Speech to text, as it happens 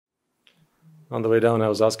On the way down, I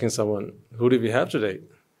was asking someone, who did we have today?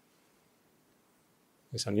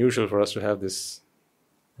 It's unusual for us to have this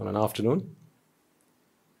on an afternoon.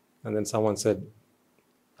 And then someone said,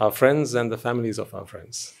 our friends and the families of our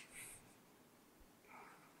friends.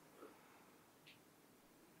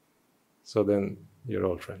 So then you're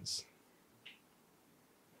all friends.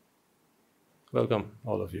 Welcome,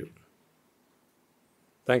 all of you.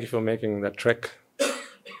 Thank you for making that trek.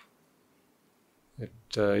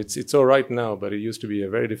 It's all right now, but it used to be a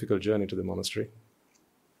very difficult journey to the monastery.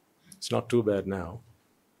 It's not too bad now.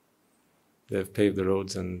 They've paved the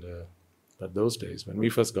roads, but those days, when we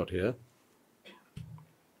first got here,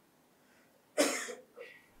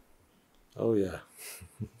 oh yeah,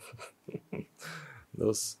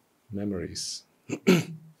 those memories.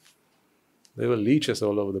 There were leeches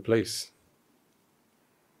all over the place.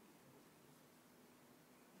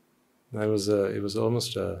 It was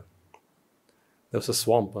almost there was a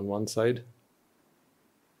swamp on one side,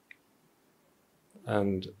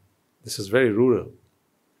 and this is very rural.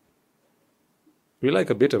 We like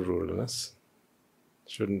a bit of ruralness.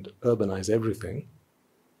 Shouldn't urbanize everything.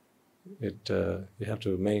 You have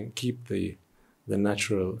to keep the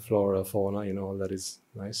natural flora, fauna, all that is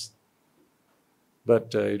nice.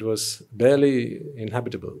 But it was barely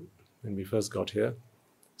inhabitable when we first got here.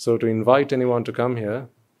 So to invite anyone to come here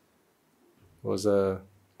was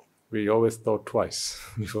we always thought twice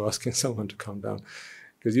before asking someone to come down.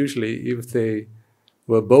 Because usually if they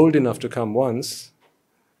were bold enough to come once,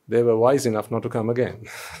 they were wise enough not to come again.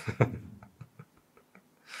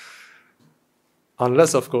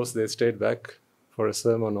 Unless, of course, they stayed back for a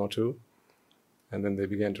sermon or two, and then they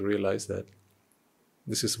began to realize that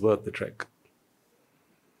this is worth the trek.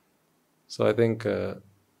 So I think a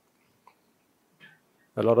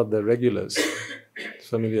lot of the regulars,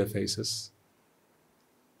 familiar faces,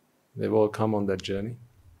 they've all come on that journey.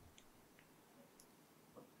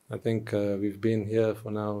 I think we've been here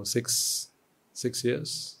for now 6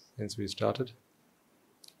 years since we started,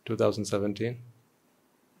 2017,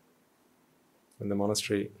 when the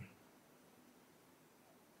monastery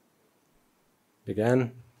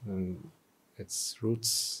began and its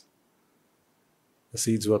roots, the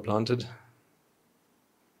seeds were planted.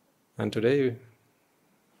 And today,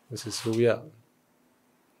 this is who we are.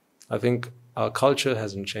 I think our culture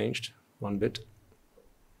hasn't changed one bit.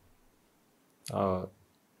 Our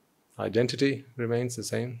identity remains the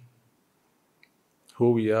same.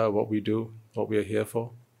 Who we are, what we do, what we are here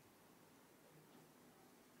for.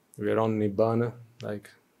 We are on Nibbana, like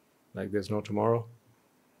there's no tomorrow.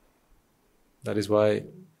 That is why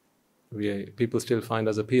people still find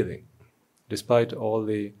us appealing. Despite all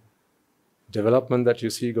the development that you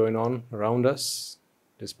see going on around us,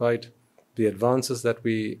 despite the advances that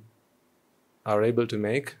we are able to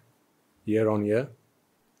make year on year,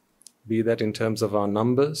 be that in terms of our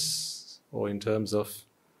numbers or in terms of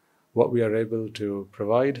what we are able to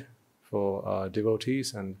provide for our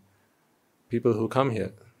devotees and people who come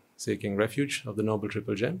here seeking refuge of the Noble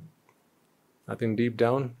Triple Gem, I think deep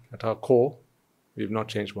down at our core, we've not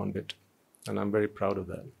changed one bit. And I'm very proud of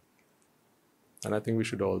that. And I think we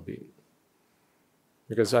should all be.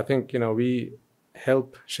 Because I think, we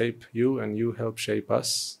help shape you and you help shape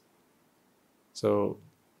us. So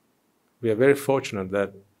we are very fortunate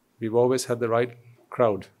that we've always had the right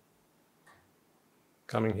crowd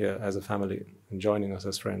coming here as a family and joining us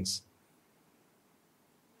as friends.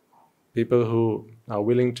 People who are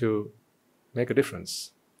willing to make a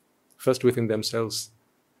difference, first within themselves,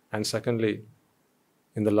 and secondly,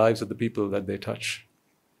 in the lives of the people that they touch,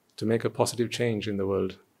 to make a positive change in the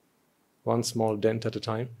world, one small dent at a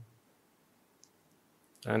time.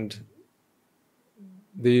 And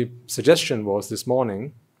the suggestion was this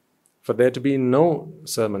morning for there to be no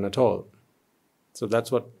sermon at all. So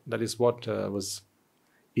that is what was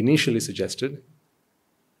initially suggested,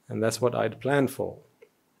 and that's what I'd planned for.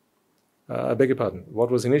 I beg your pardon. What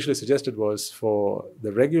was initially suggested was for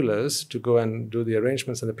the regulars to go and do the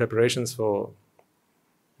arrangements and the preparations for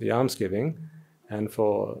the almsgiving, and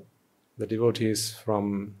for the devotees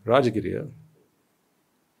from Rajagiriya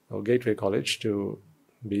or Gateway College to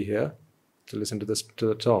be here to listen to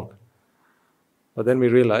the talk. But then we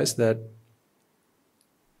realized that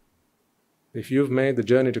if you've made the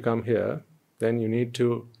journey to come here, then you need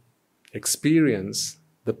to experience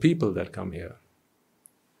the people that come here.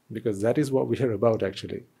 Because that is what we are about,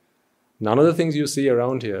 actually. None of the things you see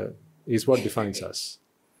around here is what defines us.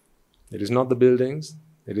 It is not the buildings.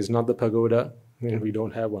 It is not the pagoda. We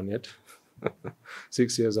don't have one yet.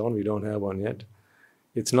 6 years on, we don't have one yet.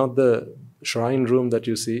 It's not the shrine room that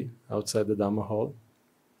you see outside the Dhamma hall.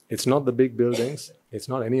 It's not the big buildings. It's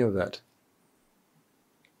not any of that.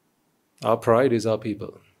 Our pride is our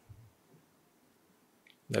people.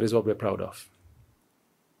 That is what we're proud of.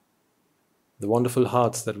 The wonderful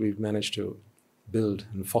hearts that we've managed to build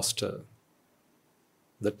and foster,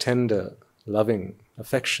 the tender, loving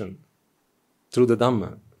affection through the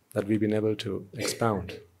Dhamma that we've been able to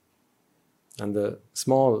expound, and the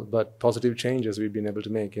small but positive changes we've been able to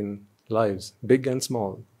make in lives, big and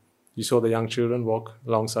small. You saw the young children walk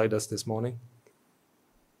alongside us this morning.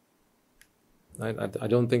 I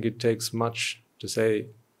don't think it takes much to say,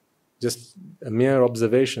 just a mere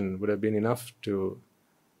observation would have been enough to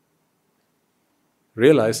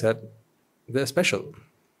realize that they're special.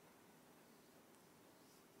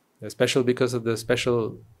 They're special because of the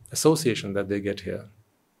special association that they get here,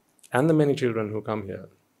 and the many children who come here,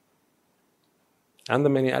 and the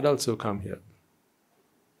many adults who come here.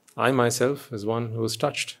 I myself is one who was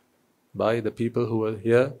touched by the people who were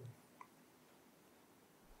here,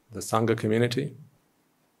 the Sangha community,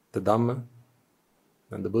 the Dhamma,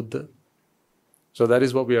 and the Buddha. So that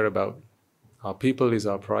is what we are about. Our people is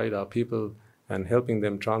our pride, our people, and helping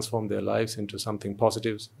them transform their lives into something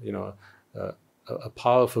positive. A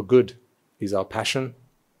power for good is our passion.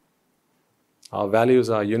 Our values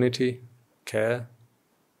are unity, care,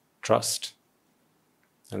 trust,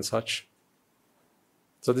 and such.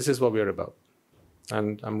 So this is what we are about.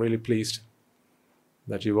 And I'm really pleased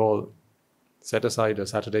that you all set aside a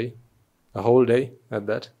Saturday, a whole day at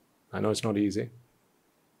that. I know it's not easy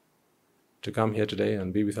to come here today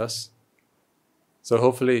and be with us. So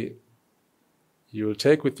hopefully you will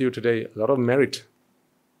take with you today a lot of merit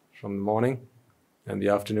from the morning and the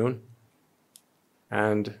afternoon.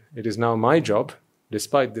 And it is now my job,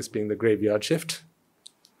 despite this being the graveyard shift,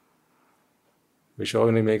 which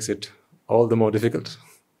only makes it all the more difficult.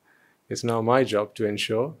 It's now my job to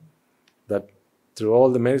ensure that through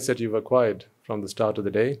all the merits that you've acquired from the start of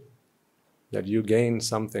the day, that you gain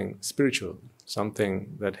something spiritual,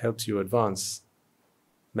 something that helps you advance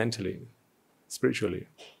mentally, spiritually,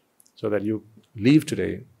 so that you leave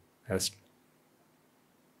today as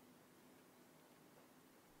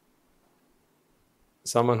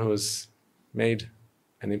someone who has made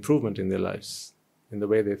an improvement in their lives, in the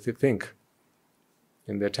way they think,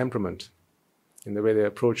 in their temperament, in the way they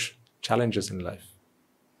approach challenges in life.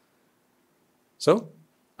 So,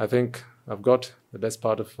 I think I've got the best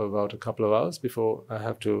part of about a couple of hours before I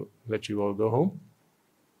have to let you all go home.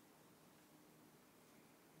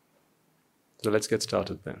 So let's get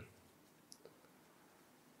started then.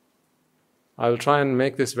 I will try and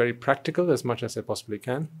make this very practical as much as I possibly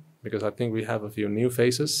can, because I think we have a few new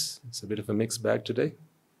faces. It's a bit of a mixed bag today.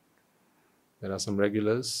 There are some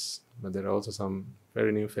regulars, but there are also some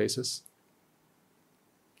very new faces.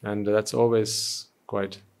 And that's always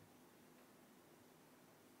quite...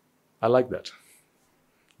 I like that,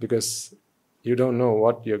 because you don't know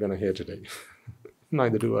what you're going to hear today.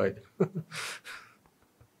 Neither do I.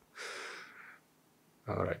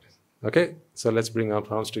 All right. Okay, so let's bring our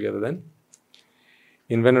palms together then.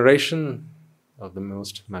 In veneration of the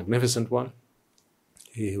most magnificent one,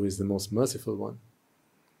 He who is the most merciful one,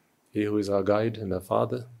 He who is our guide and our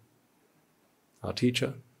Father, our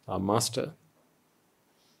teacher, our master,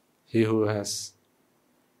 He who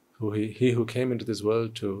came into this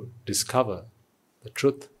world to discover the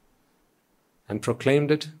truth and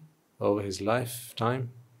proclaimed it over His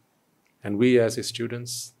lifetime, and we as His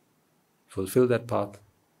students fulfill that path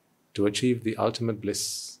to achieve the ultimate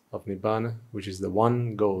bliss of Nibbana, which is the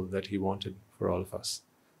one goal that He wanted for all of us.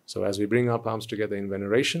 So as we bring our palms together in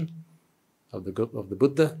veneration of the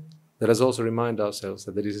Buddha, let us also remind ourselves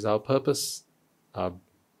that this is our purpose, our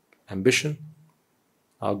ambition,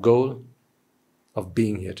 our goal of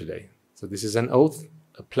being here today. So this is an oath,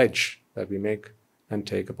 a pledge that we make and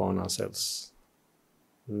take upon ourselves.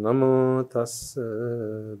 Namo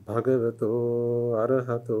tassa bhagavato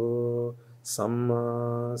arahato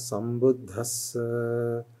samma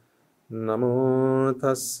sambuddhassa. Namo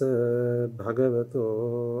tassa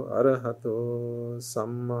bhagavato arahato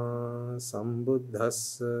samma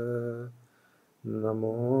sambuddhassa.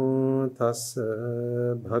 Namo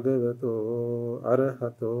tassa bhagavato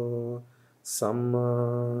arahato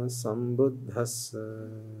samma sambuddhassa.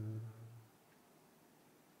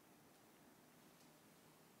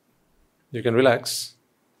 You can relax,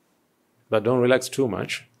 but don't relax too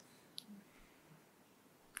much.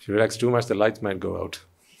 If you relax too much, the lights might go out.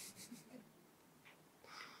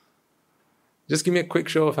 Just give me a quick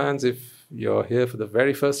show of hands if you're here for the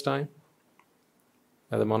very first time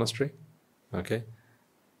at the monastery. Okay,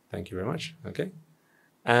 thank you very much. Okay,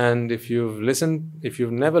 and if you've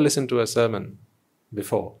never listened to a sermon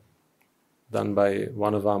before, done by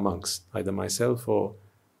one of our monks, either myself or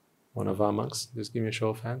one of our monks, just give me a show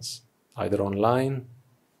of hands. Either online.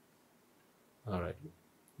 All right.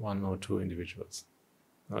 1 or 2 individuals.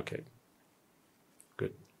 Okay.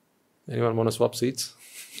 Good. Anyone want to swap seats?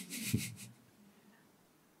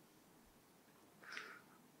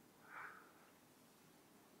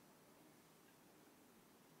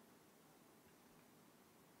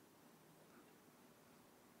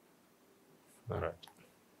 All right.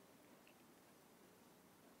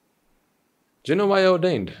 Do you know why I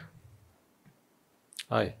ordained?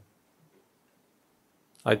 I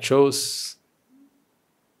chose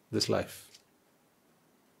this life.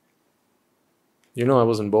 You know I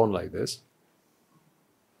wasn't born like this.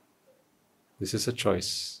 This is a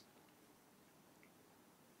choice.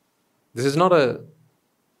 This is not a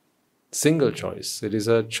single choice. It is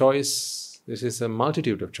a choice. This is a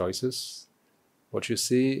multitude of choices. What you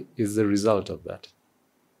see is the result of that.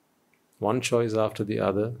 One choice after the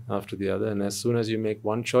other, and as soon as you make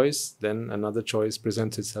one choice, then another choice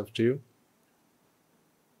presents itself to you.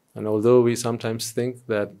 And although we sometimes think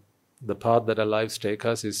that the path that our lives take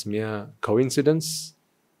us is mere coincidence,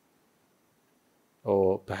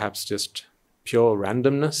 or perhaps just pure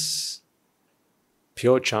randomness,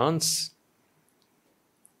 pure chance,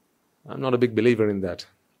 I'm not a big believer in that.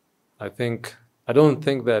 I don't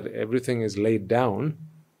think that everything is laid down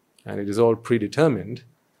and it is all predetermined,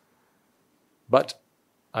 but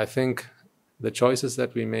I think the choices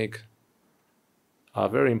that we make are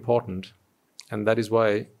very important, and that is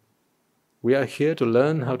why we are here to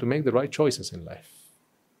learn how to make the right choices in life.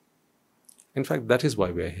 In fact, that is why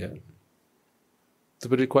we are here. To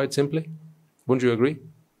put it quite simply, wouldn't you agree?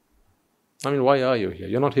 I mean, why are you here?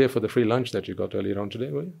 You're not here for the free lunch that you got earlier on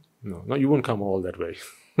today, were you? No, you won't come all that way.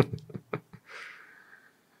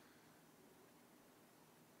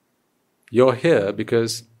 You're here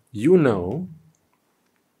because you know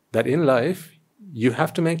that in life you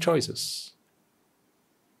have to make choices.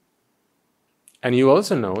 And you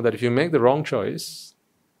also know that if you make the wrong choice,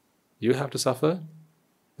 you have to suffer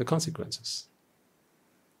the consequences.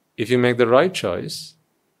 If you make the right choice,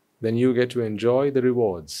 then you get to enjoy the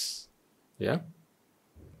rewards. Yeah?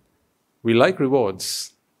 We like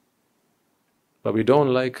rewards, but we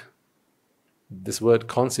don't like this word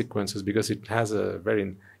consequences because it has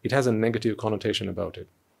a negative connotation about it.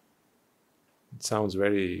 It sounds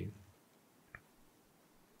very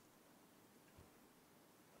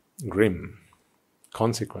grim.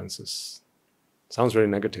 Consequences. Sounds very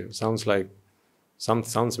negative. Sounds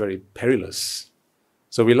very perilous.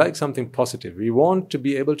 So we like something positive. We want to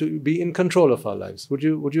be able to be in control of our lives. Would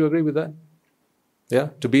you agree with that?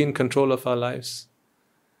 Yeah? To be in control of our lives.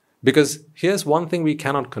 Because here's one thing we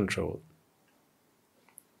cannot control.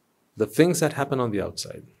 The things that happen on the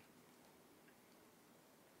outside.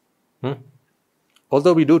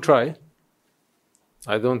 Although we do try,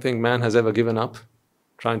 I don't think man has ever given up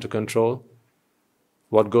trying to control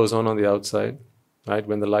what goes on the outside. Right?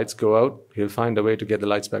 When the lights go out, he'll find a way to get the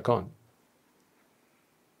lights back on.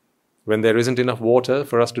 When there isn't enough water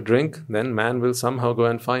for us to drink, then man will somehow go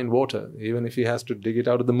and find water. Even if he has to dig it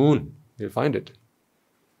out of the moon, he'll find it.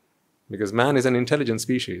 Because man is an intelligent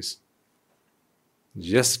species.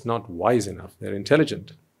 Just not wise enough. They're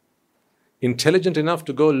intelligent. Intelligent enough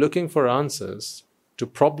to go looking for answers to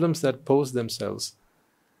problems that pose themselves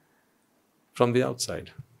from the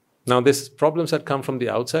outside. Now, these problems that come from the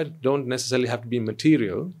outside don't necessarily have to be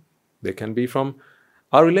material. They can be from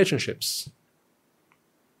our relationships.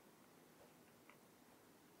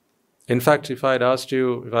 In fact, if I asked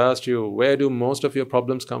you, where do most of your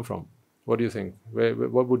problems come from? What do you think?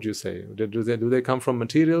 What would you say? Do they come from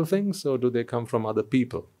material things or do they come from other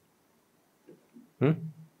people?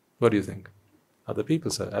 What do you think? Other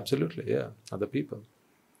people, sir. Absolutely, yeah. Other people.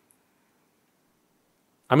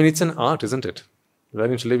 I mean, it's an art, isn't it?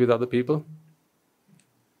 Learning to live with other people.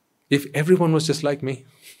 If everyone was just like me,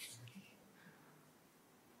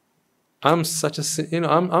 I'm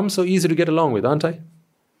so easy to get along with, aren't I?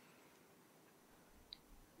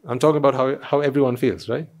 I'm talking about how everyone feels,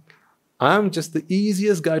 right? I'm just the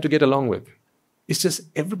easiest guy to get along with. It's just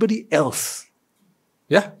everybody else.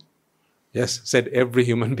 Yeah? Yes, said every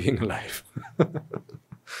human being alive.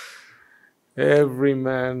 Every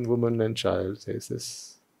man, woman, and child says this.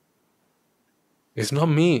 It's not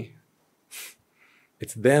me.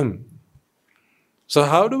 It's them. So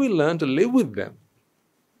how do we learn to live with them?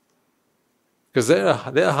 Because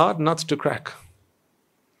they're hard nuts to crack.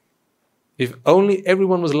 If only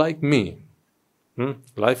everyone was like me,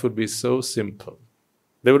 life would be so simple.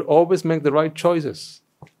 They would always make the right choices,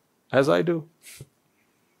 as I do.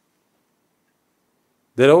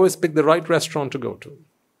 They'd always pick the right restaurant to go to.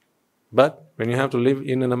 But when you have to live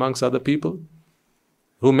in and amongst other people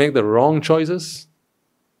who make the wrong choices,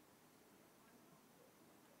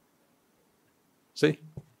 See?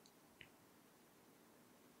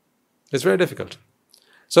 It's very difficult.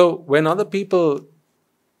 So when other people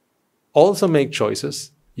also make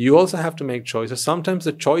choices, you also have to make choices. Sometimes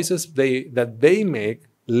the choices that they make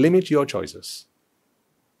limit your choices.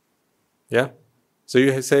 Yeah? So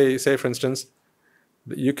you say for instance,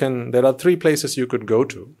 there are 3 places you could go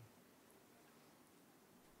to.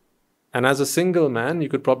 And as a single man, you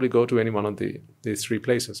could probably go to any one of these 3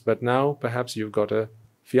 places. But now perhaps you've got a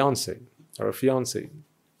fiancé or a fiancée,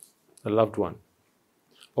 a loved one,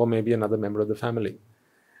 or maybe another member of the family.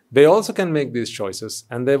 They also can make these choices,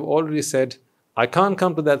 and they've already said, I can't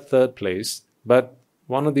come to that 3rd place, but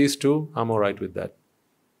one of these 2, I'm all right with that.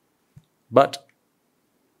 But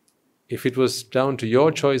if it was down to your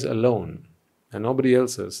choice alone and nobody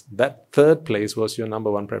else's, that 3rd place was your number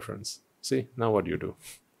 1 preference. See, now what do you do?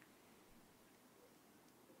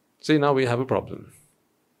 See, now we have a problem.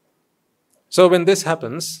 So when this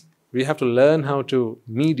happens, we have to learn how to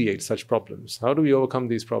mediate such problems. How do we overcome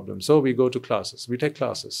these problems? So we go to classes. We take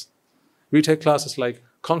classes. We take classes like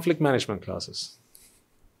conflict management classes.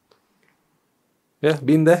 Yeah,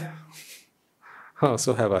 been there? Oh,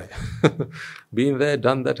 so have I. Been there,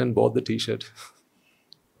 done that, and bought the t-shirt.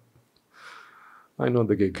 I know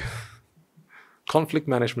the gig. Conflict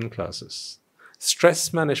management classes.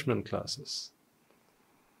 Stress management classes.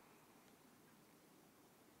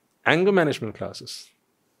 Anger management classes.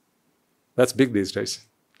 That's big these days.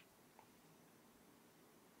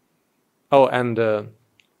 Oh, and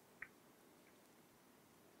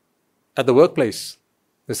at the workplace,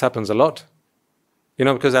 this happens a lot.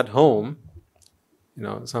 Because at home,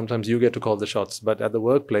 sometimes you get to call the shots. But at the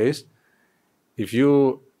workplace, if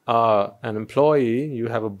you are an employee, you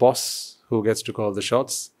have a boss who gets to call the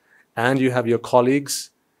shots, and you have your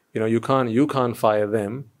colleagues. You can't fire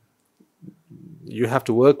them. You have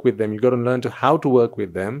to work with them. You've got to learn how to work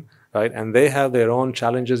with them, right? And they have their own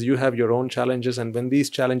challenges. You have your own challenges. And when these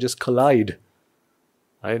challenges collide,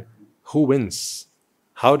 right, who wins?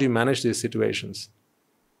 How do you manage these situations?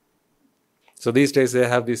 So these days they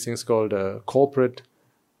have these things called corporate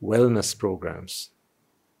wellness programs.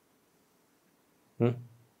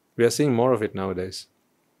 We are seeing more of it nowadays.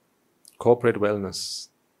 Corporate wellness.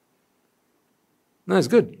 No, it's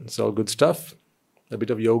good. It's all good stuff. A bit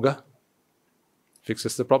of yoga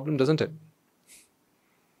fixes the problem, doesn't it?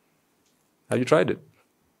 Have you tried it?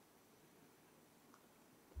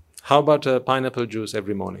 How about pineapple juice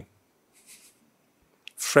every morning?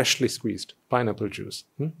 Freshly squeezed pineapple juice.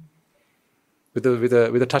 With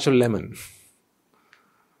a touch of lemon.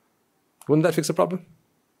 Wouldn't that fix the problem?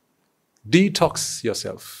 Detox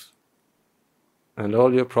yourself, and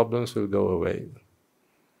all your problems will go away.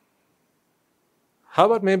 How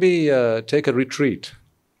about maybe take a retreat?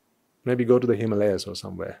 Maybe go to the Himalayas or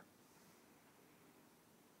somewhere.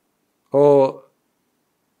 Or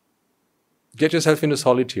get yourself into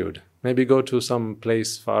solitude. Maybe go to some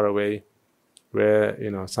place far away where,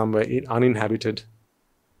 somewhere uninhabited.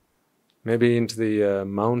 Maybe into the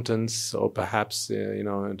mountains, or perhaps,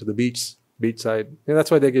 into the beachside. That's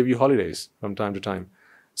why they give you holidays from time to time.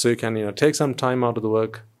 So you can, take some time out of the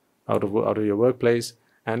work, out of your workplace,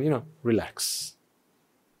 and, relax.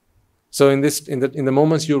 So in the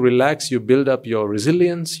moments you relax, you build up your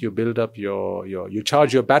resilience, you build up you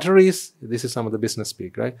charge your batteries. This is some of the business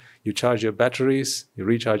speak, right? You charge your batteries, you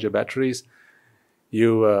recharge your batteries,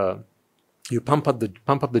 you pump up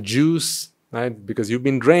the juice, right? Because you've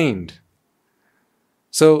been drained.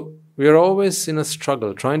 So we are always in a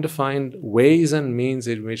struggle, trying to find ways and means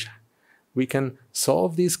in which we can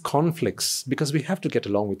solve these conflicts, because we have to get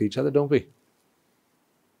along with each other, don't we?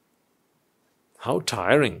 How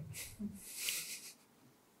tiring.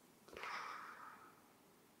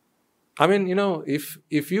 I mean,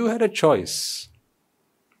 if you had a choice,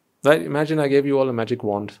 right? Imagine I gave you all a magic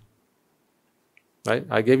wand, right?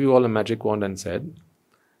 I gave you all a magic wand and said,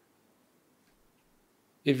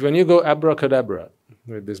 when you go abracadabra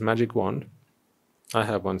with this magic wand, I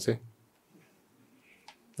have one, see?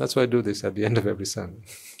 That's why I do this at the end of every sermon.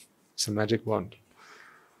 It's a magic wand.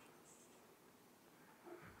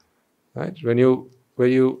 Right? When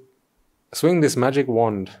you swing this magic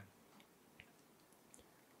wand,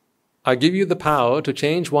 I give you the power to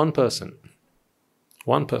change one person.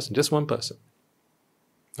 One person, just one person.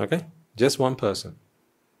 Okay? Just one person.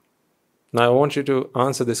 Now I want you to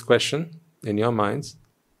answer this question in your minds.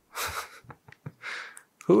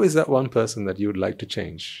 Who is that one person that you would like to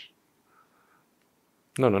change?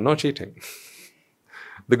 No cheating.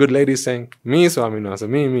 The good lady is saying, me, Swaminasa,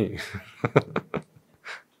 me.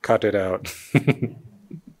 Cut it out.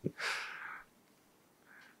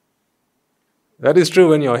 That is true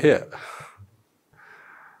when you're here.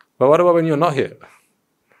 But what about when you're not here?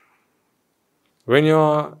 When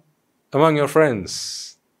you're among your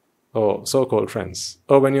friends, or so-called friends,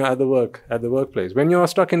 or when you're at the workplace, when you're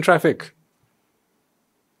stuck in traffic.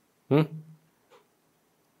 When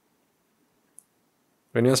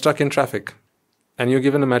you're stuck in traffic and you're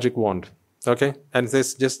given a magic wand, okay, and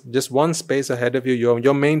there's just one space ahead of you,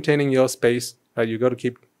 you're maintaining your space. You got to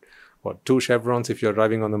keep 2 chevrons if you're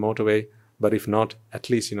driving on the motorway, but if not,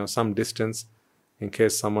 at least some distance in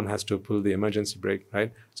case someone has to pull the emergency brake,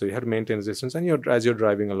 right? So you have to maintain the distance, and as you're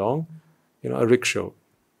driving along, a rickshaw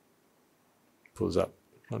pulls up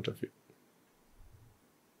in front of you.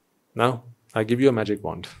 Now, I give you a magic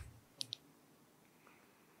wand.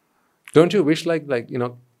 Don't you wish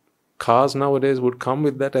cars nowadays would come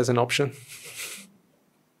with that as an option?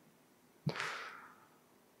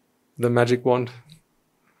 The magic wand.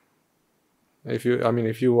 If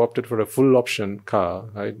you opted for a full option car,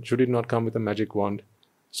 right, should it not come with a magic wand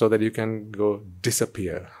so that you can go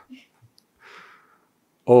disappear?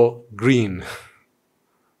 Or green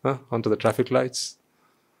onto the traffic lights?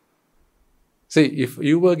 See, if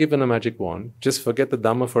you were given a magic wand, just forget the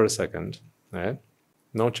Dhamma for a second, right?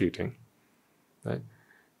 No cheating, right?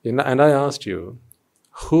 And I asked you,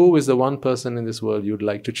 who is the one person in this world you'd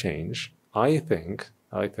like to change? I think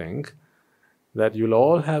that you'll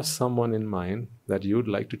all have someone in mind that you'd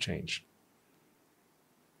like to change.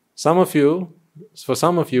 For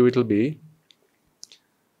some of you it'll be,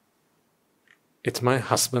 it's my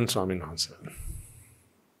husband, Swaminathan sir.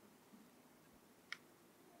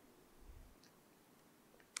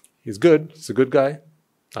 He's good, he's a good guy.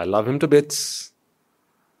 I love him to bits.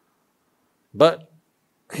 But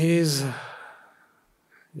if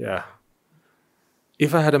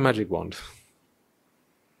I had a magic wand,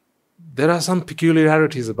 there are some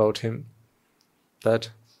peculiarities about him that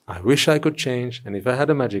I wish I could change, and if I had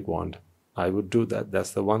a magic wand, I would do that.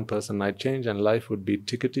 That's the one person I'd change, and life would be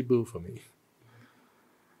tickety-boo for me.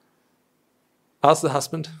 Ask the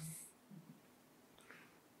husband.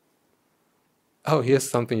 Oh, here's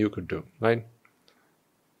something you could do, right?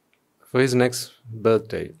 For his next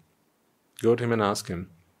birthday, go to him and ask him,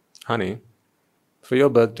 honey, for your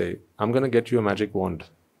birthday, I'm going to get you a magic wand.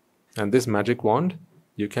 And this magic wand,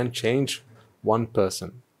 you can change one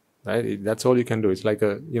person, right? That's all you can do. It's like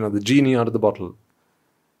the genie out of the bottle.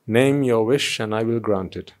 Name your wish and I will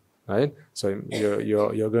grant it, right? So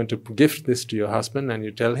you're going to gift this to your husband and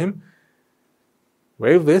you tell him,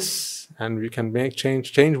 wave this and we can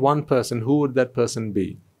change one person. Who would that person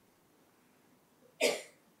be?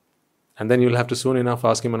 And then you'll have to soon enough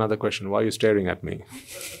ask him another question. Why are you staring at me?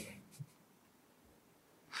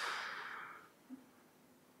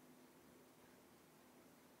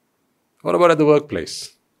 What about at the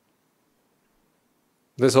workplace?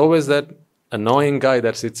 There's always that annoying guy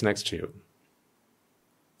that sits next to you,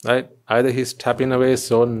 right? Either he's tapping away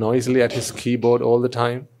so noisily at his keyboard all the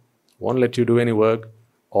time, won't let you do any work,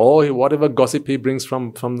 or whatever gossip he brings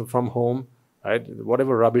from home, right?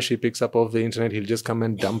 Whatever rubbish he picks up off the internet, he'll just come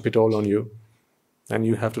and dump it all on you, and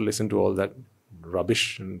you have to listen to all that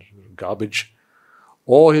rubbish and garbage.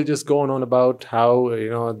 Or he'll just go on about how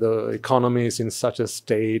the economy is in such a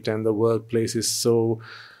state and the workplace is so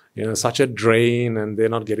such a drain and they're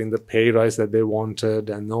not getting the pay rise that they wanted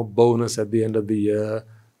and no bonus at the end of the year.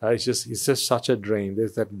 It's just such a drain.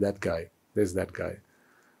 There's that guy. There's that guy.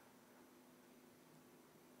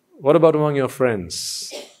 What about among your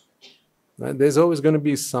friends? There's always going to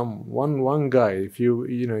be one guy. If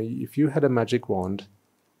you had a magic wand,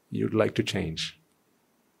 you'd like to change.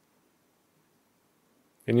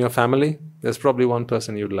 In your family, there's probably one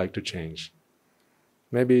person you'd like to change.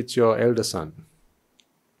 Maybe it's your elder son,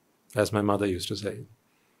 as my mother used to say.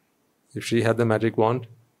 If she had the magic wand,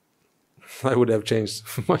 I would have changed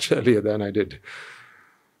much earlier than I did.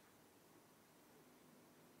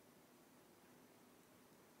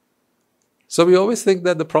 So we always think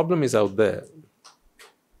that the problem is out there.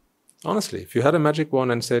 Honestly, if you had a magic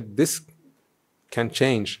wand and said, this can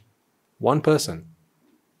change one person,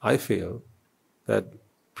 I feel that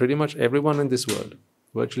pretty much everyone in this world,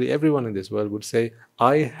 virtually everyone in this world would say,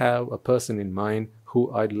 I have a person in mind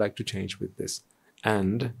who I'd like to change with this.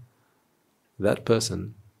 And that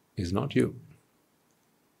person is not you.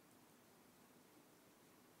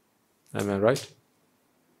 Am I right?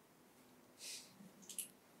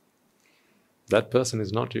 That person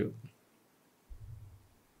is not you.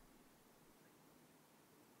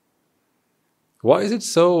 Why is it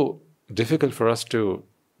so difficult for us to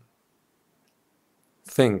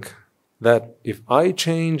think that if I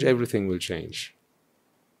change, everything will change?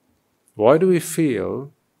 Why do we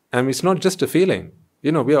feel, and it's not just a feeling,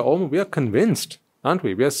 we are convinced, aren't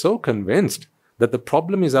we? We are so convinced that the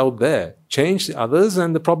problem is out there. Change the others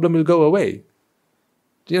and the problem will go away.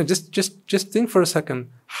 Just think for a second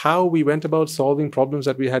how we went about solving problems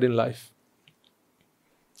that we had in life.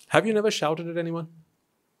 Have you never shouted at anyone?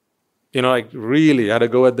 Like really had a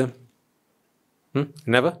go at them?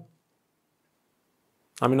 Never?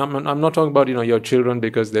 I mean, I'm not talking about, your children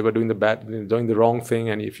because they were doing the wrong thing,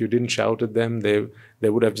 and if you didn't shout at them, they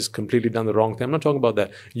would have just completely done the wrong thing. I'm not talking about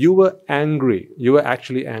that. You were angry. You were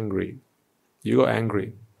actually angry. You were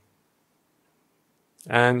angry.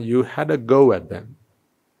 And you had a go at them.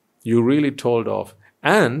 You really told off.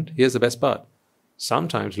 And here's the best part.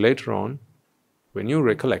 Sometimes later on, when you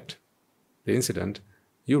recollect the incident,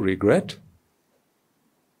 you regret.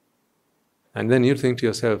 And then you think to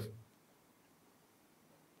yourself,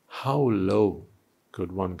 how low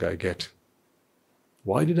could one guy get?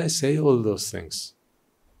 Why did I say all those things?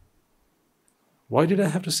 Why did I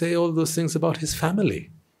have to say all those things about his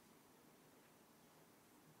family?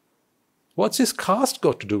 What's his caste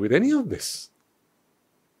got to do with any of this?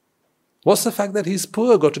 What's the fact that he's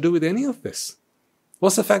poor got to do with any of this?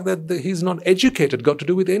 What's the fact that he's not educated got to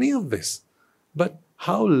do with any of this? But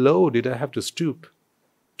how low did I have to stoop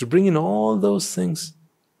to bring in all those things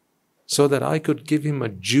so that I could give him a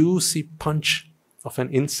juicy punch of an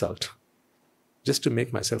insult just to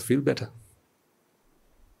make myself feel better?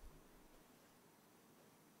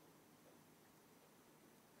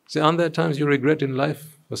 See, aren't there times you regret in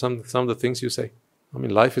life for some of the things you say? I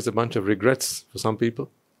mean, life is a bunch of regrets for some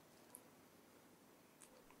people.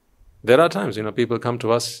 There are times, people come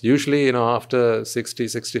to us, usually, after 60,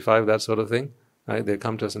 65, that sort of thing, right? They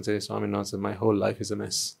come to us and say, Swaminathan, my whole life is a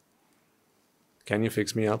mess. Can you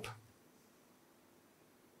fix me up?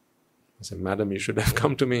 I said, madam, you should have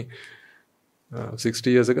come to me 60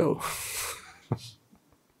 years ago.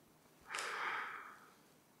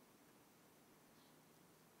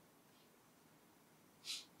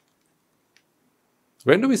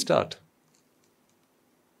 When do we start?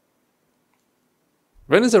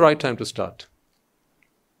 When is the right time to start?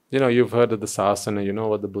 You've heard of the sasana, you know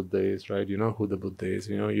what the Buddha is, right? You know who the Buddha is,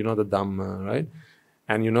 you know the Dhamma, right?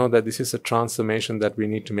 And you know that this is a transformation that we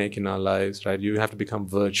need to make in our lives, right? You have to become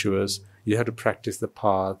virtuous, you have to practice the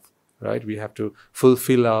path, right? We have to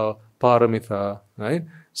fulfill our paramita, right?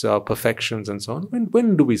 So our perfections and so on.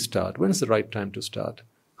 When do we start? When is the right time to start?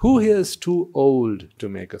 Who here is too old to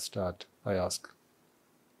make a start, I ask?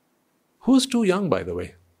 Who's too young, by the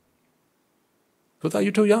way? But are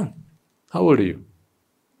you too young? How old are you?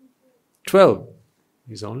 12.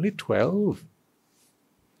 He's only 12.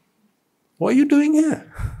 What are you doing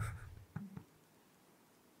here?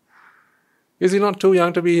 Is he not too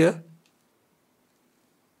young to be here?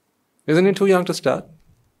 Isn't he too young to start?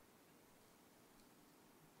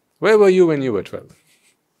 Where were you when you were 12?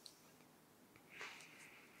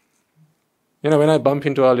 When I bump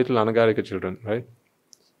into our little Anagarika children, right?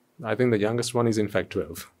 I think the youngest one is in fact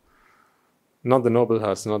 12. Not the noble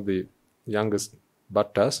hearts, not the youngest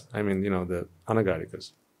bhattas, I mean, the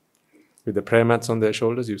Anagarikas. With the prayer mats on their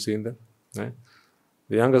shoulders, you've seen them, right?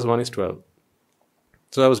 The youngest one is 12.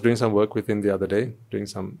 So I was doing some work with him the other day, doing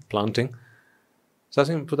some planting. So I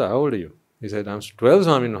asked him, Buddha, how old are you? He said, I'm 12,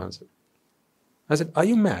 Swaminathan. I said, are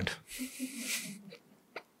you mad?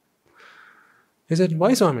 He said,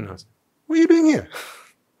 why, Swaminathan? What are you doing here?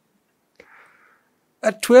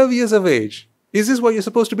 At 12 years of age, is this what you're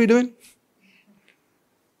supposed to be doing?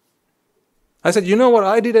 I said, you know what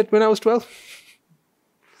I did when I was 12?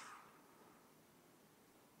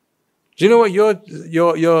 Do you know what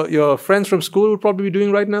your friends from school would probably be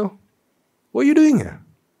doing right now? What are you doing here?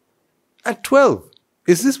 At 12.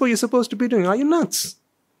 Is this what you're supposed to be doing? Are you nuts?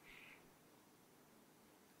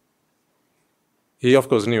 He, of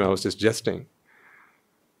course, knew I was just jesting.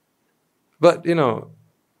 But,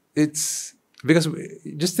 it's because,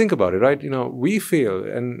 just think about it, right? We feel,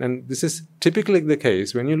 and this is typically the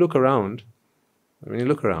case, when you look around,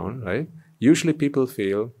 right? Usually people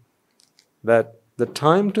feel that the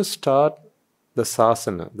time to start the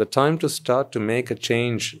sasana, the time to start to make a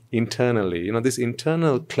change internally, this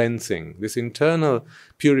internal cleansing, this internal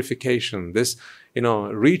purification, this,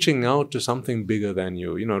 reaching out to something bigger than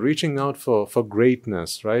you, reaching out for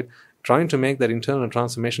greatness, right? Trying to make that internal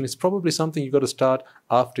transformation is probably something you've got to start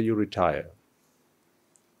after you retire.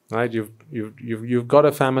 Right, you've got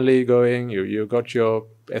a family going. You've got your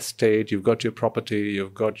estate. You've got your property.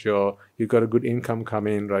 You've got a good income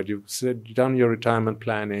coming. Right, you've done your retirement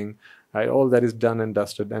planning. Right, all that is done and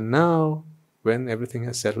dusted. And now, when everything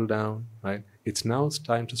has settled down, right, it's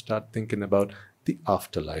time to start thinking about the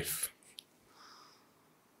afterlife.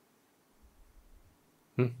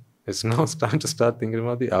 It's now time to start thinking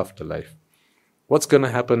about the afterlife. What's going to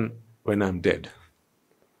happen when I'm dead.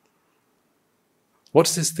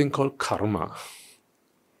 What's this thing called karma?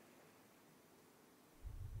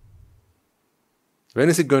 When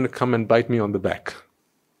is it going to come and bite me on the back?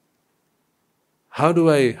 How do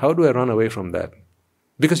I run away from that?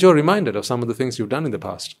 Because you're reminded of some of the things you've done in the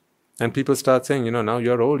past. And people start saying, now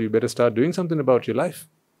you're old, you better start doing something about your life.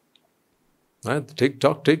 Right? Tick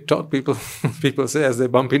tock, people say as they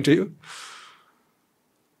bump into you.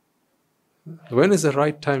 When is the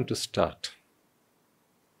right time to start?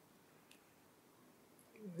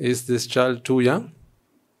 Is this child too young?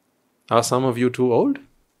 Are some of you too old?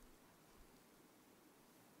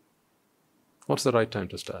 What's the right time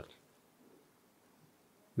to start?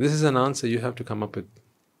 This is an answer you have to come up with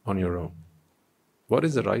on your own. What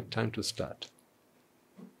is the right time to start?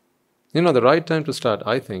 The right time to start,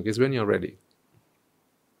 I think, is when you're ready.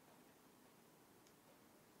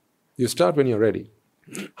 You start when you're ready.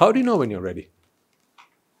 How do you know when you're ready?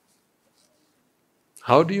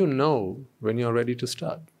 How do you know when you're ready to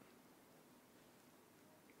start?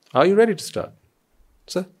 Are you ready to start?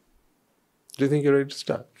 Sir? Do you think you're ready to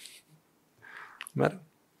start?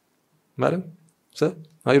 Madam? Sir?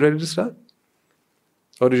 Are you ready to start?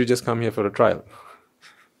 Or did you just come here for a trial?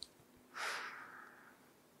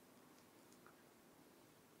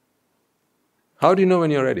 How do you know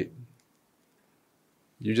when you're ready?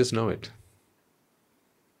 You just know it.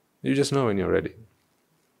 You just know when you're ready.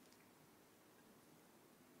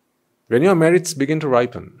 When your merits begin to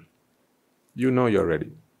ripen, you know you're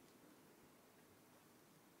ready.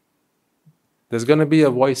 There's going to be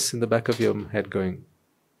a voice in the back of your head going,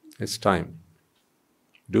 it's time.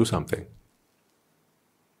 Do something.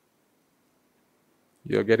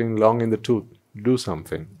 You're getting long in the tooth. Do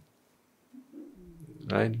something.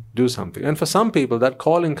 Right? Do something. And for some people, that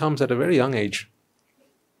calling comes at a very young age.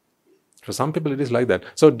 For some people, it is like that.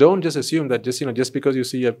 So don't just assume that just because you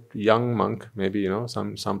see a young monk, maybe,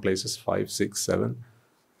 some places 5, 6, 7.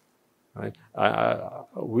 Right?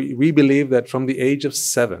 We believe that from the age of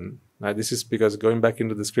 7, this is because going back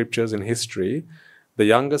into the scriptures in history, the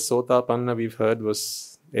youngest Sotapanna we've heard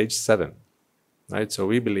was age 7. Right? So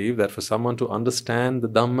we believe that for someone to understand the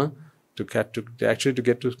Dhamma, to get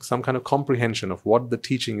to some kind of comprehension of what the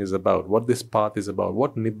teaching is about, what this path is about,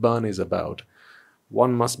 what Nibbana is about,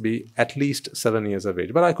 one must be at least 7 years of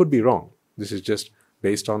age. But I could be wrong. This is just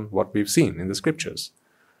based on what we've seen in the scriptures.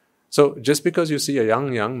 So just because you see a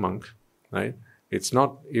young monk, right,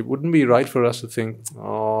 it wouldn't be right for us to think,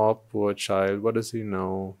 oh, poor child, what does he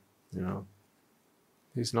know?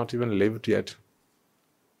 He's not even lived yet.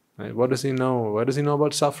 Right? What does he know? What does he know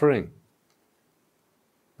about suffering?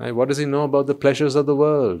 Right? What does he know about the pleasures of the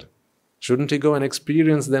world? Shouldn't he go and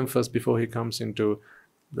experience them first before he comes into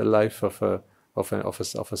the life of a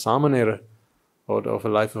samanera or of a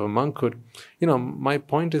life of a monkhood? My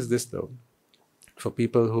point is this though, for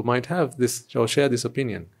people who might have this or share this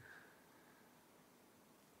opinion.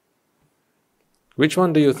 Which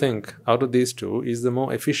one do you think out of these two is the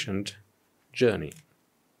more efficient journey?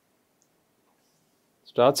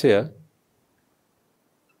 Starts here,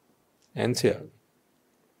 ends here.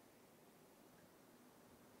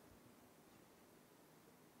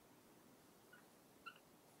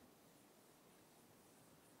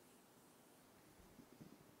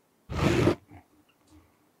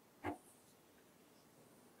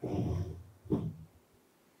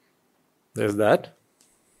 There's that.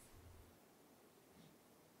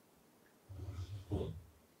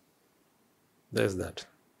 There's that.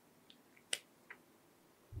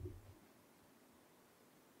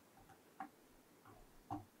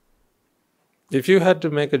 If you had to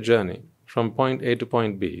make a journey from point A to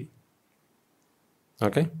point B,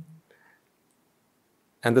 okay,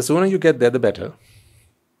 and the sooner you get there, the better,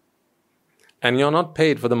 and you're not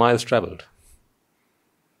paid for the miles traveled,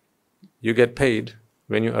 you get paid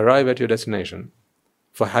when you arrive at your destination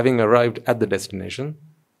for having arrived at the destination,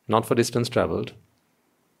 not for distance traveled,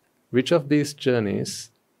 which of these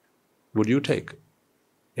journeys would you take?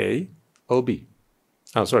 A or B?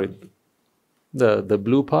 The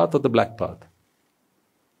blue path or the black path?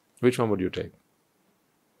 Which one would you take?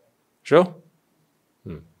 Sure?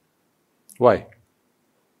 Why?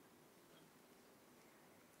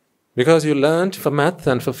 Because you learned for math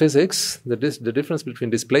and for physics the difference between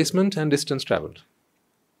displacement and distance traveled.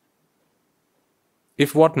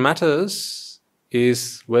 If what matters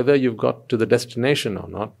is whether you've got to the destination or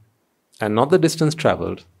not, and not the distance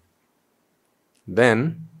traveled,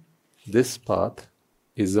 then this path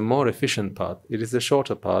is the more efficient path. It is the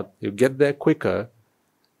shorter path. You get there quicker,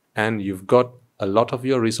 and you've got a lot of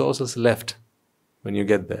your resources left when you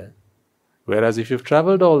get there. Whereas if you've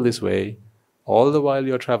traveled all this way, all the while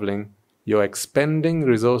you're traveling, You're expending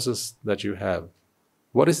resources that you have.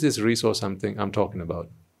 What is this resource I'm talking about?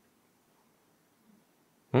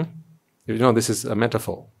 You know, this is a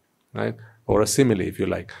metaphor, right? Or a simile, if you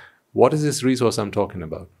like. What is this resource I'm talking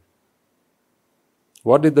about?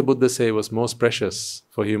 What did the Buddha say was most precious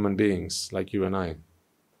for human beings like you and I?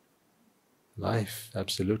 Life,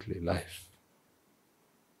 absolutely, life.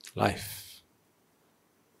 Life.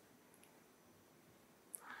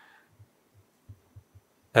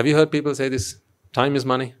 Have you heard people say this? Time is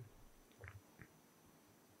money.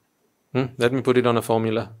 Let me put it on a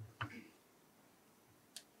formula.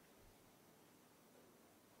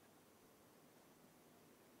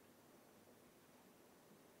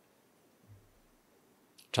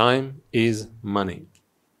 Time is money.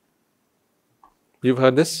 You've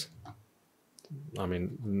heard this? I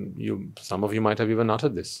mean, some of you might have even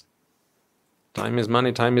uttered this. Time is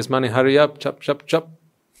money, hurry up, chop, chop, chop.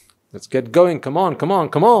 Let's get going, come on, come on,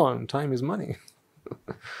 come on. Time is money.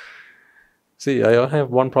 See, I have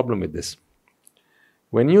one problem with this.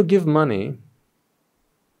 When you give money,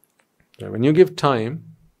 when you give time,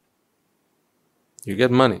 you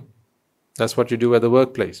get money. That's what you do at the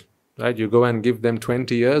workplace, right? You go and give them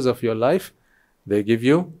 20 years of your life. They give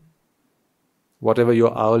you whatever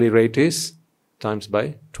your hourly rate is, times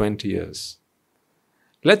by 20 years.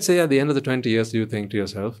 Let's say at the end of the 20 years, you think to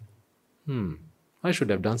yourself, I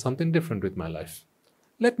should have done something different with my life.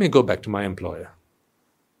 Let me go back to my employer.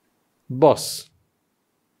 Boss,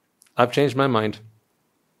 I've changed my mind.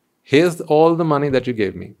 Here's all the money that you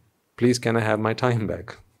gave me. Please, can I have my time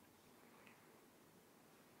back?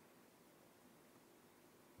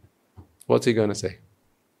 What's he going to say?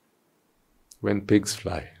 When pigs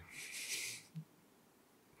fly.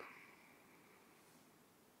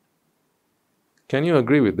 Can you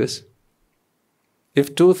agree with this?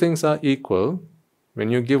 If two things are equal, when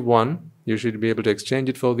you give one, you should be able to exchange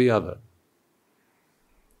it for the other.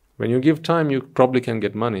 When you give time, you probably can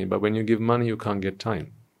get money, but when you give money, you can't get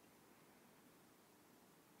time.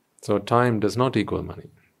 So time does not equal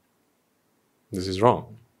money. This is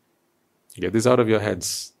wrong. Get this out of your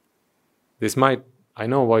heads. I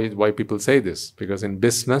know why people say this, because in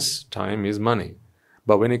business, time is money.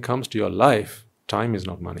 But when it comes to your life, time is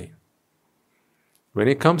not money. When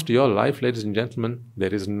it comes to your life, ladies and gentlemen,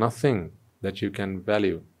 there is nothing that you can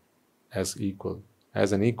value as an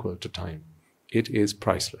equal to time. It is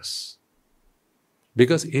priceless.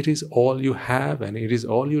 Because it is all you have and it is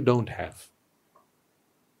all you don't have.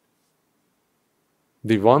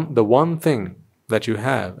 The one thing that you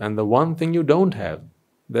have and the one thing you don't have,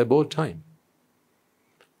 they're both time.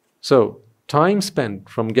 So, time spent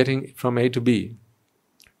from getting from A to B,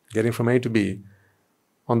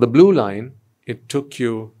 on the blue line, it took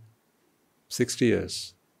you 60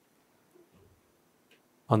 years.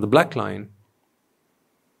 On the black line,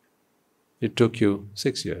 it took you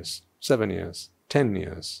 6 years, 7 years, 10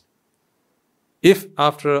 years. If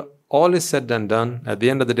after all is said and done, at the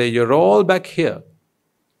end of the day, you're all back here,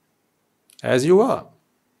 as you are.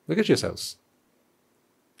 Look at yourselves.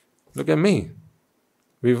 Look at me.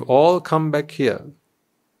 We've all come back here,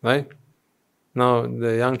 right? Now,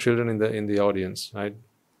 the young children in the audience, right?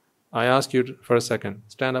 I ask you for a second.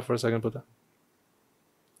 Stand up for a second, Buddha.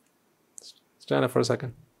 Stand up for a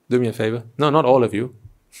second. Do me a favor. No, not all of you.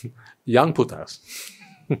 Young Puttas.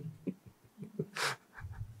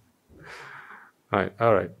 All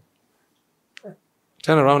right.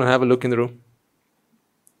 Turn around and have a look in the room.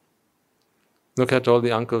 Look at all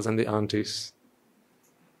the uncles and the aunties.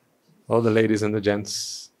 All the ladies and the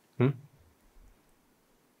gents.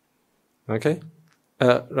 Okay?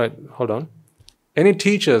 Right, hold on. Any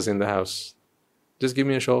teachers in the house? Just give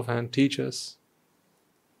me a show of hand. Teachers.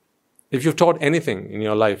 If you've taught anything in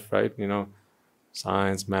your life, right? You know,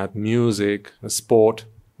 science, math, music, sport.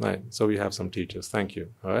 Right, so we have some teachers. Thank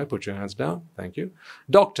you. All right, put your hands down. Thank you.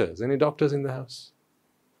 Doctors. Any doctors in the house?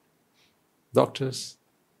 Doctors?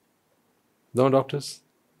 No doctors?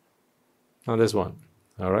 Oh, there's one.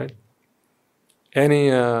 All right. Any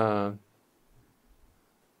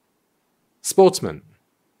sportsmen?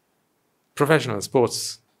 Professional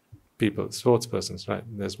sports people, sports persons, right?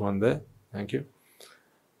 There's one there. Thank you.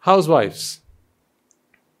 Housewives.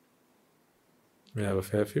 We have a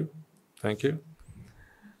fair few. Thank you.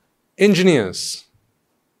 Engineers.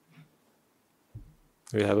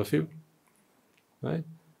 We have a few. Right?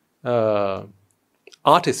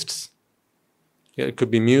 Artists. Yeah, it could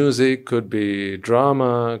be music, could be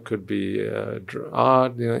drama, could be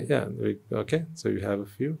art. Okay, so you have a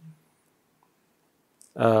few.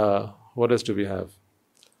 What else do we have?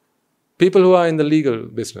 People who are in the legal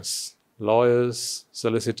business. Lawyers,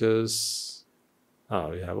 solicitors.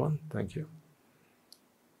 We have one. Thank you.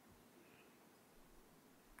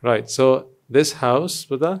 Right, so this house,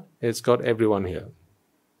 Buddha, it's got everyone here.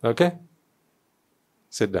 Okay?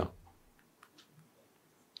 Sit down.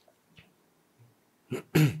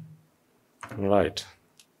 Right.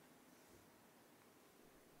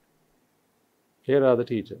 Here are the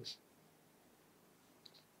teachers.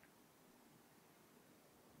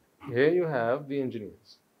 Here you have the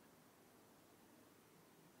engineers.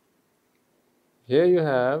 Here you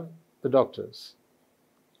have the doctors.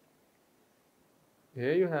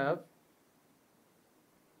 Here you have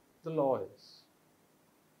the lawyers.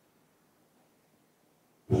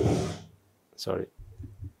 Sorry.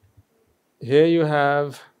 Here you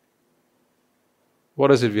have,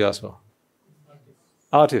 what is it, Vyasa?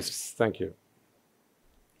 Artists, thank you.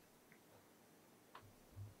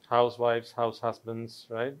 Housewives, house husbands,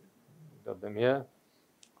 right? Got them here.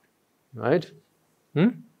 Right?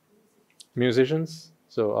 Musicians.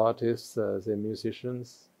 So artists, say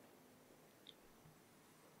musicians.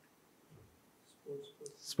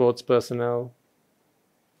 Sports personnel.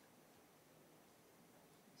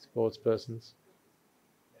 Sports persons.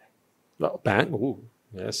 Oh, bank. Ooh,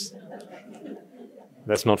 yes.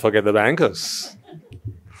 Let's not forget the bankers.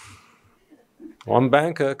 One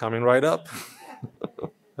banker coming right up.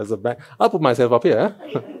 As a bank. I'll put myself up here.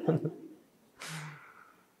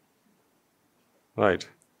 Right.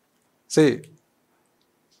 See,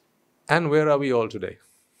 and where are we all today?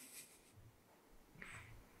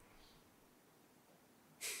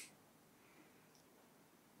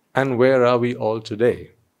 And where are we all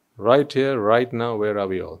today? Right here, right now, where are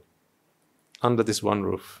we all? Under this one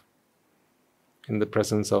roof, in the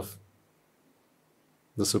presence of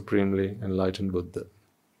the supremely enlightened Buddha.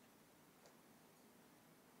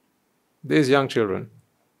 These young children,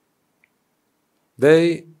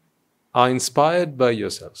 they are inspired by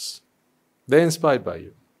yourselves. They're inspired by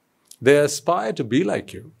you. They aspire to be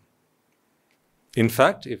like you. In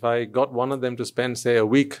fact, if I got one of them to spend, say, a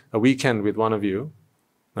weekend with one of you,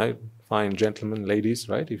 right? Fine gentlemen, ladies,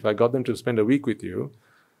 right? If I got them to spend a week with you,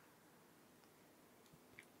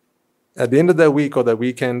 at the end of that week or that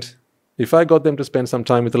weekend, if I got them to spend some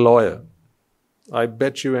time with a lawyer, I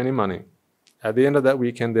bet you any money, at the end of that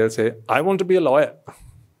weekend, they'll say, I want to be a lawyer.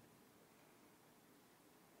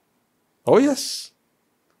 Oh, yes.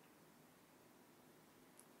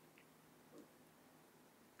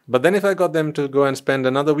 But then if I got them to go and spend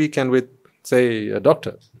another weekend with, say, a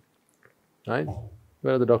doctor, right?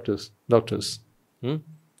 Where are the doctors? Doctors.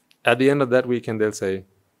 At the end of that weekend, they'll say,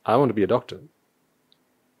 I want to be a doctor.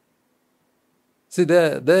 See,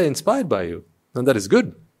 they're inspired by you, and that is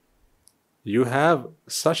good. You have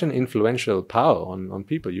such an influential power on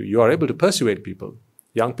people. You are able to persuade people,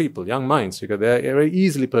 young minds, because they are very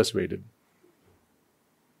easily persuaded.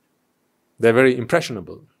 They're very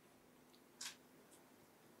impressionable.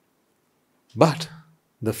 But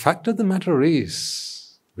the fact of the matter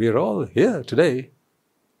is, we are all here today.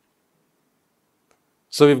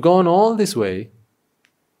 So we've gone all this way,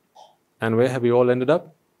 and where have we all ended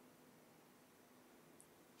up?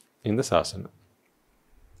 In the sasana.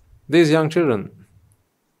 These young children,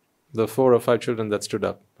 the 4 or 5 children that stood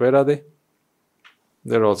up, where are they?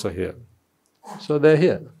 They're also here. So they're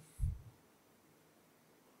here.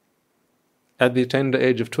 At the tender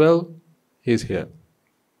age of 12, he's here.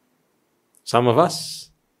 Some of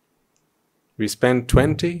us, we spend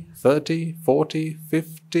 20, 30, 40,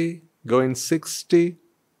 50, going 60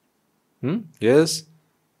 years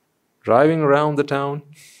driving around the town,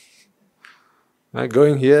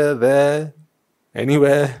 going here, there,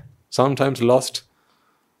 anywhere, sometimes lost.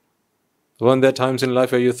 Weren't there times in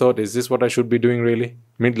life where you thought, is this what I should be doing really?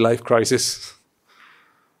 Midlife crisis.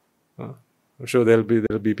 I'm sure there'll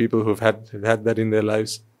be people who've had that in their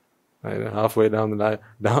lives. Halfway down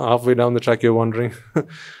the track, you're wondering,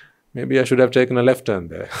 maybe I should have taken a left turn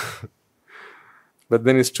there. But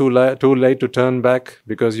then it's too late to turn back,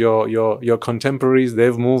 because your contemporaries,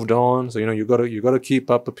 they've moved on. So you got to keep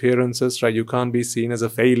up appearances, right? You can't be seen as a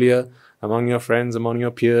failure among your friends, among your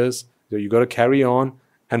peers. So you got to carry on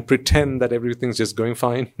and pretend that everything's just going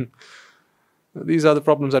fine. These are the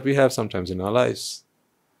problems that we have sometimes in our lives.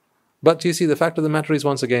 But you see, the fact of the matter is,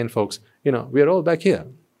 once again, folks, we are all back here.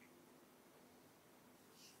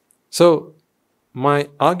 So my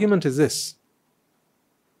argument is this.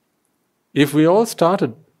 If we all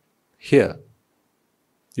started here,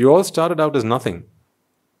 you all started out as nothing.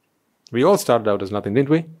 We all started out as nothing, didn't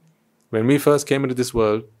we? When we first came into this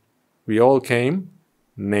world, we all came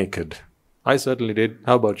naked. I certainly did.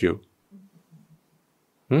 How about you?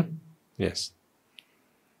 Yes.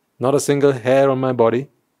 Not a single hair on my body,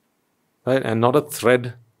 right? And not a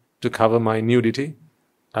thread to cover my nudity.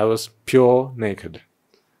 I was pure naked.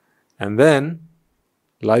 And then,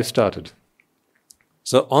 life started.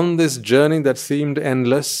 So on this journey that seemed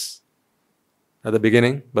endless at the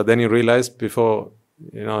beginning, but then you realize before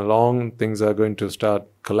long, things are going to start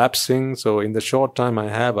collapsing. So in the short time I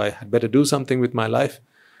had better do something with my life.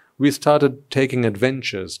 We started taking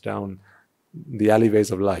adventures down the alleyways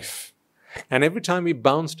of life. And every time we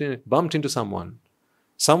bumped into someone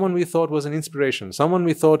we thought was an inspiration, someone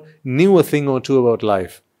we thought knew a thing or two about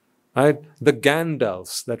life, right? The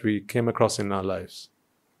Gandalfs that we came across in our lives.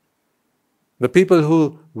 The people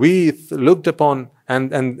who we looked upon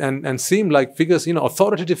and seemed like figures,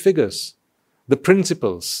 authoritative figures. The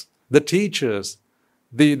principals, the teachers,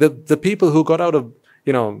 the people who got out of,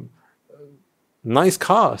 nice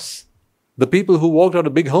cars, the people who walked out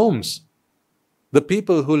of big homes, the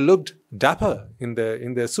people who looked dapper in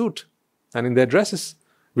their suit and in their dresses.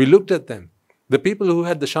 We looked at them. The people who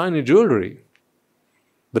had the shiny jewelry,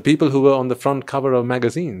 the people who were on the front cover of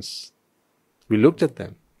magazines. We looked at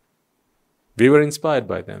them. We were inspired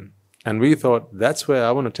by them. And we thought, that's where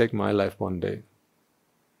I want to take my life one day.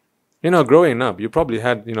 Growing up, you probably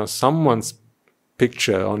had, someone's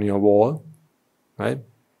picture on your wall, right?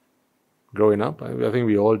 Growing up, I think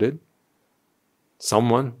we all did.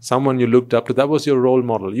 Someone you looked up to, that was your role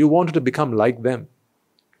model. You wanted to become like them.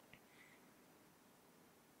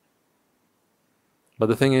 But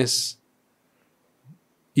the thing is,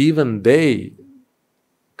 even they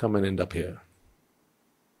come and end up here.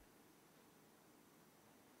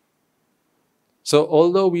 So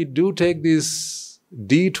although we do take these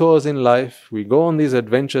detours in life, we go on these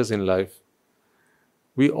adventures in life,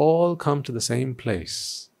 we all come to the same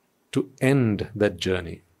place to end that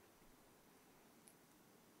journey.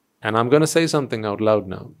 And I'm going to say something out loud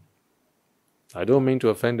now. I don't mean to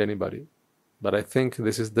offend anybody, but I think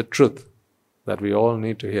this is the truth that we all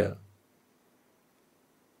need to hear.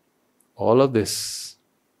 All of this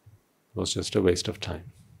was just a waste of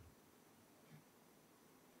time.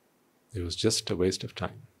 It was just a waste of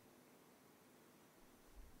time.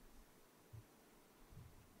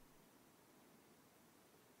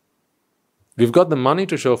 We've got the money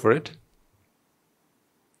to show for it.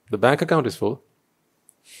 The bank account is full.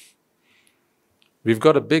 We've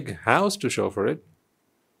got a big house to show for it.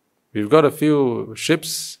 We've got a few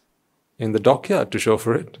ships in the dockyard to show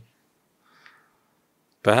for it.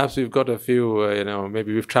 Perhaps we've got a few,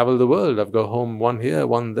 maybe we've traveled the world. I've got home, one here,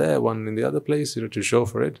 one there, one in the other place, to show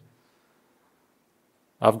for it.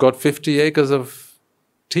 I've got 50 acres of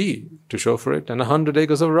tea to show for it and 100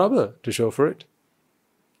 acres of rubber to show for it.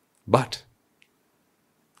 But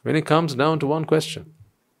when it comes down to one question,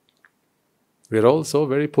 we're all so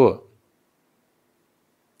very poor.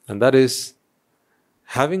 And that is,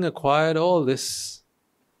 having acquired all this,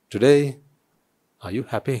 today, are you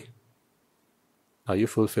happy? Are you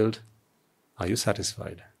fulfilled? Are you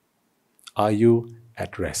satisfied? Are you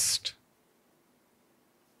at rest?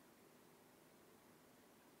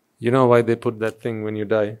 You know why they put that thing when you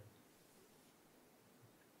die?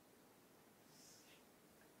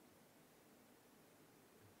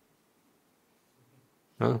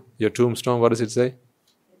 Your tombstone, what does it say?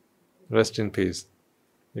 Rest in peace.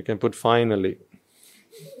 You can put finally.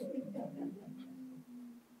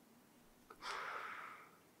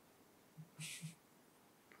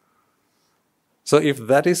 So if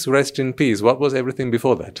that is rest in peace, what was everything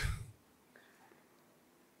before that?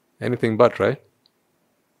 Anything but, right?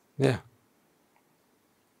 Yeah.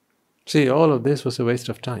 See, all of this was a waste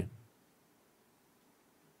of time.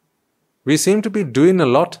 We seem to be doing a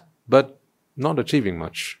lot, but not achieving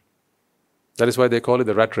much. That is why they call it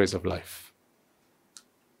the rat race of life.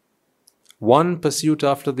 One pursuit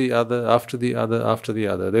after the other, after the other, after the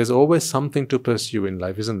other. There's always something to pursue in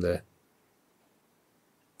life, isn't there?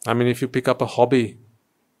 I mean, if you pick up a hobby,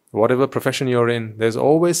 whatever profession you're in, there's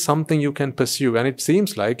always something you can pursue. And it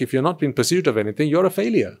seems like if you're not in pursuit of anything, you're a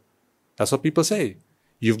failure. That's what people say.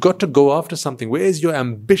 You've got to go after something. Where is your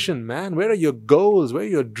ambition, man? Where are your goals? Where are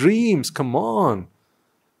your dreams? Come on.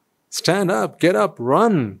 Stand up, get up,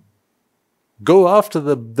 run. Go after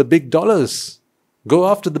the big dollars. Go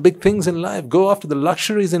after the big things in life. Go after the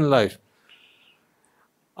luxuries in life.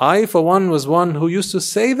 I, for one, was one who used to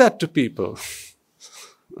say that to people.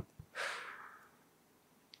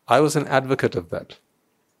 I was an advocate of that.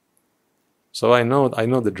 So I know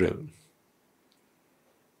the drill.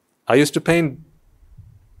 I used to paint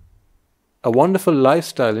a wonderful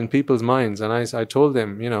lifestyle in people's minds, and I told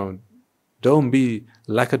them, don't be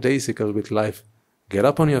lackadaisical with life. Get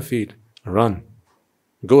up on your feet, run.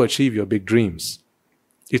 Go achieve your big dreams.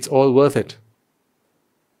 It's all worth it.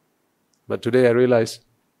 But today I realize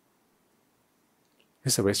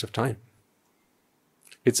it's a waste of time.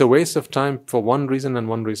 It's a waste of time for one reason and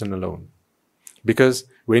one reason alone. Because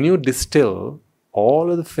when you distill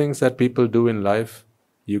all of the things that people do in life,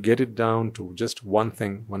 you get it down to just one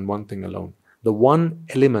thing, one thing alone. The one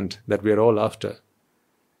element that we are all after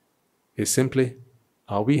is simply,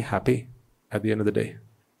 are we happy at the end of the day?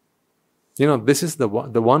 You know, this is the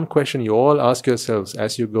one question you all ask yourselves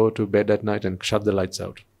as you go to bed at night and shut the lights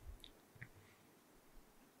out.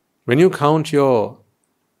 When you count your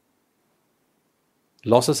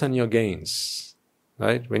losses and your gains,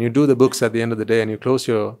 right? When you do the books at the end of the day and you close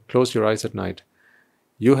your eyes at night,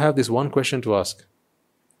 you have this one question to ask.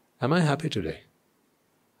 Am I happy today?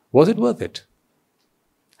 Was it worth it?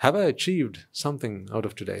 Have I achieved something out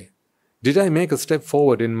of today? Did I make a step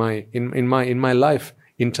forward in my life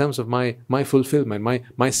in terms of my fulfillment,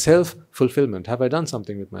 my self-fulfillment? Have I done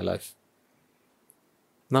something with my life?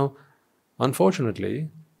 Now, unfortunately,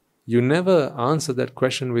 you never answer that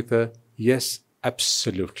question with a yes,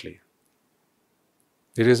 absolutely.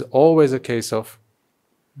 It is always a case of,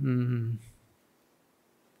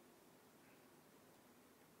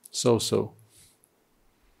 so.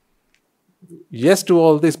 Yes to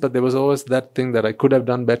all this, but there was always that thing that I could have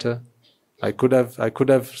done better. I could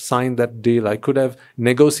have signed that deal. I could have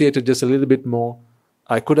negotiated just a little bit more.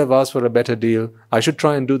 I could have asked for a better deal. I should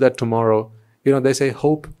try and do that tomorrow. You know, they say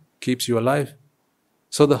hope keeps you alive.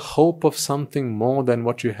 So the hope of something more than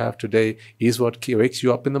what you have today is what wakes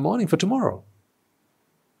you up in the morning for tomorrow.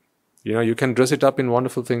 You know, you can dress it up in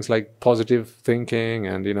wonderful things like positive thinking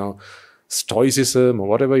and, you know, stoicism or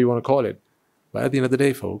whatever you want to call it. But at the end of the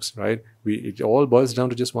day, folks, right, it all boils down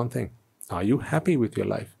to just one thing. Are you happy with your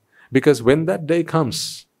life? Because when that day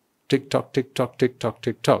comes, tick-tock, tick-tock, tick-tock,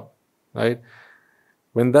 tick-tock, right?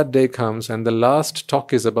 When that day comes and the last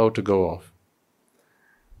tock is about to go off,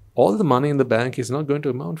 all the money in the bank is not going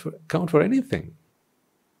to count for anything.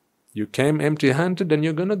 You came empty-handed and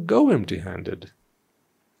you're going to go empty-handed.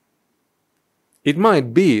 It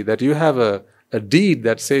might be that you have a deed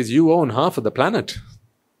that says you own half of the planet.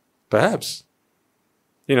 Perhaps.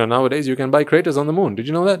 You know, nowadays you can buy craters on the moon. Did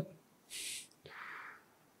you know that?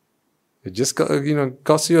 It just,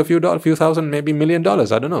 costs you a few thousand, maybe $1 million.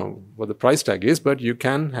 I don't know what the price tag is, but you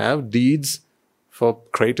can have deeds for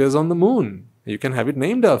craters on the moon. You can have it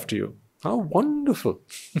named after you. How wonderful.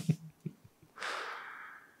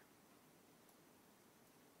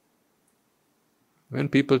 When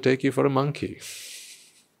people take you for a monkey.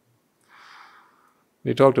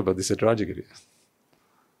 We talked about this at Rajagiri.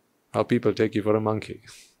 How people take you for a monkey.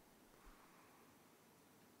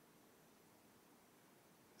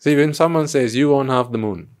 See, when someone says, you own half the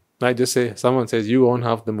moon, I just say, someone says, you own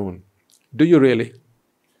half the moon. Do you really?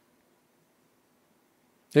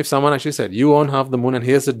 If someone actually said, you own half the moon and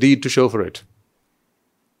here's a deed to show for it.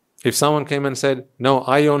 If someone came and said, no,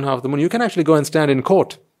 I own half the moon, you can actually go and stand in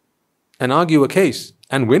court and argue a case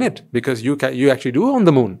and win it because you actually do own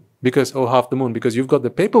the moon. Because, half the moon, because you've got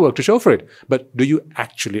the paperwork to show for it. But do you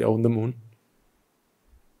actually own the moon?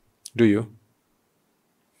 Do you?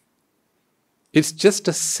 It's just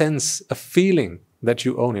a sense, a feeling that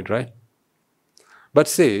you own it, right? But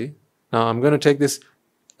say, now I'm going to take this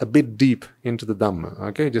a bit deep into the Dhamma,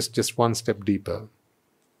 okay? Just one step deeper.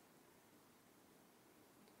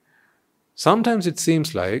 Sometimes it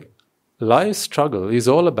seems like life's struggle is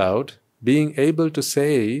all about being able to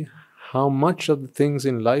say how much of the things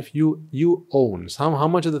in life you own, how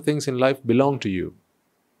much of the things in life belong to you.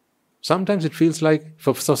 Sometimes it feels like,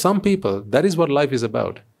 for some people, that is what life is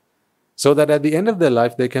about. So that at the end of their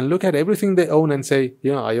life, they can look at everything they own and say,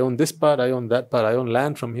 I own this part, I own that part, I own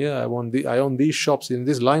land from here, I own these shops, in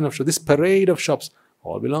this line of shops, this parade of shops,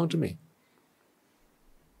 all belong to me.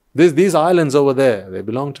 These islands over there, they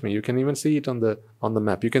belong to me. You can even see it on the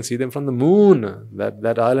map. You can see them from the moon.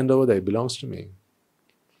 That island over there belongs to me.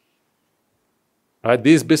 Right?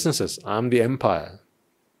 These businesses, I'm the empire.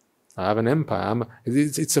 I have an empire.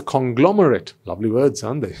 It's a conglomerate. Lovely words,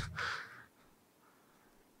 aren't they?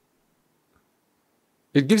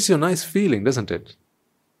 It gives you a nice feeling, doesn't it?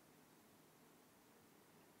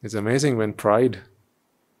 It's amazing when pride,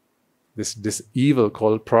 this evil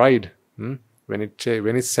called pride, when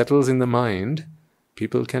it settles in the mind,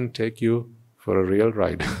 people can take you for a real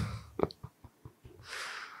ride.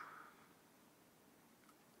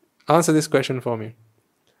 Answer this question for me.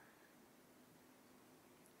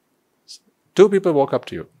 2 people walk up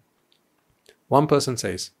to you. One person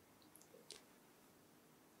says,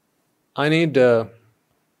 I need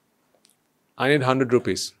 100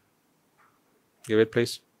 rupees. Give it,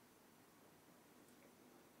 please.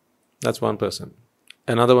 That's one person.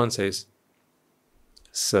 Another one says,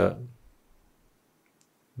 Sir,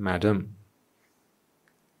 Madam,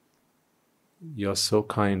 you're so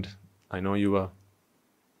kind. I know you are.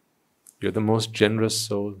 You're the most generous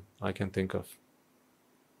soul I can think of.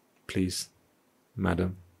 Please,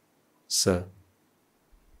 madam, sir,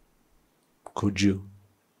 could you,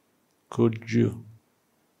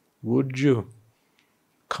 would you,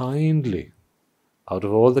 kindly, out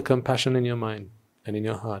of all the compassion in your mind and in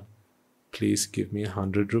your heart, please give me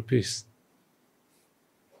 100 rupees.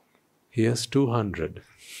 Here's 200.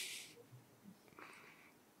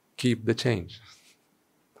 Keep the change.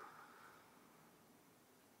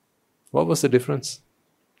 What was the difference?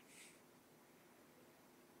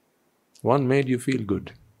 One made you feel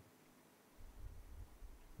good.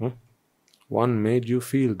 One made you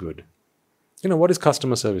feel good. You know, what is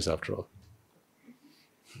customer service after all?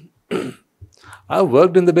 I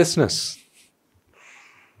worked in the business.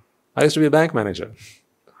 I used to be a bank manager.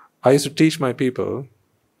 I used to teach my people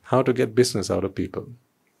how to get business out of people.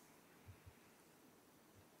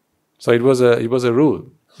 So it was a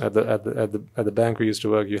rule at the bank we used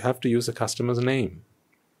to work. You have to use the customer's name.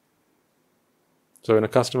 So when a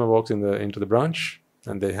customer walks into the branch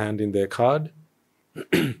and they hand in their card,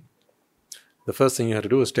 the first thing you have to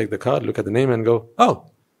do is take the card, look at the name and go,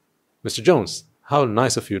 "Oh, Mr. Jones, how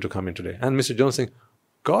nice of you to come in today." And Mr. Jones saying,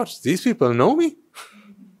 "God, these people know me.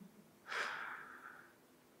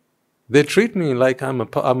 They treat me like they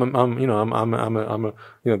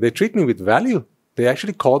treat me with value. They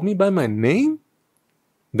actually called me by my name.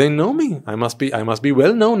 They know me. I must be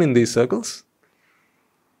well known in these circles."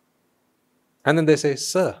 And then they say,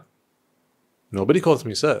 "Sir." Nobody calls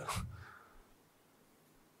me sir.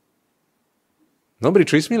 Nobody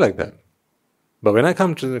treats me like that. But when I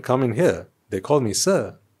come in here, they call me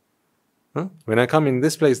sir. When I come in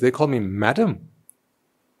this place, they call me madam.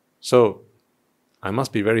 So I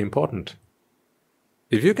must be very important.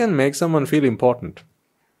 If you can make someone feel important,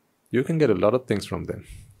 you can get a lot of things from them.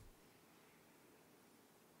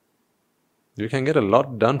 You can get a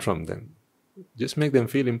lot done from them. Just make them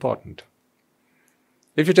feel important.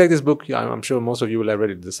 If you take this book, I'm sure most of you will have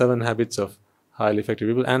read it, The 7 Habits of Highly Effective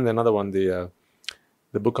People, and another one, the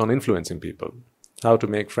book on influencing people, how to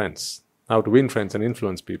make friends, how to win friends and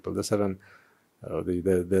influence people, the 7,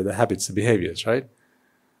 the habits, the behaviors, right?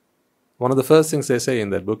 One of the first things they say in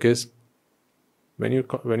that book is, when you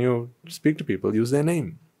speak to people, use their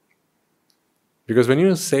name. Because when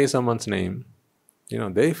you say someone's name,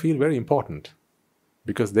 they feel very important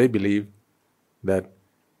because they believe that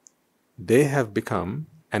they have become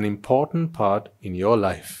an important part in your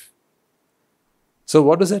life. So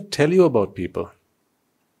what does that tell you about people?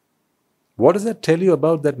 What does that tell you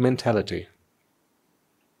about that mentality?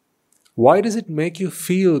 Why does it make you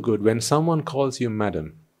feel good when someone calls you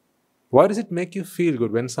madam? Why does it make you feel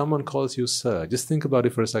good when someone calls you sir? Just think about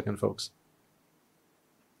it for a second, folks.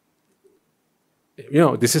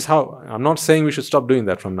 This is how, I'm not saying we should stop doing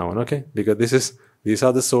that from now on, okay? Because these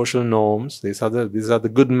are the social norms, these are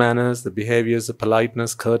the good manners, the behaviors, the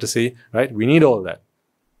politeness, courtesy, right? We need all that.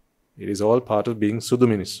 It is all part of being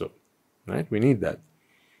Suduministo, right? We need that.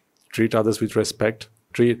 Treat others with respect,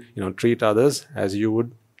 treat others as you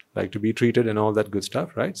would like to be treated and all that good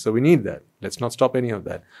stuff, right? So we need that. Let's not stop any of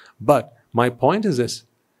that. But my point is this: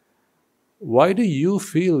 why do you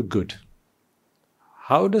feel good?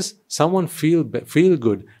 How does someone feel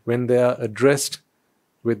good when they are addressed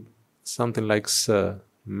with something like sir,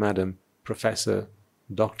 madam, professor,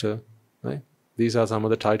 doctor, right? These are some of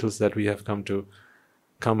the titles that we have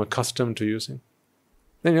come accustomed to using.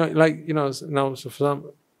 Then now for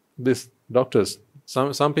these doctors,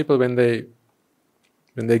 some people when they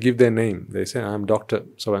give their name, they say, "I'm Dr.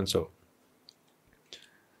 so and so."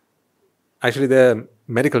 Actually, they're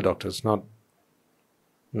medical doctors, not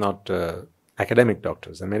academic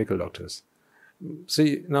doctors. They're medical doctors.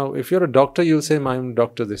 See, now if you're a doctor, you'll say, "I'm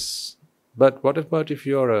Doctor this." But what about if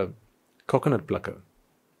you're a coconut plucker?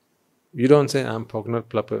 You don't say, "I'm coconut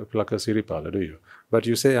plucker Siripala," do you? But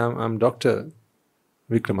you say, I'm Dr.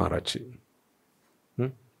 Vikramarachi.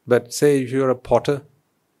 But say if you're a potter,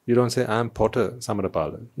 you don't say, "I'm Potter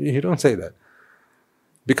Samarapala." You don't say that.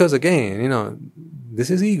 Because again, this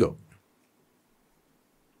is ego.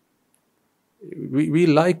 We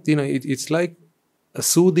like, it's like a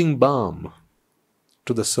soothing balm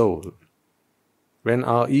to the soul when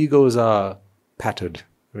our egos are patted,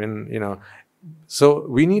 so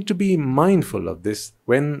we need to be mindful of this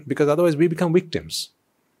because otherwise we become victims.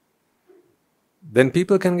 Then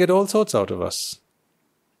people can get all sorts out of us.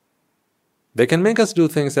 They can make us do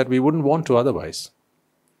things that we wouldn't want to otherwise.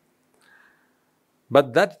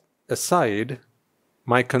 But that aside,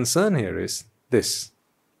 my concern here is this.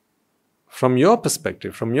 From your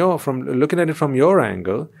perspective, from looking at it from your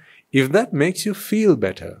angle, if that makes you feel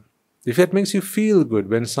better, if that makes you feel good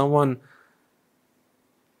when someone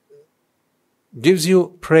gives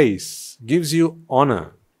you praise, gives you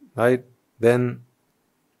honor, right? Then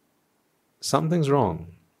something's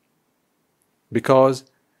wrong. Because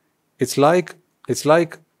it's like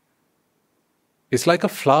a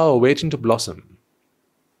flower waiting to blossom.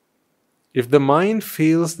 If the mind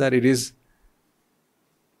feels that it is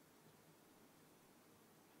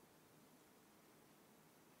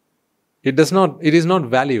not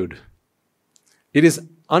valued, it is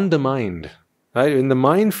undermined, right? When the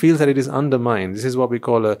mind feels that it is undermined, this is what we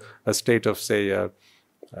call a state of, say,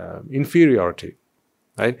 inferiority,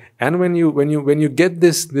 right? And when you get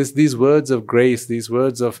these words of grace, these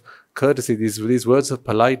words of courtesy, these words of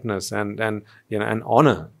politeness and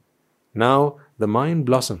honor, now the mind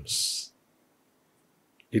blossoms.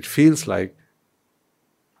 It feels like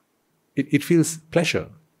it feels pleasure.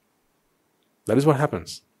 That is what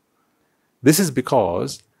happens. This is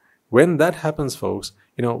because when that happens, folks,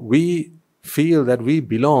 we feel that we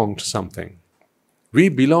belong to something. We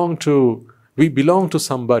belong to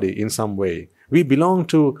somebody in some way. We belong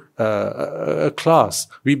to a class.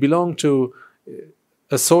 We belong to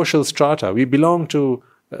a social strata. We belong to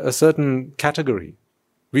a certain category.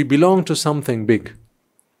 We belong to something big.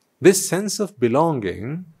 This sense of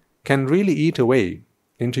belonging can really eat away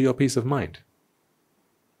into your peace of mind.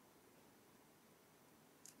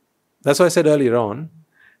 That's why I said earlier on,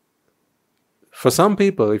 for some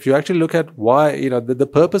people, if you actually look at why, the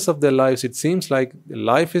purpose of their lives, it seems like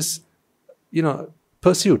life is,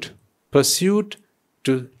 pursuit. Pursuit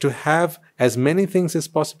to have as many things as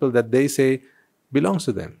possible that they say belongs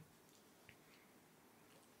to them.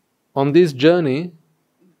 On this journey,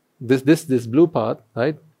 this blue path,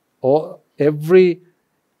 right? Or every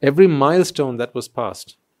milestone that was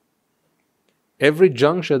passed, every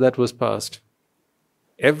juncture that was passed,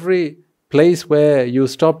 every place where you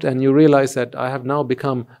stopped and you realized that I have now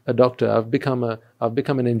become a doctor, I've become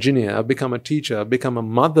an engineer, I've become a teacher, I've become a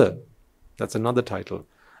mother. That's another title.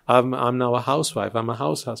 I'm now a housewife, I'm a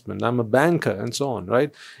house husband, I'm a banker, and so on,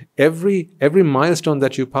 right? Every milestone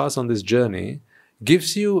that you pass on this journey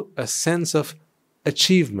gives you a sense of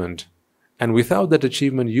achievement. And without that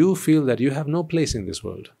achievement, you feel that you have no place in this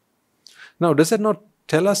world. Now, does that not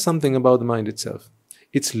tell us something about the mind itself?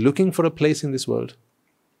 It's looking for a place in this world.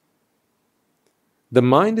 The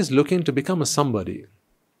mind is looking to become a somebody.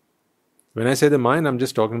 When I say the mind, I'm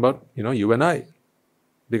just talking about, you and I.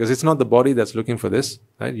 Because it's not the body that's looking for this,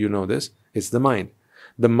 right? You know this. It's the mind.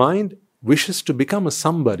 The mind wishes to become a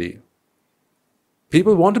somebody.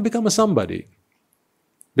 People want to become a somebody.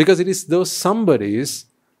 Because it is those somebodies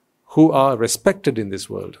who are respected in this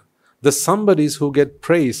world. The somebodies who get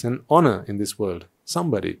praise and honor in this world.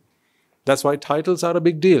 Somebody. That's why titles are a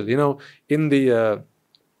big deal. In the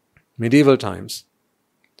medieval times,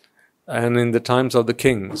 and in the times of the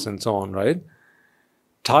kings and so on, right?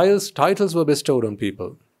 Titles were bestowed on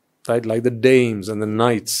people, right? Like the dames and the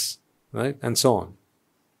knights, right? And so on.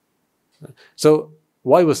 So,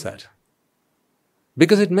 why was that?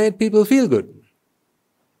 Because it made people feel good.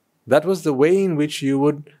 That was the way in which you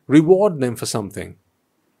would reward them for something,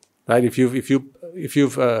 right? If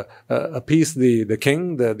you've appeased the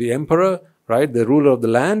king, the emperor, right? The ruler of the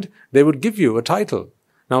land, they would give you a title.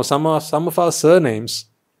 Now, some of our surnames,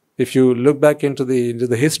 if you look back into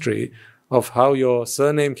the history of how your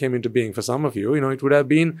surname came into being, for some of you, it would have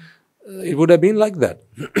been like that.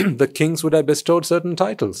 The kings would have bestowed certain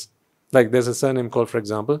titles. Like there's a surname called, for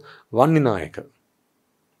example, Vanninayaka.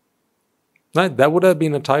 Right? That would have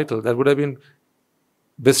been a title that would have been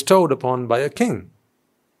bestowed upon by a king,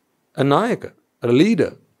 a Nayaka, a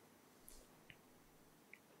leader,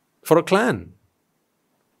 for a clan.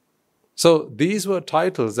 So these were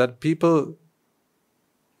titles that people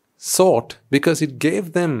sought because it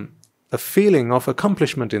gave them a feeling of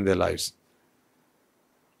accomplishment in their lives.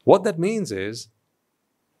 What that means is,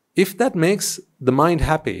 if that makes the mind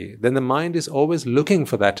happy, then the mind is always looking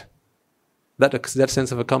for that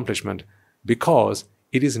sense of accomplishment, because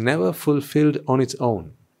it is never fulfilled on its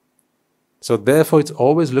own. So therefore, it's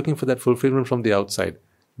always looking for that fulfillment from the outside.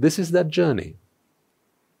 This is that journey.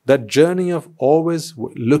 That journey of always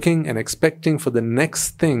looking and expecting for the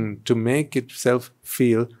next thing to make itself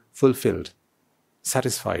feel fulfilled,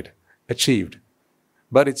 satisfied, achieved.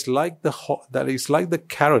 But it's like the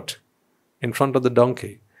carrot in front of the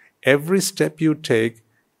donkey. Every step you take,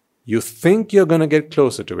 you think you're going to get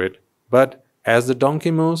closer to it, but as the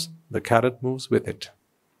donkey moves, the carrot moves with it.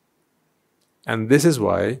 And this is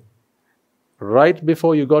why, right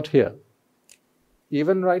before you got here,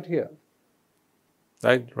 even right here,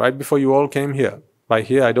 right before you all came here, by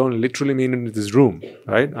here I don't literally mean into this room,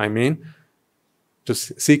 right? I mean to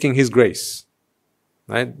seeking His grace.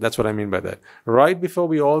 Right? That's what I mean by that. Right before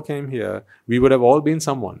we all came here, we would have all been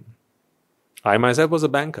someone. I myself was a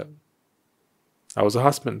banker. I was a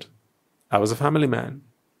husband. I was a family man.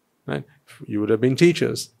 Right? You would have been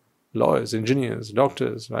teachers, lawyers, engineers,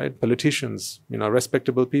 doctors, right? Politicians,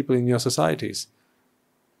 respectable people in your societies.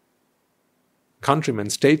 Countrymen,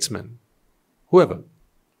 statesmen, whoever.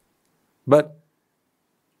 But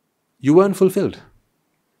you weren't fulfilled.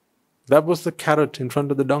 That was the carrot in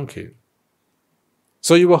front of the donkey.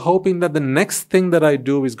 So you were hoping that the next thing that I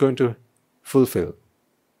do is going to fulfill.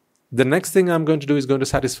 The next thing I'm going to do is going to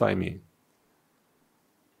satisfy me.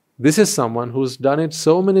 This is someone who's done it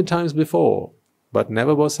so many times before, but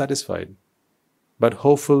never was satisfied, but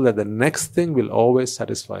hopeful that the next thing will always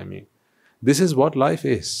satisfy me. This is what life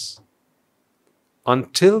is.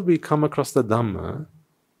 Until we come across the Dhamma,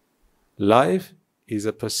 life is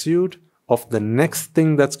a pursuit of the next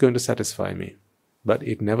thing that's going to satisfy me, but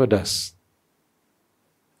it never does.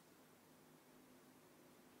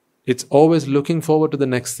 It's always looking forward to the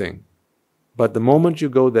next thing. But the moment you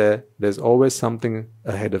go there, there's always something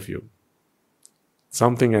ahead of you.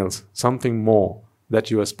 Something else, something more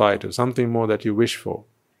that you aspire to, something more that you wish for.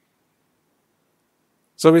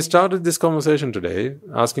 So we started this conversation today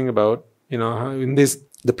asking about, how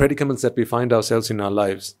the predicaments that we find ourselves in our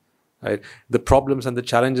lives, right? The problems and the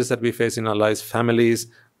challenges that we face in our lives, families,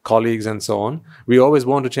 colleagues, and so on. We always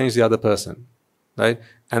want to change the other person, right?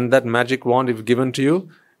 And that magic wand, if given to you,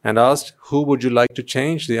 and asked, who would you like to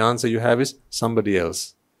change? The answer you have is somebody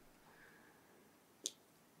else.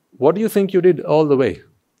 What do you think you did all the way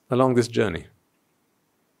along this journey?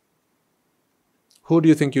 Who do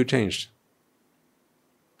you think you changed?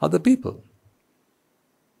 Other people.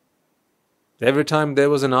 Every time there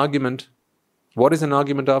was an argument, what is an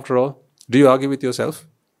argument after all? Do you argue with yourself?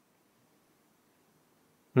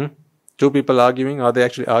 Two people arguing, are they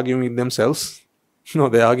actually arguing with themselves? No,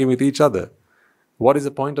 they're arguing with each other. What is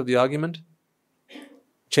the point of the argument?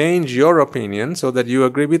 Change your opinion so that you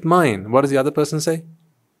agree with mine. What does the other person say?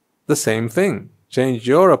 The same thing. Change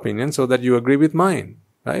your opinion so that you agree with mine.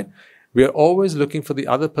 Right? We are always looking for the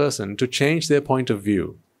other person to change their point of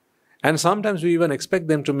view. And sometimes we even expect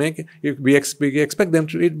them to we expect them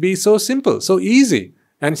to be so simple, so easy.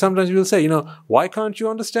 And sometimes we will say, why can't you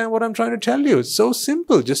understand what I'm trying to tell you? It's so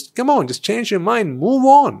simple. Just come on, just change your mind. Move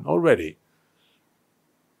on already.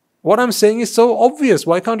 What I'm saying is so obvious.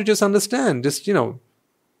 Why can't you just understand? Just,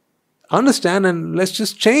 understand and let's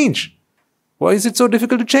just change. Why is it so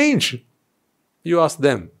difficult to change? You ask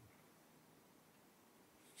them.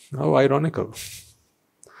 How ironical.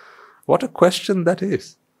 What a question that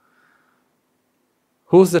is.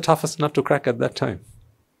 Who's the toughest nut to crack at that time?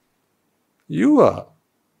 You are.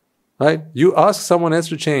 Right? You ask someone else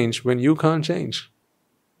to change when you can't change.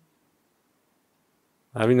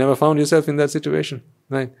 Have you never found yourself in that situation?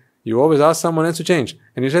 Right? You always ask someone else to change.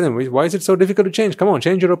 And you tell them, why is it so difficult to change? Come on,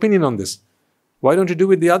 change your opinion on this. Why don't you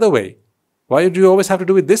do it the other way? Why do you always have to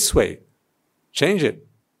do it this way? Change it.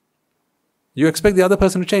 You expect the other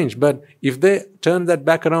person to change. But if they turn that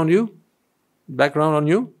back around on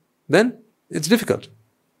you, then it's difficult.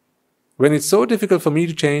 When it's so difficult for me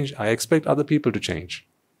to change, I expect other people to change.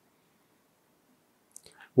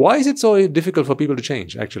 Why is it so difficult for people to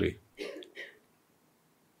change, actually?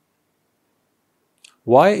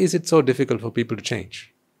 Why is it so difficult for people to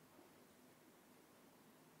change?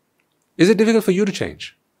 Is it difficult for you to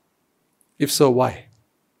change? If so, why?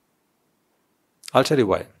 I'll tell you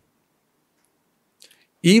why.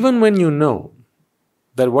 Even when you know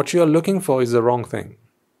that what you are looking for is the wrong thing,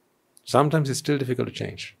 sometimes it's still difficult to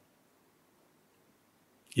change.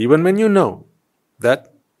 Even when you know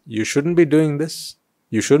that you shouldn't be doing this,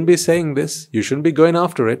 you shouldn't be saying this, you shouldn't be going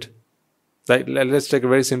after it. Like, let's take a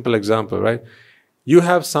very simple example, right? You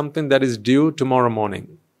have something that is due tomorrow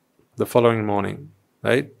morning, the following morning,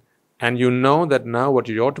 right? And you know that now what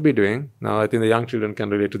you ought to be doing, now I think the young children can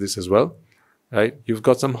relate to this as well, right? You've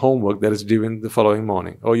got some homework that is due in the following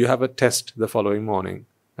morning, or you have a test the following morning,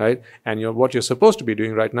 right? And what you're supposed to be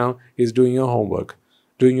doing right now is doing your homework,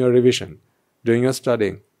 doing your revision, doing your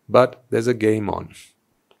studying, but there's a game on.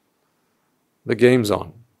 The game's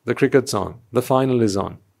on, the cricket's on, the final is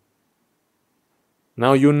on.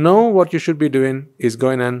 Now you know what you should be doing is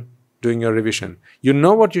going and doing your revision. You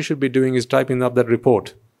know what you should be doing is typing up that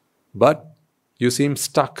report, but you seem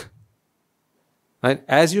stuck. Right?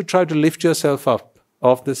 As you try to lift yourself up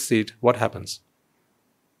off this seat, what happens?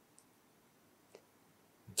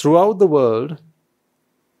 Throughout the world,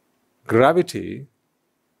 gravity,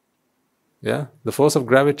 the force of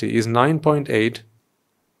gravity is 9.8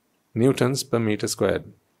 newtons per meter squared.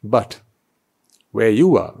 But where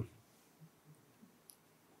you are,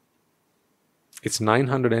 It's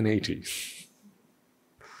 980.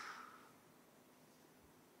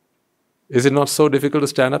 Is it not so difficult to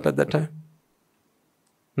stand up at that time?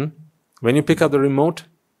 When you pick up the remote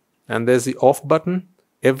and there's the off button,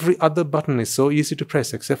 every other button is so easy to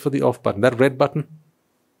press except for the off button, that red button.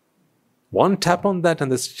 One tap on that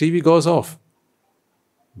and the TV goes off.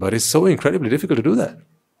 But it's so incredibly difficult to do that.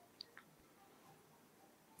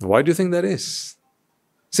 Why do you think that is?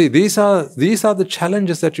 See, these are the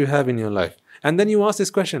challenges that you have in your life. And then you ask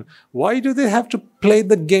this question, why do they have to play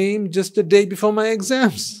the game just a day before my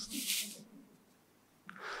exams?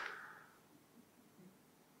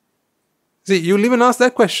 See, you'll even ask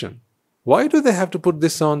that question. Why do they have to put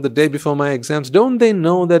this on the day before my exams? Don't they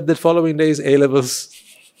know that the following day is A-levels?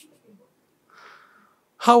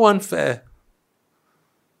 How unfair.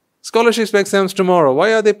 Scholarships exams tomorrow.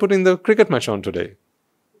 Why are they putting the cricket match on today?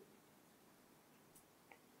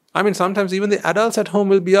 I mean, sometimes even the adults at home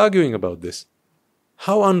will be arguing about this.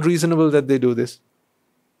 How unreasonable that they do this.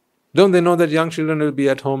 Don't they know that young children will be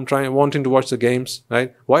at home wanting to watch the games,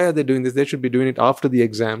 right? Why are they doing this? They should be doing it after the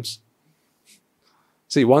exams.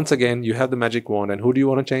 See, once again, you have the magic wand, and who do you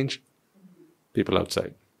want to change? People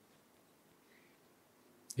outside.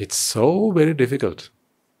 It's so very difficult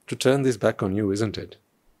to turn this back on you, isn't it?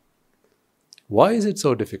 Why is it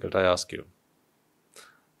so difficult, I ask you?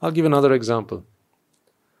 I'll give another example.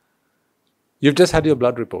 You've just had your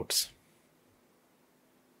blood reports.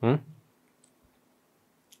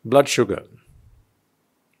 Blood sugar,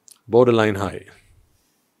 borderline high.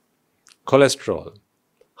 Cholesterol,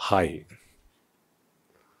 high.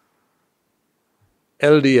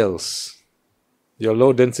 LDLs, your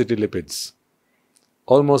low density lipids,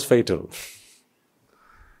 almost fatal.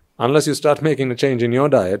 Unless you start making a change in your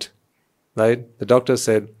diet, right? The doctor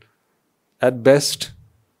said, at best,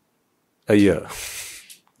 a year.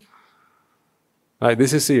 Right,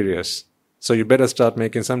 this is serious. So you better start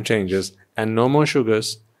making some changes, and no more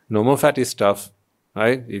sugars, no more fatty stuff,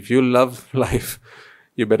 right? If you love life,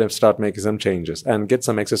 you better start making some changes and get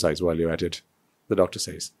some exercise while you're at it, the doctor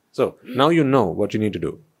says. So now you know what you need to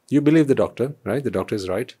do. You believe the doctor, right? The doctor is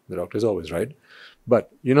right. The doctor is always right.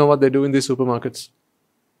 But you know what they do in these supermarkets?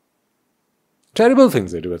 Terrible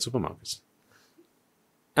things they do at supermarkets.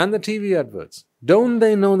 And the TV adverts. Don't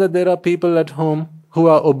they know that there are people at home who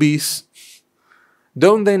are obese?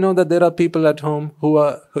 Don't they know that there are people at home who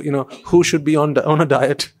are, who should be on a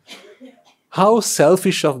diet? How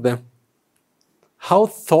selfish of them. How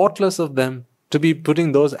thoughtless of them to be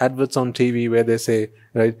putting those adverts on TV where they say,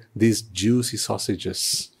 right, these juicy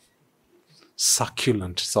sausages,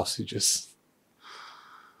 succulent sausages.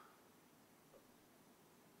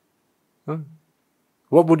 Huh?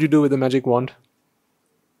 What would you do with a magic wand?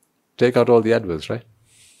 Take out all the adverts, right?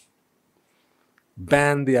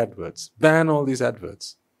 Ban the adverts. Ban all these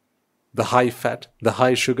adverts. The high fat, the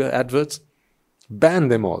high sugar adverts. Ban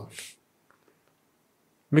them all.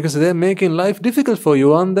 Because they're making life difficult for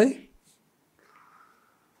you, aren't they?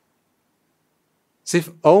 See, if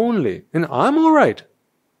only, and I'm all right.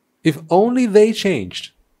 If only they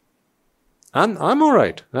changed. I'm all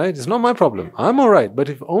right, right? It's not my problem. I'm all right. But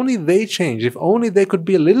if only they changed, if only they could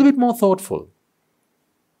be a little bit more thoughtful,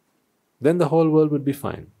 then the whole world would be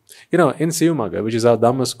fine. In Sivamaga, which is our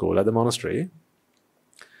Dhamma school at the monastery,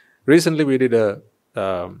 recently we did a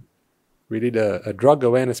drug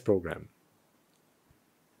awareness program.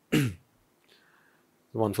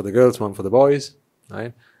 One for the girls, one for the boys,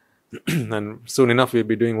 right? And soon enough we'll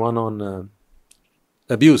be doing one on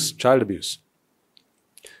abuse, child abuse.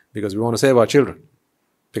 Because we want to save our children.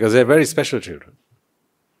 Because they're very special children.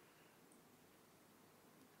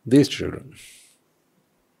 These children,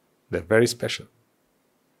 they're very special.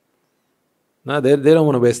 Now they don't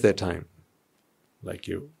want to waste their time like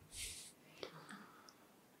you.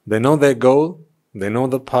 They know their goal, they know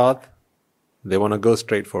the path, they want to go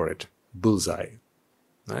straight for it. Bullseye.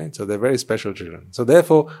 Right? So they're very special children. So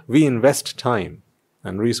therefore, we invest time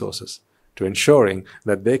and resources to ensuring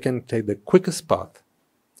that they can take the quickest path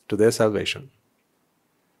to their salvation.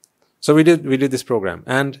 So we did this program.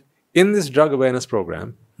 And in this drug awareness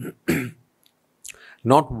program,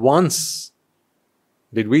 not once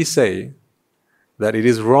did we say that it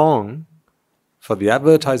is wrong for the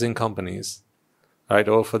advertising companies, right,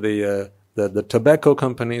 or for the tobacco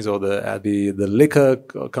companies or the liquor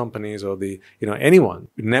companies or anyone.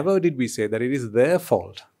 Never did we say that it is their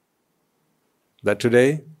fault that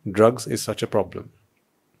today drugs is such a problem.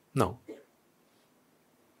 No.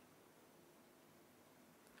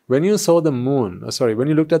 When you saw the moon, when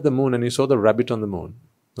you looked at the moon and you saw the rabbit on the moon,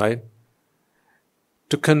 right?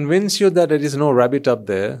 To convince you that there is no rabbit up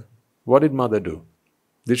there, what did Mother do?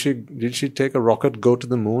 Did she take a rocket, go to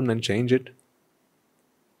the moon and change it?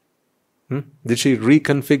 Did she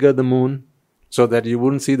reconfigure the moon so that you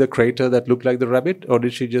wouldn't see the crater that looked like the rabbit? Or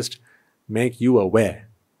did she just make you aware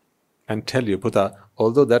and tell you, Puta,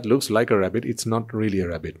 although that looks like a rabbit, it's not really a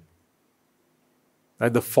rabbit.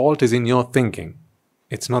 Right? The fault is in your thinking.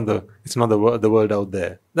 It's not the world out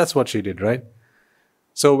there. That's what she did, right?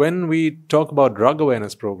 So when we talk about drug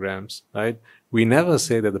awareness programs, right, we never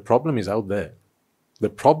say that the problem is out there. The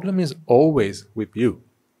problem is always with you.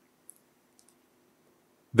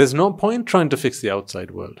 There's no point trying to fix the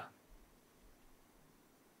outside world.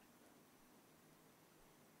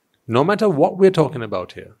 No matter what we're talking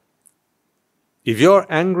about here. If you're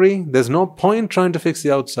angry, there's no point trying to fix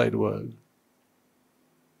the outside world.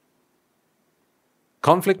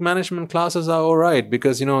 Conflict management classes are all right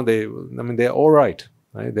because, they're all right.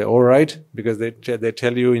 Right? They're all right because they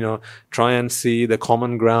tell you, try and see the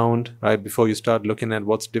common ground, right, before you start looking at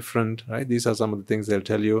what's different, right? These are some of the things they'll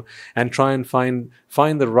tell you, and try and find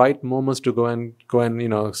the right moments to go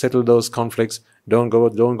and settle those conflicts. Don't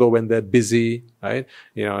go when they're busy, right?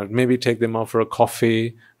 Maybe take them out for a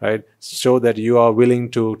coffee, right? Show that you are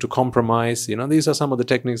willing to compromise. These are some of the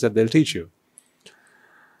techniques that they'll teach you.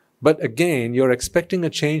 But again, you're expecting a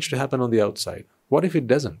change to happen on the outside. What if it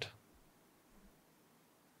doesn't?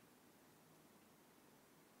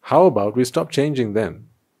 How about we stop changing them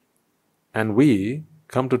and we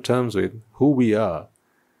come to terms with who we are,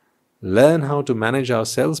 learn how to manage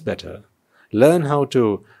ourselves better, learn how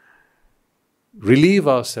to relieve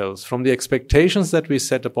ourselves from the expectations that we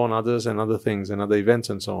set upon others and other things and other events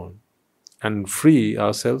and so on, and free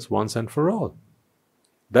ourselves once and for all.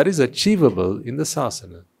 That is achievable in the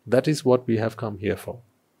sasana. That is what we have come here for.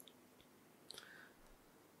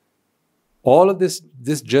 All of this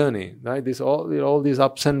journey, right? All these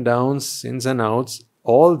ups and downs, ins and outs,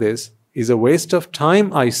 all this is a waste of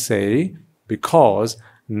time, I say, because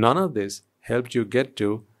none of this helped you get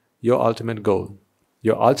to your ultimate goal.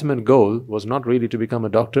 Your ultimate goal was not really to become a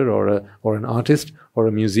doctor or an artist or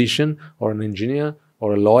a musician or an engineer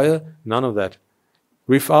or a lawyer. None of that.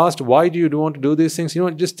 We've asked, why do you want to do these things?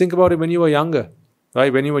 Just think about it when you were younger,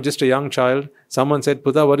 right? When you were just a young child, someone said,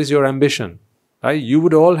 Puta, what is your ambition? Right? You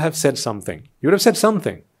would all have said something. You would have said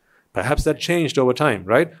something. Perhaps that changed over time,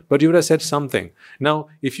 right? But you would have said something. Now,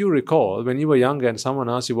 if you recall, when you were younger and someone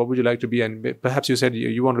asked you, what would you like to be? And perhaps you said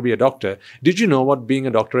you want to be a doctor. Did you know what being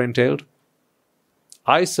a doctor entailed?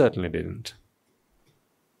 I certainly didn't.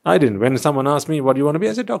 I didn't. When someone asked me, what do you want to be?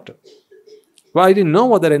 I said, doctor. Well, I didn't know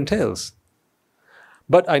what that entails.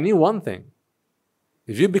 But I knew one thing.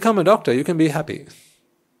 If you become a doctor, you can be happy.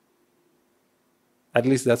 At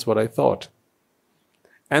least that's what I thought.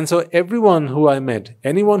 And so everyone who I met,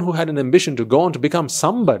 anyone who had an ambition to go on to become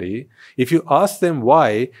somebody, if you ask them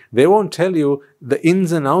why, they won't tell you the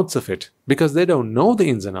ins and outs of it because they don't know the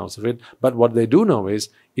ins and outs of it. But what they do know is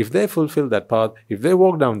if they fulfill that path, if they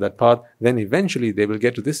walk down that path, then eventually they will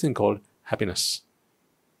get to this thing called happiness.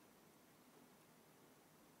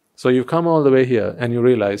 So you've come all the way here and you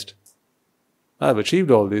realized, I've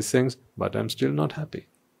achieved all these things, but I'm still not happy.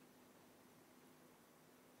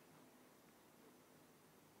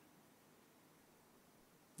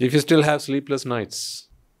 If you still have sleepless nights,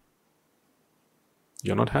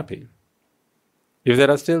 you're not happy. If there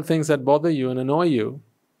are still things that bother you and annoy you,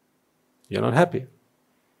 you're not happy.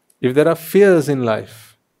 If there are fears in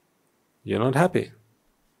life, you're not happy.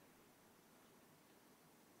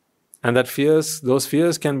 And those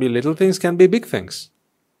fears can be little things, can be big things.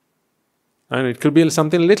 And it could be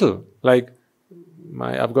something little, like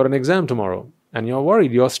I've got an exam tomorrow, and you're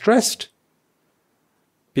worried, you're stressed.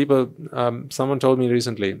 Someone told me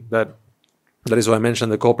recently that is why I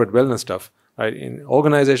mentioned the corporate wellness stuff. Right? In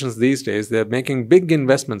organizations these days, they're making big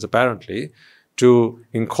investments apparently to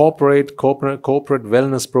incorporate corporate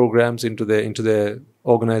wellness programs into their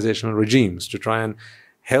organizational regimes to try and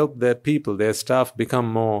help their people, their staff become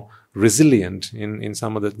more resilient in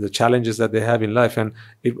some of the challenges that they have in life. And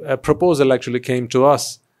a proposal actually came to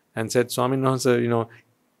us and said, Swaminathan,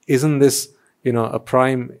 isn't this a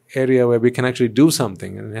prime area where we can actually do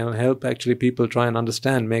something and help actually people try and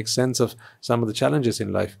understand, make sense of some of the challenges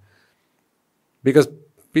in life. Because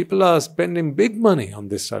people are spending big money on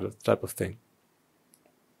this type of thing.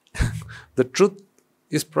 The truth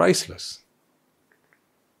is priceless.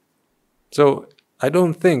 So I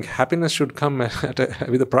don't think happiness should come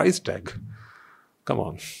with a price tag. Come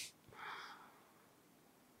on.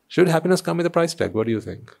 Should happiness come with a price tag? What do you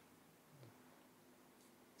think?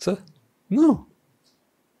 Sir? No.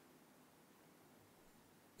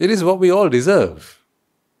 It is what we all deserve.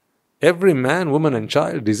 Every man, woman and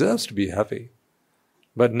child deserves to be happy.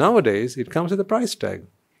 But nowadays, it comes with a price tag.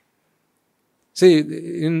 See,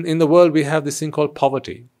 in the world we have this thing called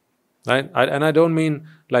poverty. right? And I don't mean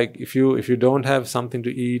like if you don't have something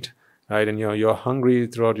to eat, right, and you're hungry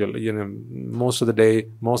throughout your most of the day,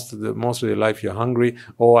 most of your life you're hungry.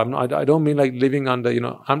 Or I don't mean like living under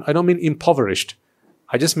I don't mean impoverished.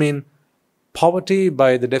 I just mean poverty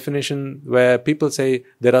by the definition where people say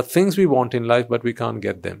there are things we want in life but we can't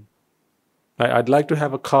get them. I'd like to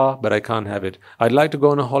have a car, but I can't have it. I'd like to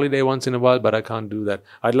go on a holiday once in a while, but I can't do that.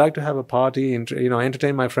 I'd like to have a party,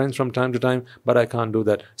 entertain my friends from time to time, but I can't do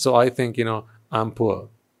that. So I think, I'm poor,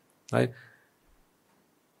 right?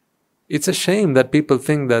 It's a shame that people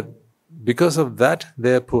think that because of that,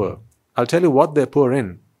 they're poor. I'll tell you what they're poor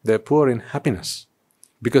in. They're poor in happiness,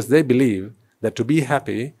 because they believe that to be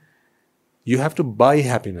happy, you have to buy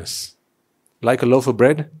happiness. Like a loaf of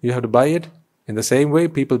bread, you have to buy it. In the same way,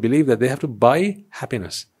 people believe that they have to buy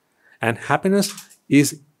happiness. And happiness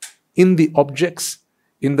is in the objects,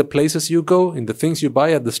 in the places you go, in the things you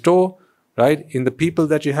buy at the store, right? In the people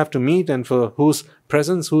that you have to meet and for whose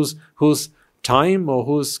presence, whose time or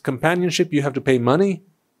whose companionship you have to pay money.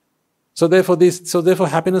 So therefore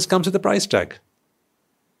happiness comes with a price tag.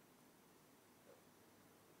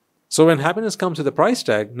 So when happiness comes with a price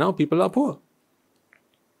tag, now people are poor.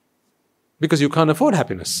 Because you can't afford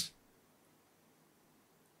happiness.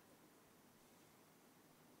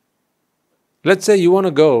 Let's say you want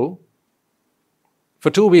to go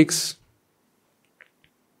for 2 weeks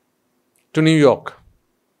to New York.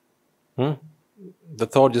 The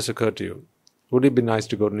thought just occurred to you. Would it be nice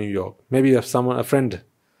to go to New York? Maybe if a friend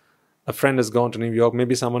has gone to New York,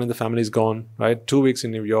 maybe someone in the family is gone, right? 2 weeks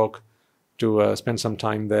in New York to spend some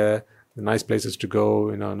time there, nice places to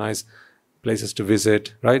go, nice places to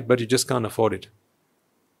visit, right? But you just can't afford it.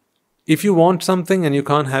 If you want something and you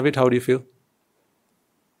can't have it, how do you feel?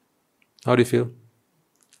 How do you feel?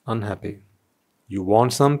 Unhappy. You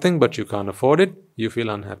want something but you can't afford it, you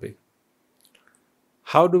feel unhappy.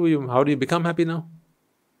 How do you become happy now?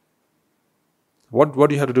 What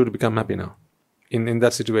do you have to do to become happy now? In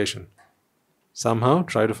that situation? Somehow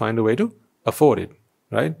try to find a way to afford it,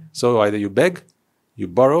 right? So either you beg, you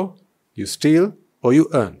borrow, you steal, or you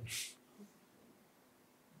earn.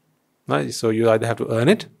 Right? So you either have to earn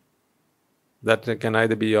it, that can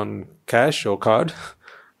either be on cash or card,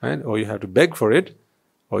 right? Or you have to beg for it,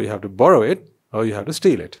 or you have to borrow it, or you have to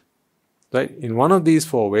steal it. Right? In one of these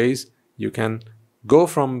 4 ways, you can go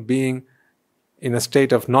from being in a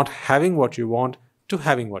state of not having what you want to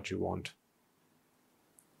having what you want.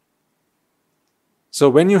 So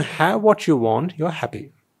when you have what you want, you're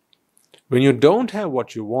happy. When you don't have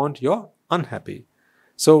what you want, you're unhappy.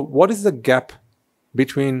 So what is the gap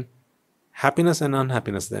between happiness and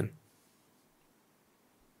unhappiness then?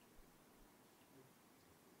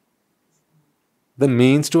 The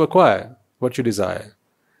means to acquire what you desire.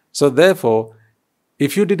 So therefore,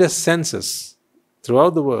 if you did a census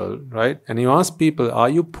throughout the world, right, and you ask people, are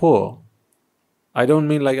you poor? I don't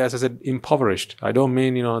mean, like, as I said, impoverished. I don't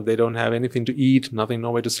mean, they don't have anything to eat,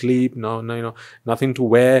 nowhere to sleep, nothing to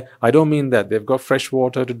wear. I don't mean that. They've got fresh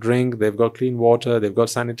water to drink, they've got clean water, they've got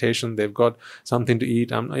sanitation, they've got something to eat.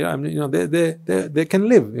 They can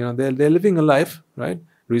live. They're living a life, right?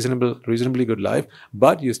 Reasonably good life.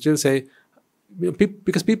 But you still say,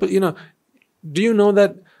 because people, do you know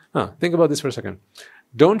that? Think about this for a second.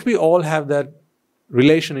 Don't we all have that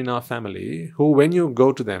relation in our family who, when you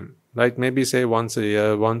go to them, like maybe say once a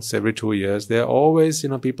year, once every 2 years, they're always,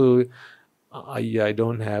 people, I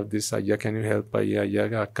don't have this, can you help,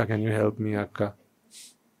 akka, can you help me, akka?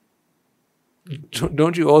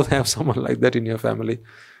 Don't you all have someone like that in your family?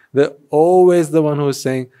 They're always the one who is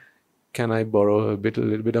saying, can I borrow a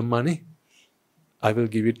little bit of money? I will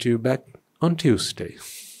give it to you back on Tuesday.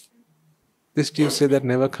 This Tuesday that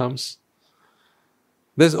never comes.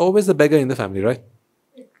 There's always the beggar in the family, right?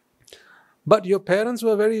 But your parents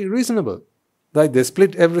were very reasonable. Like, they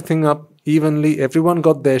split everything up evenly, everyone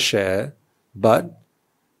got their share, but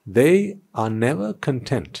they are never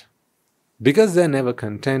content. Because they're never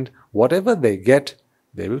content, whatever they get,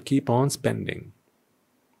 they will keep on spending.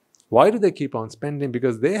 Why do they keep on spending?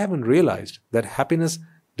 Because they haven't realized that happiness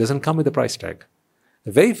doesn't come with a price tag.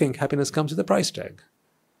 They think happiness comes with a price tag.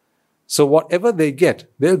 So whatever they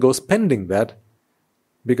get, they'll go spending that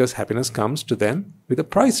because happiness comes to them with a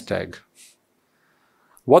price tag.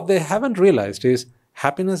 What they haven't realized is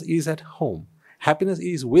happiness is at home. Happiness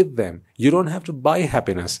is with them. You don't have to buy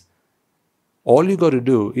happiness. All you got to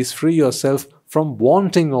do is free yourself from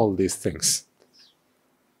wanting all these things.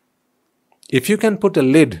 If you can put a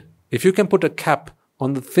lid, if you can put a cap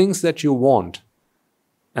on the things that you want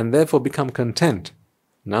and therefore become content,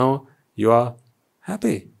 now you are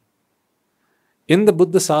happy. In the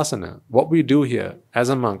Buddha Sasana, what we do here as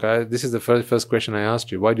a monk, this is the first question I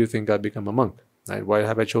asked you. Why do you think I become a monk? Right? Why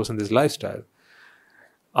have I chosen this lifestyle?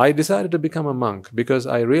 I decided to become a monk because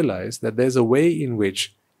I realized that there's a way in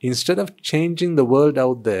which, instead of changing the world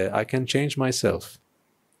out there, I can change myself.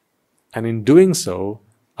 And in doing so,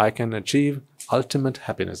 I can achieve ultimate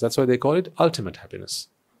happiness. That's why they call it ultimate happiness.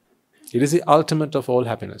 It is the ultimate of all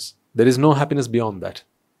happiness. There is no happiness beyond that.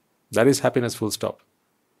 That is happiness, full stop.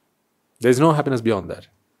 There is no happiness beyond that.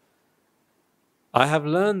 I have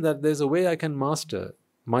learned that there's a way I can master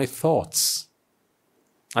my thoughts.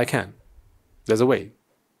 I can. There's a way.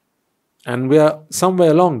 And we are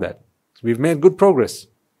somewhere along that. We've made good progress.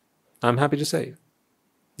 I'm happy to say.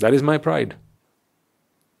 That is my pride.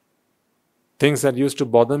 Things that used to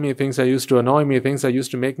bother me, things that used to annoy me, things that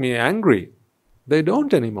used to make me angry, they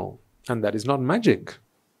don't anymore. And that is not magic.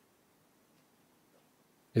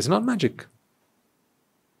 It's not magic.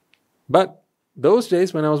 But those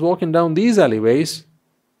days when I was walking down these alleyways,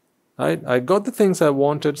 I got the things I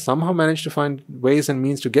wanted, somehow managed to find ways and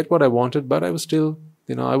means to get what I wanted, but I was still,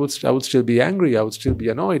 I would still be angry, I would still be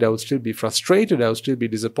annoyed, I would still be frustrated, I would still be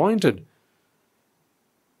disappointed.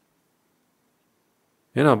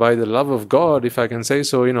 By the love of God, if I can say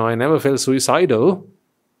so, I never felt suicidal,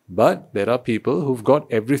 but there are people who've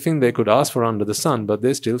got everything they could ask for under the sun, but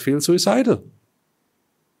they still feel suicidal.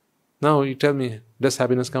 Now you tell me, does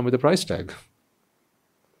happiness come with a price tag?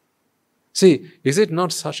 See, is it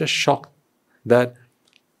not such a shock that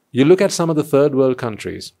you look at some of the third world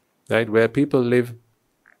countries, right, where people live,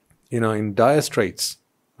 in dire straits,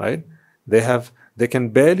 right? They can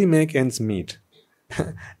barely make ends meet,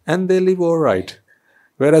 and they live all right.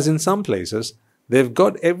 Whereas in some places, they've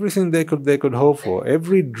got everything they could hope for,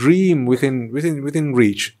 every dream within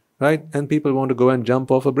reach, right? And people want to go and jump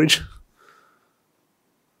off a bridge.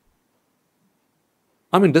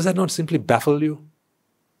 I mean, does that not simply baffle you?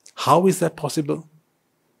 How is that possible?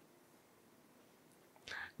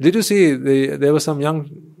 Did you see there were some young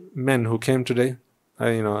men who came today?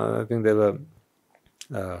 I think they were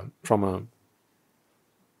from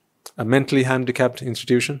a mentally handicapped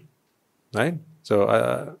institution, right?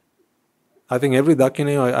 So I think every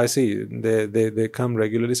Dakine I see, they come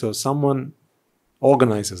regularly. So someone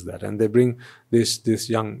organizes that, and they bring these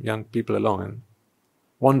young people along, and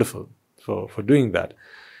wonderful for doing that.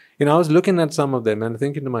 I was looking at some of them and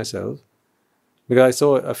thinking to myself, because I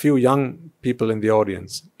saw a few young people in the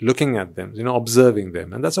audience, looking at them, observing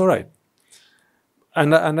them, and that's all right.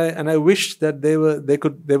 And I wished that they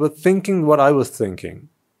were thinking what I was thinking.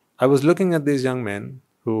 I was looking at these young men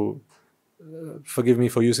who, forgive me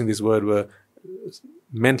for using this word, were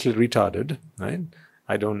mentally retarded, right?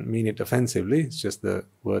 I don't mean it offensively, it's just the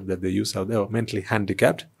word that they use out there, mentally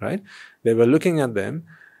handicapped, right? They were looking at them,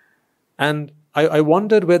 and I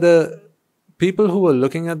wondered whether people who were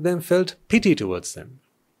looking at them felt pity towards them.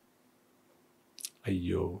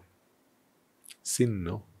 Ayyo, sin,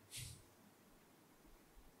 no?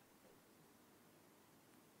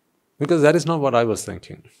 Because that is not what I was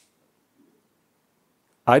thinking.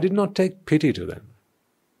 I did not take pity to them.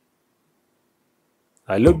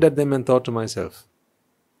 I looked at them and thought to myself,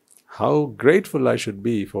 how grateful I should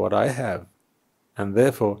be for what I have, and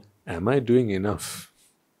therefore, am I doing enough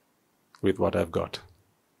with what I've got?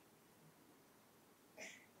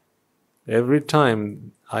 Every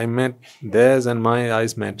time I met theirs and my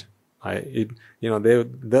eyes met, that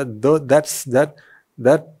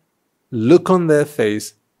look on their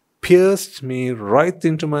face pierced me right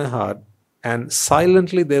into my heart, and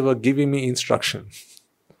silently they were giving me instruction.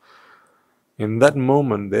 In that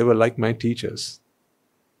moment, they were like my teachers.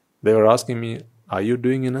 They were asking me, are you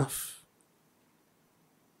doing enough?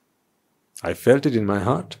 I felt it in my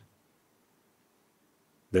heart.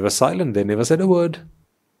 They were silent, they never said a word.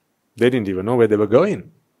 They didn't even know where they were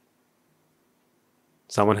going.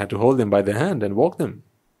 Someone had to hold them by the hand and walk them.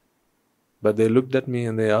 But they looked at me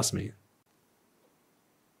and they asked me,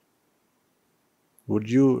 would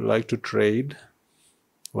you like to trade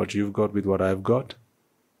what you've got with what I've got?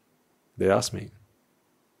 They asked me.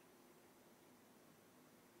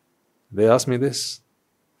 They asked me this,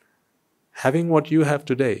 having what you have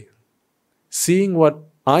today, seeing what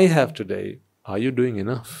I have today, are you doing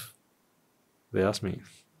enough? They asked me.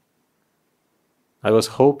 I was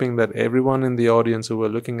hoping that everyone in the audience who were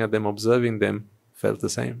looking at them, observing them, felt the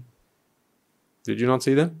same. Did you not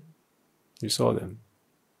see them? You saw them.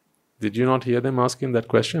 Did you not hear them asking that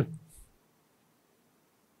question?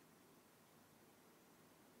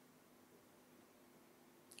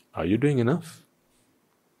 Are you doing enough?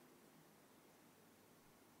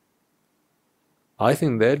 I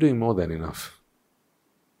think they're doing more than enough.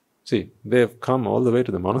 See, they've come all the way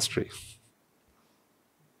to the monastery.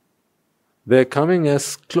 They're coming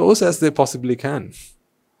as close as they possibly can.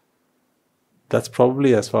 That's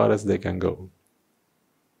probably as far as they can go.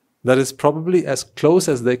 That is probably as close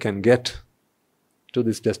as they can get to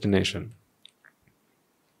this destination.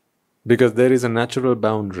 Because there is a natural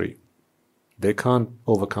boundary. They can't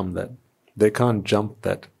overcome that. They can't jump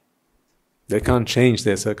that. They can't change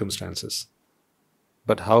their circumstances.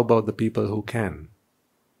 But how about the people who can?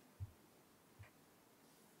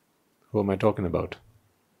 Who am I talking about?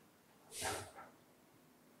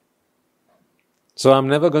 So I'm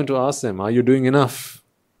never going to ask them, are you doing enough?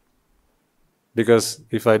 Because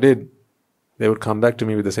if I did, they would come back to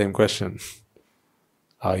me with the same question.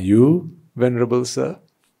 Are you, Venerable Sir?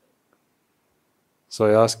 So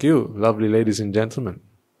I ask you, lovely ladies and gentlemen,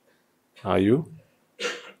 are you?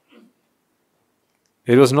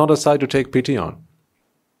 It was not a sight to take pity on.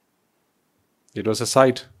 It was a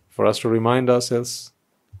sight for us to remind ourselves,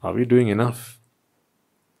 are we doing enough?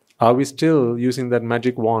 Are we still using that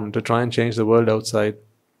magic wand to try and change the world outside?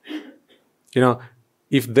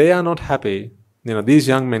 If they are not happy, these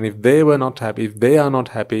young men, if they are not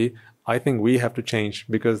happy, I think we have to change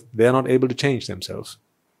because they are not able to change themselves.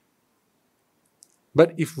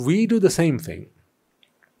 But if we do the same thing,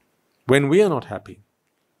 when we are not happy,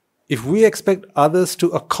 if we expect others to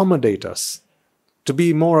accommodate us, to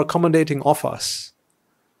be more accommodating of us,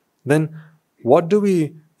 then what do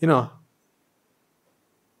we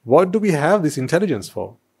have this intelligence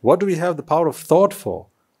for? What do we have the power of thought for?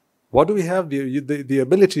 What do we have the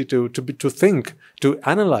ability to think, to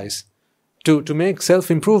analyze, to make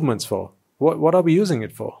self-improvements for? What are we using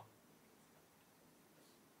it for?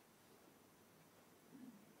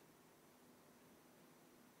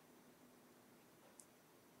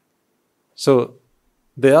 So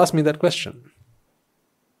they asked me that question.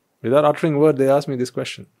 Without uttering a word, they asked me this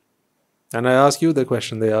question. And I ask you the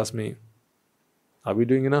question they asked me. Are we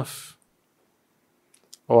doing enough?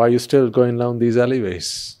 Or are you still going down these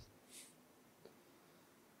alleyways?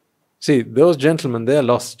 See, those gentlemen, they are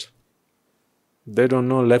lost. They don't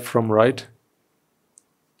know left from right.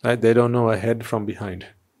 Right? They don't know ahead from behind.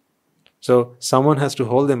 So someone has to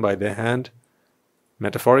hold them by their hand,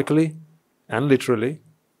 metaphorically and literally,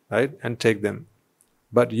 right? And take them.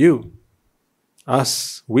 But you,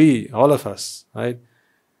 us, we, all of us, right?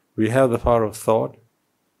 We have the power of thought.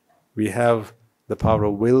 We have the power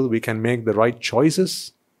of will. We can make the right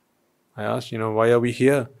choices. I asked, why are we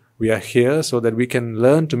here? We are here so that we can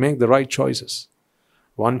learn to make the right choices.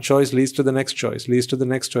 One choice leads to the next choice, leads to the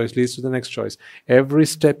next choice, leads to the next choice. Every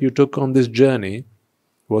step you took on this journey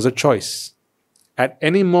was a choice. At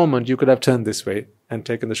any moment you could have turned this way and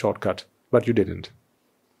taken the shortcut, but you didn't.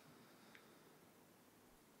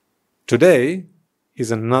 Today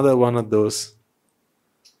is another one of those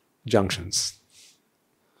junctions.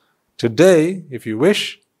 Today, if you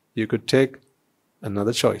wish, you could take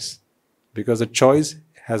another choice, because a choice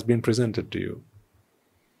has been presented to you.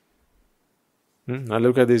 Now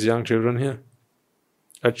look at these young children here.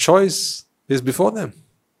 A choice is before them.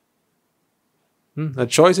 A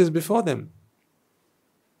choice is before them.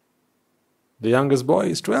 The youngest boy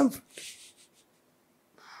is 12.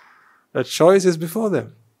 A choice is before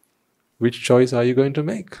them. Which choice are you going to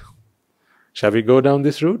make? Shall we go down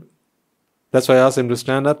this route? That's why I asked them to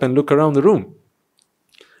stand up and look around the room.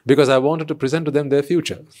 Because I wanted to present to them their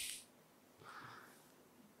future.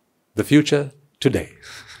 The future today.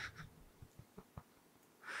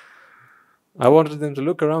 I wanted them to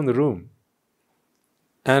look around the room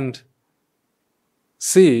and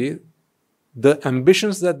see the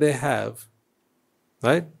ambitions that they have,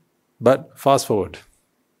 right? But fast forward.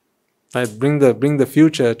 Right? Bring the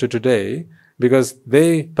future to today, because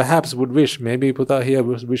they perhaps would wish, maybe Putta here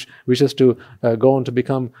wishes to go on to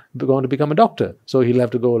become a doctor. So he'll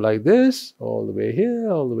have to go like this, all the way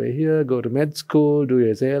here, go to med school, do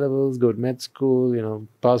his A-levels, go to med school,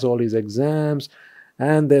 pass all his exams,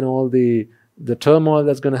 and then all the turmoil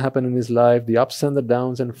that's going to happen in his life, the ups and the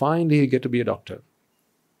downs, and finally he'll get to be a doctor.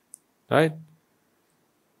 Right?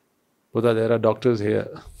 Putta, there are doctors here.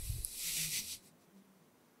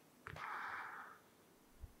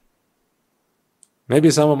 Maybe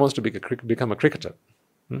someone wants to become a cricketer.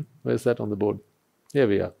 Where's that on the board? Here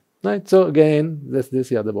we are. Right. So again,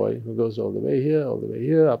 this other boy who goes all the way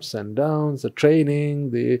here, ups and downs, the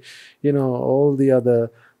training, all the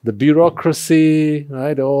bureaucracy,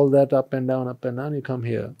 right? All that up and down. You come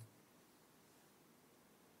here,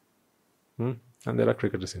 and there are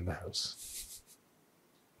cricketers in the house.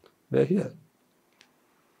 They're here.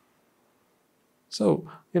 So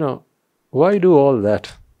why do all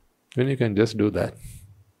that when you can just do that?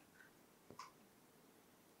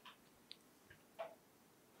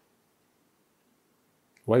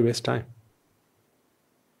 Why waste time?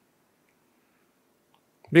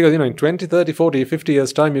 Because, in 20, 30, 40, 50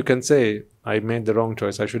 years' time, you can say, I made the wrong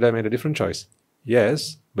choice. I should have made a different choice.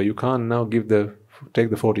 Yes, but you can't now take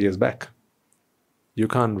the 40 years back. You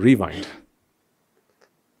can't rewind.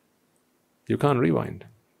 You can't rewind.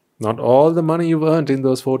 Not all the money you've earned in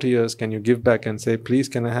those 40 years can you give back and say, please,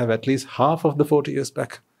 can I have at least half of the 40 years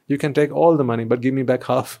back? You can take all the money, but give me back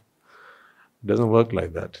half. It doesn't work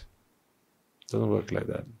like that. It doesn't work like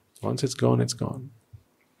that. Once it's gone, it's gone.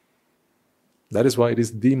 That is why it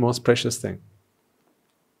is the most precious thing.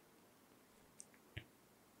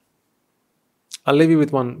 I'll leave you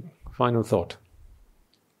with one final thought.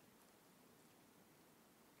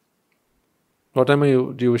 What time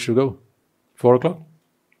do you wish to go? 4 o'clock?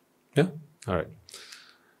 Yeah? All right.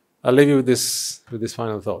 I'll leave you with this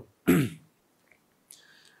final thought. I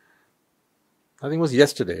think it was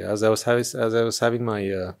yesterday, as I was having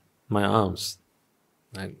my arms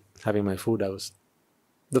and having my food,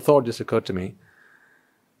 the thought just occurred to me.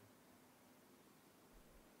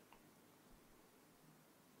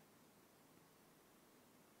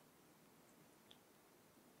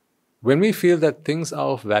 When we feel that things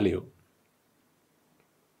are of value,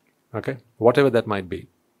 okay, whatever that might be.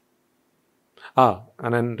 And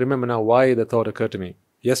then remember now why the thought occurred to me.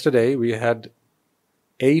 Yesterday we had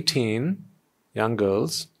 18 young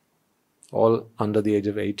girls, all under the age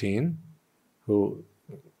of 18, who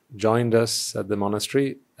joined us at the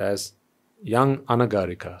monastery as young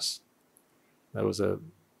anagarikas. That was a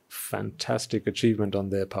fantastic achievement on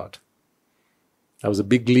their part. That was a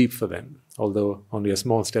big leap for them, although only a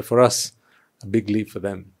small step for us, a big leap for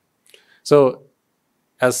them. So,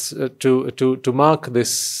 as to mark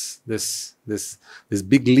this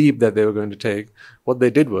big leap that they were going to take, what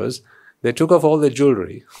they did was they took off all their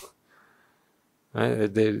jewelry, right?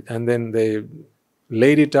 And then they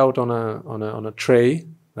laid it out on a tray,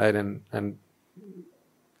 right, and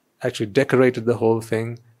actually decorated the whole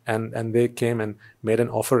thing, and they came and made an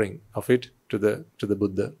offering of it to the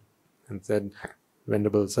Buddha, and said,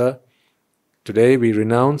 Venerable Sir, today we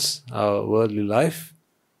renounce our worldly life.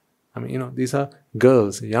 I mean, these are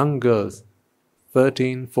girls, young girls,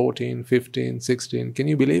 13, 14, 15, 16. Can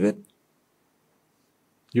you believe it?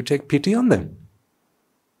 You take pity on them.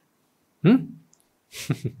 It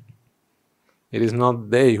is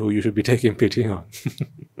not they who you should be taking pity on.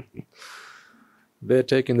 They're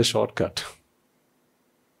taking the shortcut.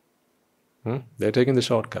 They're taking the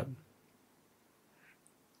shortcut.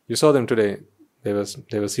 You saw them today. They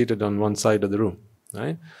were seated on one side of the room,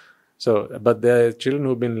 right? So, but they're children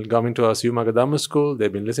who've been coming to our Siyumaga Dhamma school.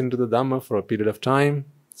 They've been listening to the Dhamma for a period of time.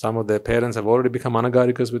 Some of their parents have already become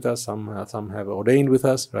anagarikas with us. Some have ordained with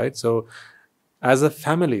us, right? So, as a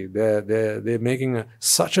family, they're making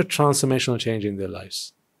such a transformational change in their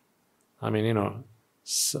lives. I mean,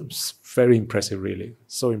 very impressive, really,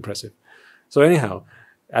 so impressive. So anyhow,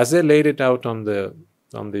 as they laid it out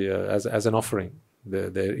as an offering,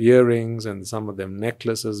 their earrings and some of them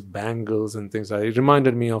necklaces, bangles and things. It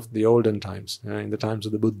reminded me of the olden times, in the times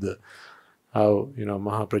of the Buddha, how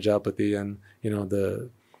Mahaprajapati and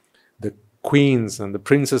the queens and the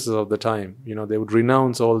princesses of the time, they would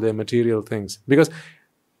renounce all their material things, because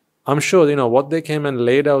I'm sure what they came and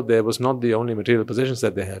laid out there was not the only material possessions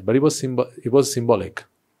that they had, but it was symbolic.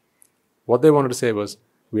 What they wanted to say was,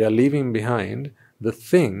 we are leaving behind the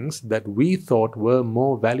things that we thought were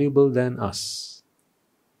more valuable than us.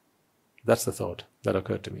 That's the thought that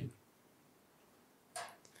occurred to me.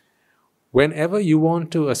 Whenever you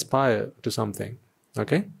want to aspire to something,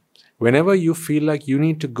 okay? Whenever you feel like you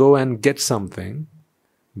need to go and get something,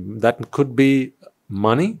 that could be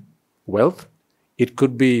money, wealth, it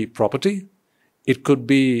could be property, it could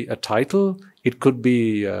be a title, it could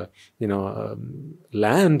be,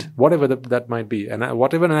 land, whatever that might be, and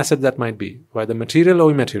whatever an asset that might be, whether material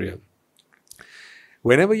or immaterial.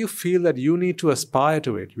 Whenever you feel that you need to aspire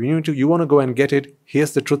to it, you want to go and get it,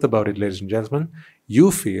 here's the truth about it, ladies and gentlemen. You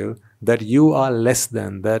feel that you are less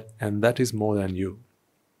than that, and that is more than you.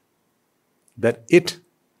 That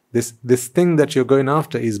this thing that you're going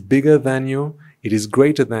after is bigger than you, it is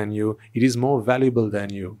greater than you, it is more valuable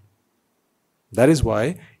than you. That is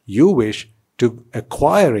why you wish to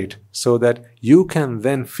acquire it, so that you can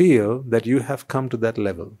then feel that you have come to that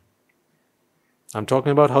level. I'm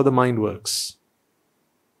talking about how the mind works.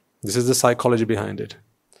 This is the psychology behind it.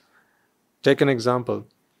 Take an example.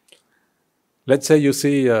 Let's say you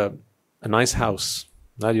see a nice house.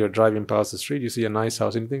 Now you're driving past the street, you see a nice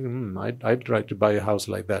house, and you think, I'd like to buy a house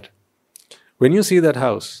like that. When you see that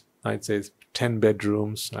house, I'd say it's 10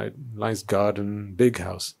 bedrooms, right? Nice garden, big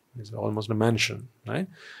house. It's almost a mansion, right?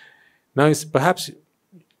 Now, it's perhaps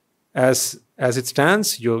as it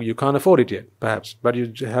stands, you can't afford it yet, perhaps, but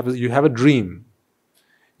you have a dream.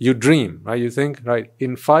 You dream, right? You think, right,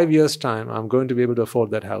 in 5 years' time, I'm going to be able to afford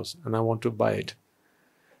that house and I want to buy it.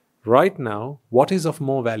 Right now, what is of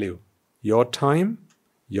more value? Your time,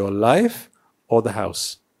 your life, or the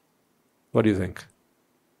house? What do you think?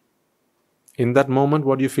 In that moment,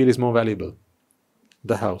 what do you feel is more valuable?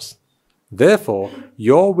 The house. Therefore,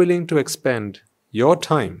 you're willing to expend your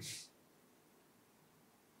time,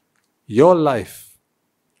 your life,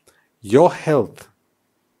 your health,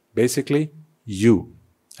 basically you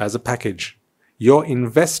as a package. You're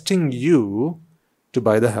investing you to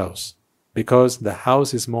buy the house because the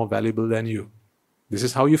house is more valuable than you. This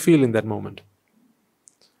is how you feel in that moment.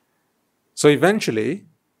 So eventually,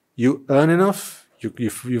 you earn enough,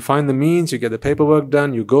 you find the means, you get the paperwork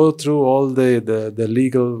done, you go through all the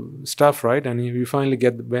legal stuff, right? And you finally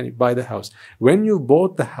buy the house. When you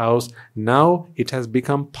bought the house, now it has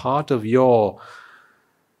become part of your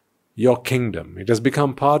kingdom. It has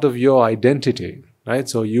become part of your identity, right?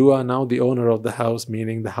 So you are now the owner of the house,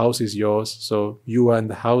 meaning the house is yours. So you are in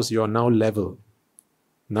the house, you are now level.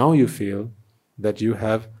 Now you feel that you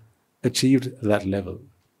have achieved that level.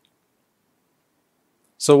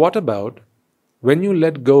 So what about when you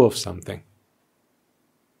let go of something?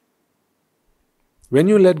 When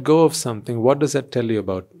you let go of something, what does that tell you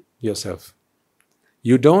about yourself?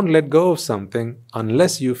 You don't let go of something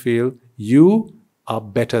unless you feel you are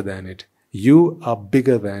better than it. You are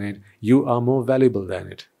bigger than it. You are more valuable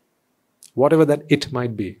than it. Whatever that it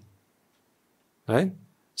might be. Right?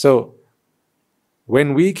 So,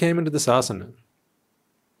 when we came into the sasana,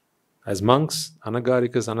 as monks,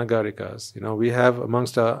 anagarikas, we have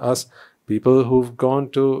amongst us people who've gone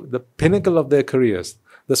to the pinnacle of their careers.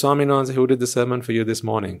 The Swaminathan who did the sermon for you this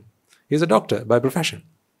morning, he's a doctor by profession.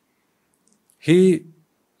 He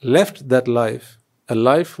left that life, a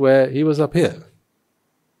life where he was up here.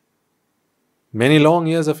 Many long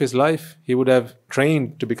years of his life, he would have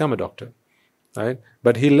trained to become a doctor, right?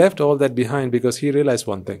 But he left all that behind because he realized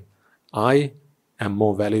one thing: I am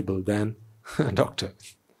more valuable than a doctor.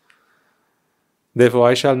 Therefore,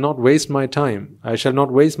 I shall not waste my time. I shall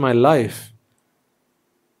not waste my life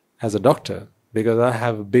as a doctor because I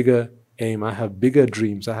have a bigger aim. I have bigger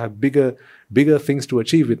dreams. I have bigger things to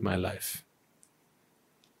achieve with my life.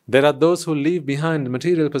 There are those who leave behind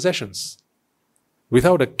material possessions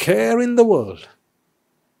without a care in the world.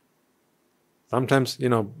 Sometimes,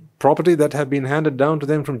 property that have been handed down to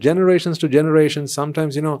them from generations to generations.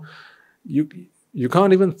 Sometimes, you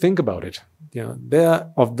can't even think about it. They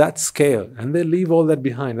are of that scale and they leave all that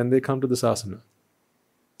behind and they come to the sasana.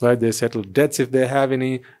 Right? They settle debts if they have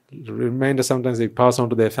any. Remainder sometimes they pass on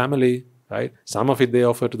to their family. Right? Some of it they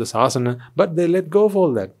offer to the sasana, but they let go of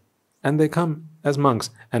all that and they come as monks.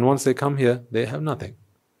 And once they come here, they have nothing.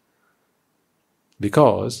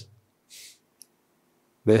 Because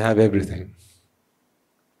they have everything.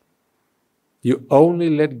 You only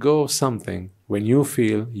let go of something when you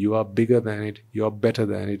feel you are bigger than it, you are better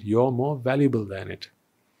than it, you are more valuable than it.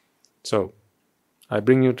 So, I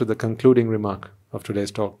bring you to the concluding remark of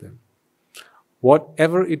today's talk then.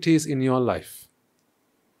 Whatever it is in your life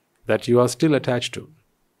that you are still attached to,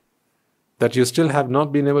 that you still have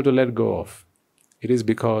not been able to let go of, it is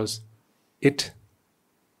because it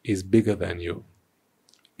is bigger than you.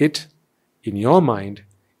 It, in your mind,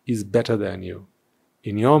 is better than you.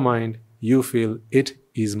 In your mind, you feel it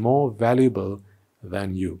is more valuable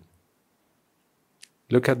than you.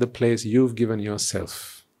 Look at the place you've given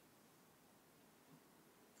yourself.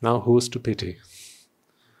 Now who's to pity?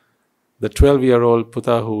 The 12-year-old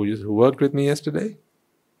Putta who worked with me yesterday?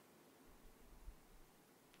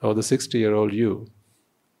 Or the 60-year-old you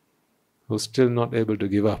who's still not able to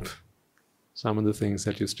give up some of the things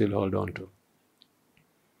that you still hold on to?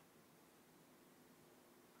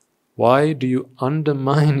 Why do you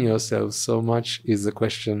undermine yourself so much is the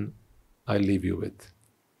question I leave you with.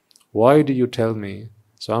 Why do you tell me,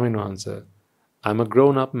 Swaminathan sir, I'm a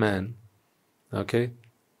grown-up man, okay?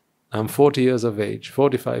 I'm 40 years of age,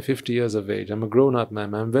 45, 50 years of age. I'm a grown-up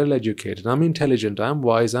man, I'm well educated, I'm intelligent, I'm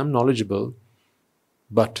wise, I'm knowledgeable,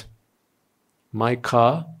 but my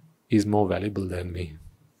car is more valuable than me.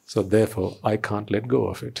 So therefore, I can't let go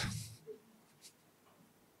of it.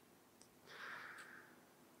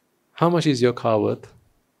 How much is your car worth?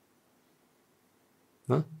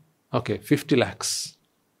 Huh? Okay, 50 lakhs.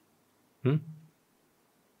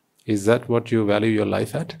 Is that what you value your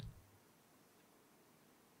life at?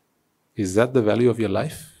 Is that the value of your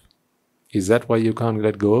life? Is that why you can't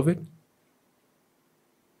let go of it?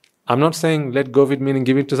 I'm not saying let go of it meaning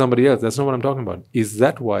give it to somebody else. That's not what I'm talking about. Is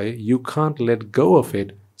that why you can't let go of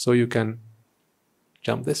it so you can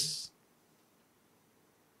jump this?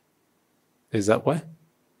 Is that why?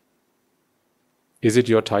 Is it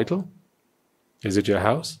your title? Is it your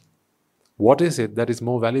house? What is it that is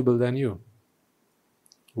more valuable than you?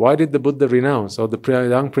 Why did the Buddha renounce, or the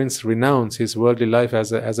young prince renounce his worldly life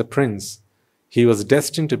as a prince? He was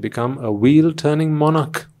destined to become a wheel-turning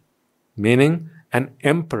monarch, meaning an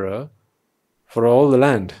emperor for all the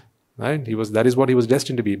land. Right? That is what he was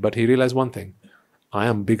destined to be. But he realized one thing: I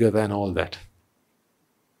am bigger than all that.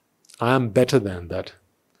 I am better than that.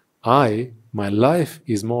 My life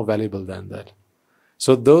is more valuable than that.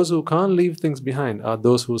 So those who can't leave things behind are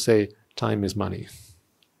those who say time is money.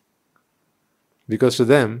 Because to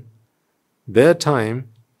them, their time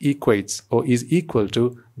equates or is equal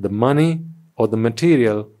to the money or the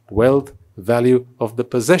material wealth value of the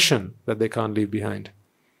possession that they can't leave behind.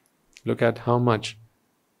 Look at how much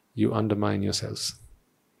you undermine yourselves.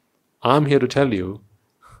 I'm here to tell you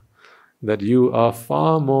that you are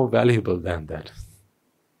far more valuable than that.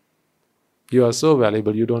 You are so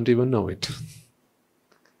valuable you don't even know it.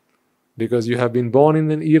 Because you have been born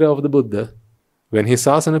in an era of the Buddha, when his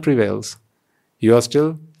sasana prevails. You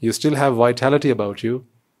still have vitality about you.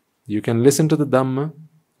 You can listen to the Dhamma.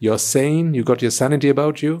 You're sane. You got your sanity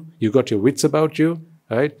about you. You got your wits about you.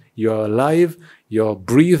 Right? You're alive. You're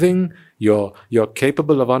breathing. You're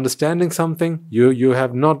capable of understanding something. You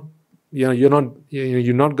have not. You're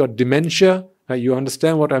not got dementia. Right? You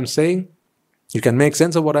understand what I'm saying. You can make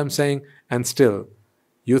sense of what I'm saying, and still,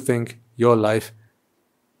 you think your life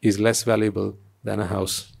is less valuable than a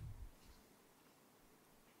house.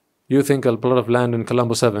 You think a plot of land in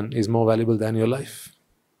Colombo 7 is more valuable than your life.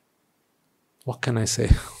 What can I say?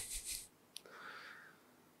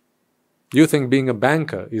 You think being a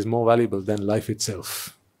banker is more valuable than life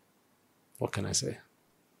itself. What can I say?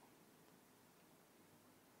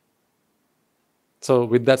 So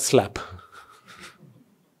with that slap,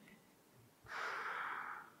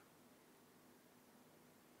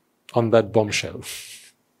 on that bombshell,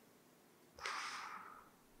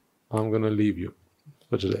 I'm going to leave you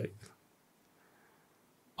for today.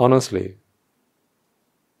 Honestly,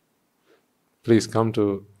 please come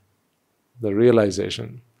to the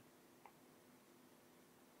realization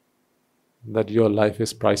that your life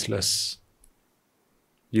is priceless.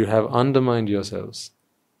 You have undermined yourselves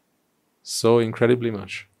so incredibly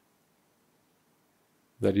much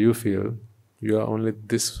that you feel you are only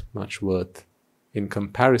this much worth in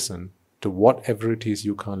comparison to whatever it is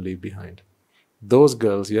you can't leave behind. Those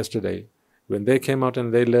girls yesterday, when they came out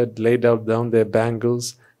and they laid down their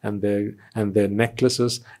bangles and their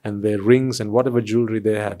necklaces and their rings and whatever jewelry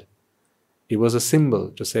they had, it was a symbol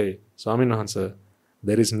to say, Swami Nahansa,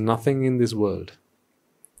 there is nothing in this world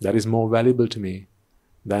that is more valuable to me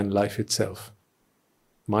than life itself,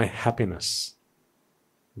 my happiness.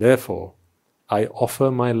 Therefore, I offer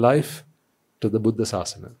my life to the Buddha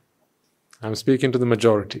Sasana. I'm speaking to the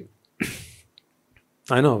majority.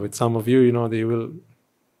 I know with some of you, they will,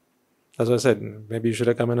 as I said, maybe you should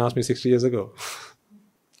have come and asked me 60 years ago.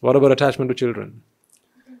 What about attachment to children?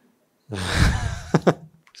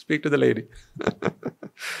 Speak to the lady.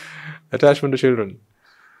 Attachment to children.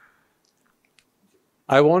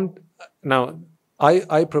 I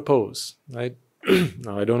propose, right?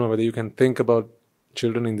 Now, I don't know whether you can think about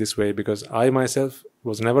children in this way, because I myself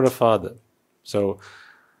was never a father. So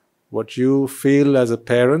what you feel as a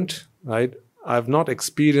parent, right? I've not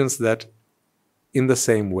experienced that in the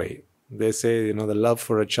same way. They say, the love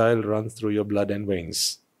for a child runs through your blood and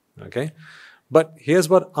veins. Okay? But here's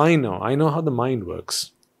what I know. I know how the mind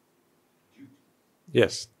works.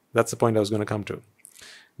 Yes, that's the point I was going to come to.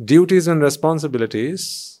 Duties and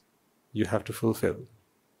responsibilities you have to fulfill.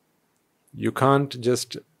 You can't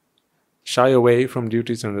just shy away from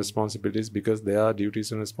duties and responsibilities because they are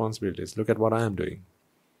duties and responsibilities. Look at what I am doing.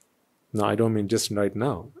 No, I don't mean just right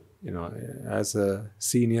now. As a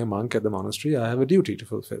senior monk at the monastery, I have a duty to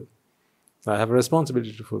fulfill. I have a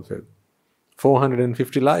responsibility to fulfill.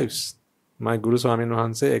 450 lives. My Guru Swami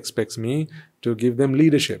Nahansa expects me to give them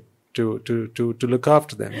leadership, to look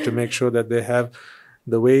after them, to make sure that they have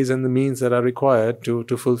the ways and the means that are required to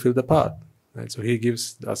fulfill the path. Right? So he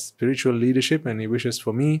gives us spiritual leadership, and he wishes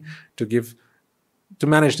for me to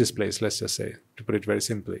manage this place, let's just say, to put it very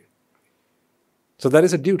simply. So that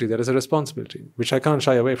is a duty, that is a responsibility, which I can't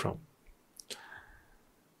shy away from.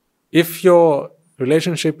 If your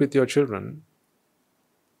relationship with your children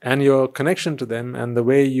and your connection to them and the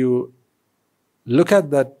way you look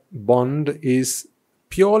at that bond is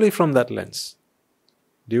purely from that lens,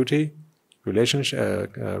 duty,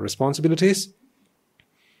 relationship, responsibilities,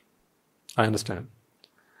 I understand.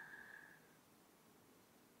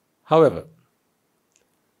 However,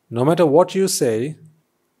 no matter what you say,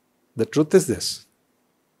 the truth is this.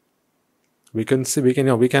 We can see, we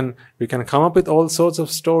can come up with all sorts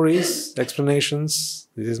of stories, explanations.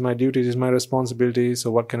 This is my duty, this is my responsibility.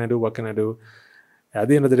 So what can I do? What can I do? At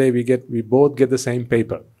the end of the day, we both get the same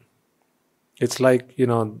paper. It's like,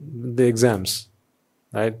 the exams,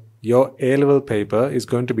 right? Your A-level paper is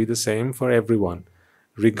going to be the same for everyone,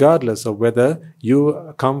 regardless of whether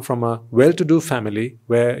you come from a well-to-do family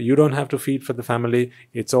where you don't have to feed for the family.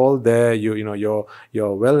 It's all there. You're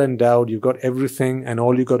well endowed. You've got everything, and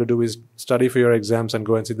all you got to do is study for your exams and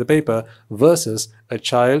go and see the paper. Versus a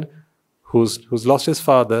child who's lost his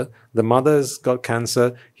father, the mother has got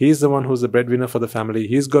cancer. He's the one who's the breadwinner for the family.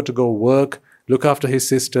 He's got to go work, look after his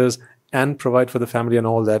sisters, and provide for the family and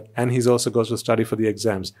all that. And he's also got to study for the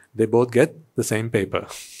exams. They both get the same paper.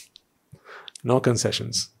 No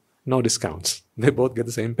concessions, no discounts. They both get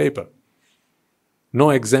the same paper.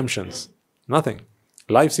 No exemptions, nothing.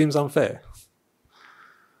 Life seems unfair.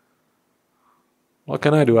 What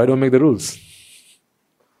can I do? I don't make the rules.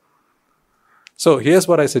 So here's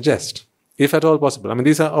what I suggest, if at all possible. I mean,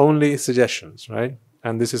 these are only suggestions, right?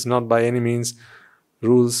 And this is not by any means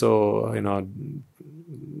rules or,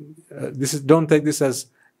 don't take this as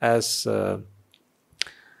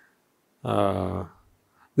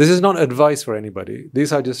this is not advice for anybody.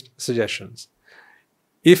 These are just suggestions.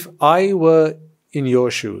 If I were in your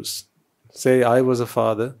shoes, say I was a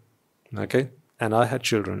father, okay, and I had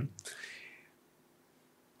children,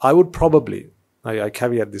 I would probably, I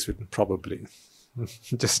caveat this with probably,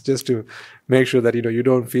 just to make sure that you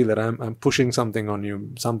don't feel that I'm pushing something on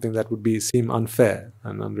you, something that would seem unfair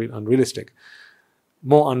and unrealistic,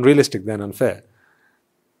 more unrealistic than unfair.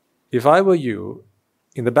 If I were you,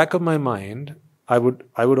 in the back of my mind, I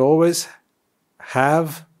would always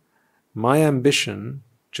have my ambition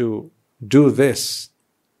to do this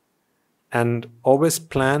and always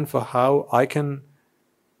plan for how I can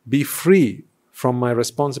be free from my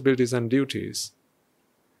responsibilities and duties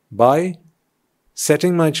by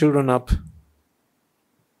setting my children up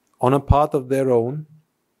on a path of their own,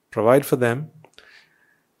 provide for them,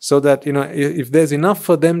 so that, if there's enough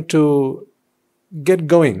for them to get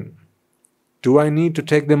going, do I need to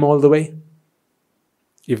take them all the way?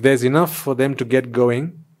 If there's enough for them to get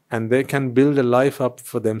going and they can build a life up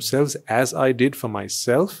for themselves as I did for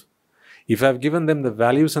myself, if I've given them the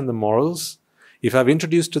values and the morals, if I've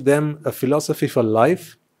introduced to them a philosophy for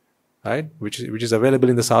life, right, which is available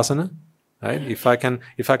in the sasana, right? If I can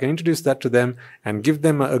introduce that to them and give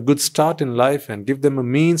them a good start in life and give them a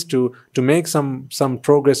means to make some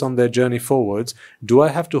progress on their journey forwards, do I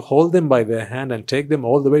have to hold them by their hand and take them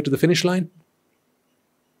all the way to the finish line?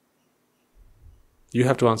 You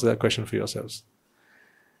have to answer that question for yourselves.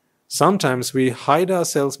 Sometimes we hide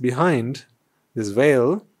ourselves behind this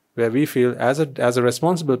veil where we feel, as a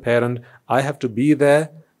responsible parent, I have to be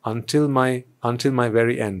there until my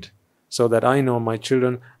very end, so that I know my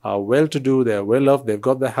children are well-to-do, they're well-off, they've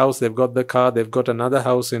got the house, they've got the car, they've got another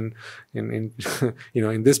house in in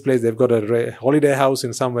this place, they've got a holiday house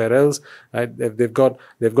in somewhere else, right? They've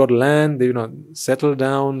got land, they settled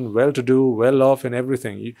down, well-to-do, well-off, and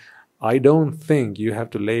everything. I don't think you have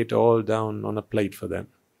to lay it all down on a plate for them,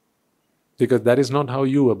 because that is not how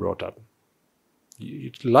you were brought up.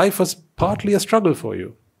 Life was partly a struggle for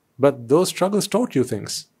you, but those struggles taught you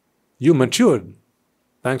things. You matured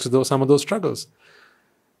thanks to some of those struggles.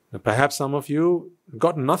 Perhaps some of you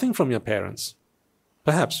got nothing from your parents,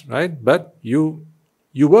 perhaps, right? But you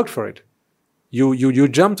worked for it. You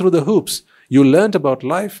jumped through the hoops. You learned about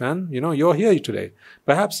life, and you're here today.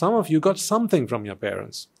 Perhaps some of you got something from your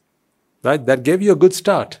parents, right? That gave you a good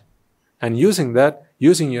start. And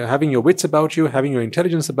having your wits about you, having your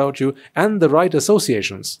intelligence about you, and the right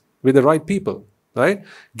associations with the right people, right?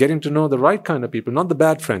 Getting to know the right kind of people, not the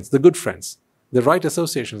bad friends, the good friends, the right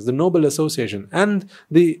associations, the noble association, and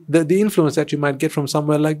the influence that you might get from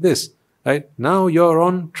somewhere like this, right? Now you're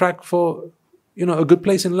on track for, a good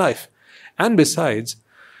place in life. And besides,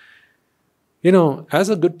 as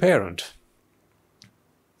a good parent,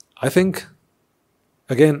 I think,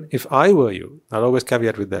 again, if I were you, I'll always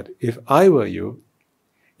caveat with that. If I were you,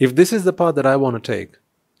 if this is the path that I want to take,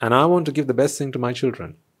 and I want to give the best thing to my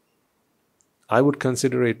children, I would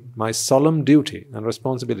consider it my solemn duty and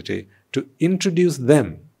responsibility to introduce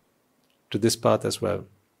them to this path as well.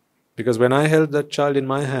 Because when I held that child in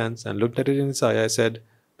my hands and looked at it in its eye, I said,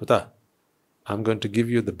 Puta, I'm going to give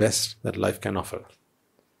you the best that life can offer.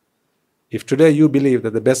 If today you believe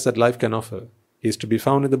that the best that life can offer is to be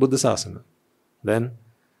found in the Buddha Sasana, then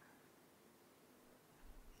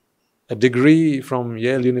a degree from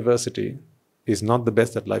Yale University is not the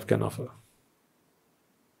best that life can offer.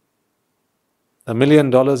 $1 million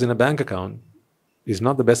in a bank account is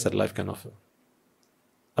not the best that life can offer.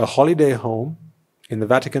 A holiday home in the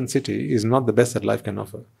Vatican City is not the best that life can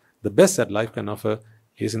offer. The best that life can offer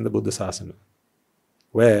is in the Buddha Sasana,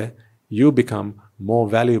 where you become more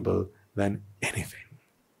valuable than anything.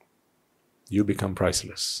 You become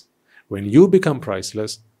priceless. When you become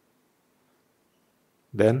priceless,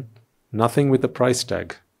 then nothing with a price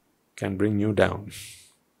tag can bring you down.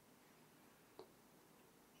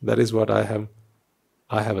 That is what I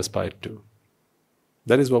have aspired to.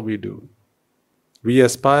 That is what we do. We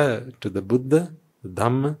aspire to the Buddha, the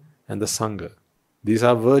Dhamma, and the Sangha. These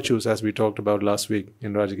are virtues, as we talked about last week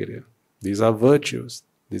in Rajagiriya. These are virtues.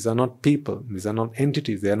 These are not people. These are not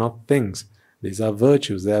entities. They are not things. These are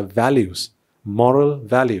virtues. They are values, moral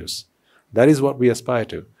values. That is what we aspire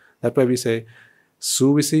to. That's why we say,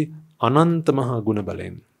 Suvisi anantamaha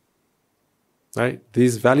gunabalen. Right?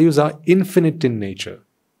 These values are infinite in nature.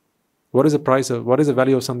 What is the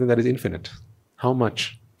value of something that is infinite? How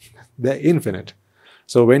much? They're infinite.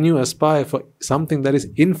 So when you aspire for something that is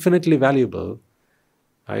infinitely valuable,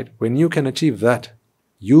 right? When you can achieve that,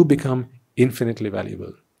 you become infinitely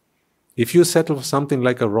valuable. If you settle for something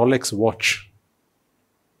like a Rolex watch,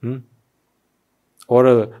 or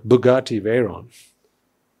a Bugatti Veyron,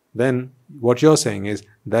 then what you're saying is,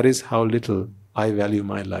 that is how little I value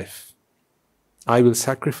my life. I will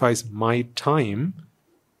sacrifice my time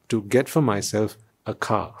to get for myself a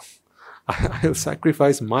car. I will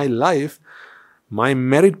sacrifice my life, my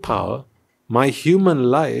merit power, my human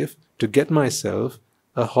life to get myself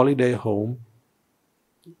a holiday home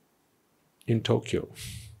in Tokyo.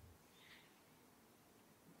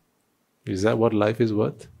 Is that what life is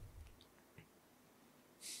worth?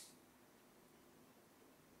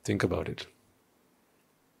 Think about it.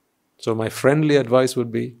 So my friendly advice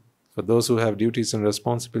would be, for those who have duties and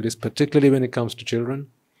responsibilities, particularly when it comes to children,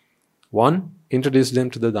 one, introduce them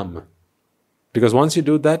to the Dhamma. Because once you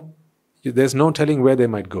do that, there's no telling where they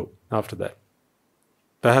might go after that.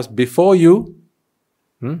 Perhaps before you,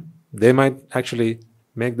 they might actually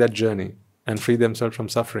make that journey and free themselves from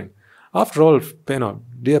suffering. After all,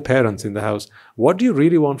 dear parents in the house, what do you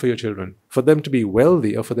really want for your children? For them to be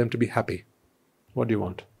wealthy or for them to be happy? What do you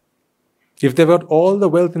want? If they've got all the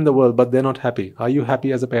wealth in the world but they're not happy, are you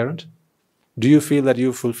happy as a parent? Do you feel that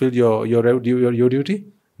you've fulfilled your duty?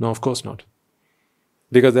 No, of course not.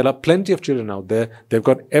 Because there are plenty of children out there, they've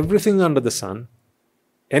got everything under the sun,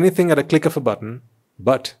 anything at a click of a button,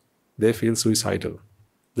 but they feel suicidal.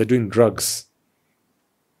 They're doing drugs.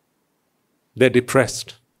 They're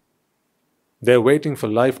depressed. They're waiting for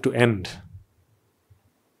life to end.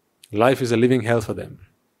 Life is a living hell for them.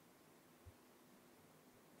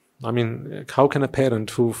 I mean, how can a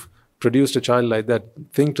parent who've produced a child like that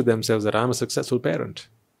think to themselves that I'm a successful parent?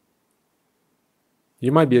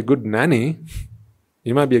 You might be a good nanny,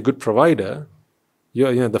 you might be a good provider.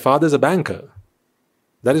 The father's a banker.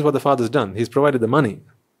 That is what the father's done. He's provided the money.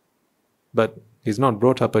 But he's not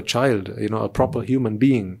brought up a child, a proper human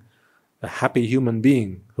being, a happy human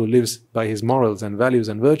being who lives by his morals and values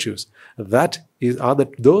and virtues. Those are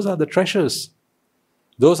the treasures.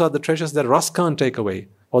 Those are the treasures that rust can't take away,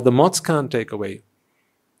 or the moths can't take away.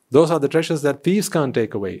 Those are the treasures that thieves can't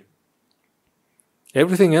take away.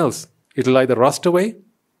 Everything else, it'll either rust away,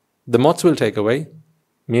 the moths will take away,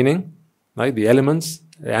 meaning, right, the elements,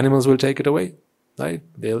 the animals will take it away, right?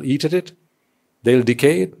 They'll eat at it, they'll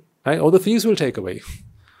decay it, right? Or the thieves will take away.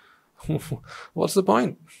 What's the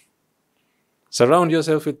point? Surround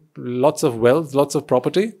yourself with lots of wealth, lots of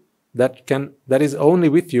property that is only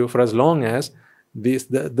with you for as long as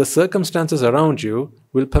the circumstances around you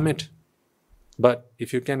will permit. But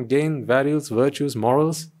if you can gain values, virtues,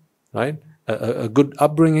 morals, right, a good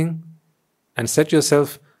upbringing, and set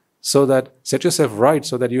yourself right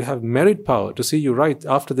so that you have merit power to see you right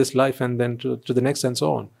after this life and then to the next and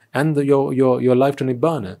so on, and your life to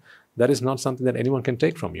Nibbana, that is not something that anyone can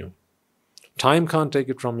take from you. Time can't take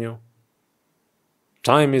it from you.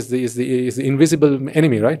 Time is the invisible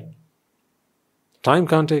enemy, right? Time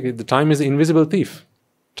can't take it. The time is the invisible thief.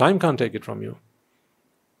 Time can't take it from you.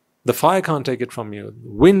 The fire can't take it from you.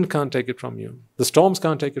 Wind can't take it from you. The storms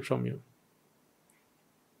can't take it from you.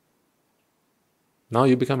 Now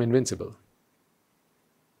you become invincible.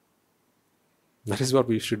 That is what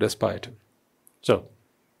we should aspire to. So,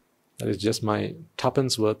 that is just my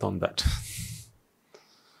tuppence worth on that.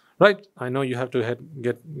 Right, I know you have to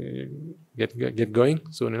get going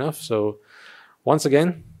soon enough. So, once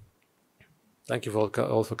again, thank you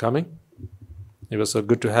all for coming. It was so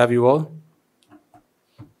good to have you all.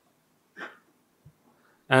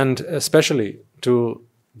 And especially to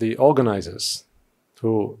the organizers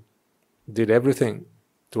who did everything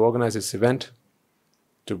to organize this event,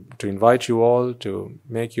 to invite you all, to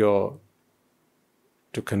make your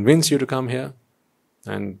to convince you to come here,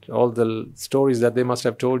 and all the stories that they must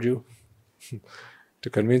have told you to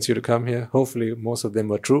convince you to come here. Hopefully most of them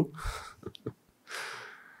were true.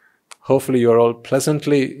 Hopefully you were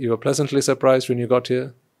pleasantly surprised when you got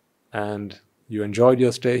here and you enjoyed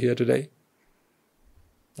your stay here today.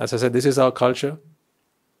 As I said, this is our culture.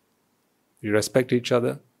 We respect each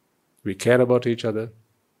other. We care about each other.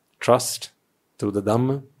 Trust through the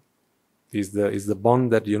Dhamma is the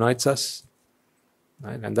bond that unites us.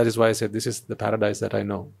 Right? And that is why I said this is the paradise that I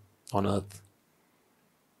know on earth.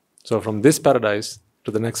 So from this paradise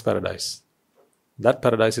to the next paradise, that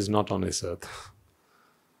paradise is not on this earth.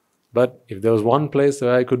 But if there was one place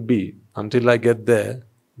where I could be until I get there,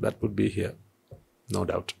 that would be here, no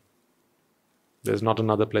doubt. There's not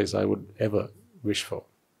another place I would ever wish for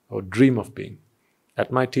or dream of being.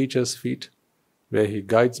 At my teacher's feet, where he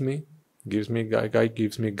guides me, gives me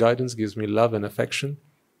guidance, gives me love and affection,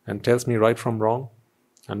 and tells me right from wrong,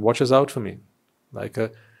 and watches out for me like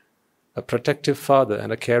a protective father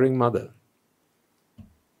and a caring mother.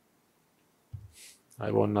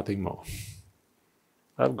 I want nothing more.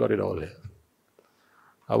 I've got it all here.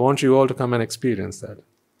 I want you all to come and experience that.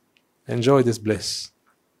 Enjoy this bliss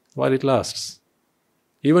while it lasts.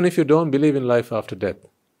 Even if you don't believe in life after death,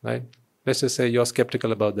 right? Let's just say you're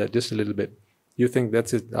skeptical about that just a little bit. You think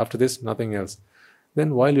that's it, after this, nothing else.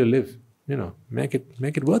 Then while you live, make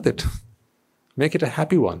it worth it. Make it a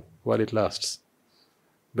happy one while it lasts.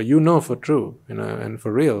 But you know for true, and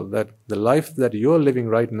for real, that the life that you're living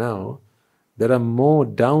right now, there are more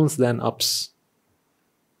downs than ups.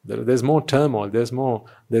 There's more turmoil, there's more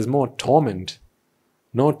torment,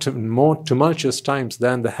 more tumultuous times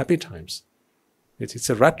than the happy times. It's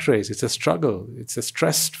a rat race, it's a struggle, it's a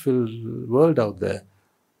stress-filled world out there.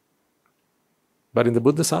 But in the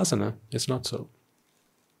Buddha Sasana, it's not so.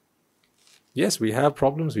 Yes, we have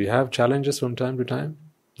problems, we have challenges from time to time,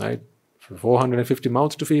 right? 450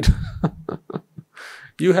 mouths to feed.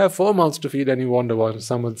 You have 4 mouths to feed and you wonder what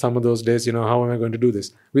some of those days, how am I going to do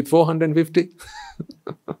this? With 450?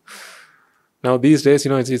 Now these days,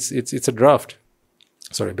 it's a drought.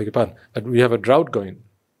 Sorry, beg your pardon. But we have a drought going.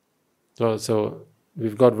 So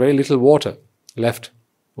we've got very little water left.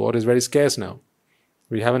 Water is very scarce now.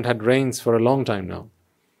 We haven't had rains for a long time now.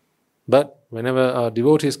 But whenever our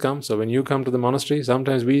devotees come, so when you come to the monastery,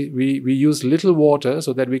 sometimes we use little water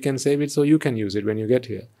so that we can save it so you can use it when you get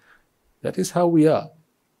here. That is how we are.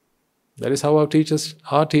 That is how our teachers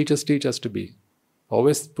teach us to be.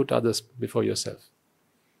 Always put others before yourself.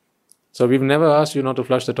 So we've never asked you not to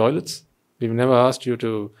flush the toilets. We've never asked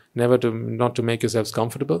you not to make yourselves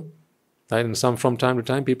comfortable. Right? And from time to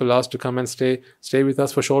time, people ask to come and stay with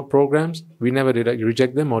us for short programs. We never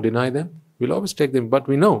reject them or deny them. We'll always take them, but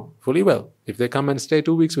we know fully well, if they come and stay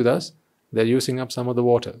 2 weeks with us, they're using up some of the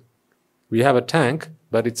water. We have a tank,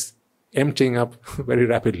 but it's emptying up very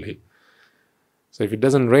rapidly. So if it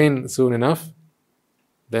doesn't rain soon enough,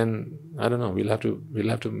 then I don't know, we'll have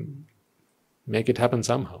to make it happen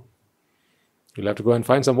somehow. We'll have to go and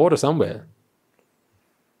find some water somewhere.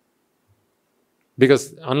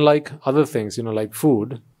 Because unlike other things, like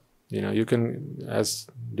food, you can, as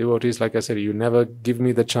devotees, like I said, you never give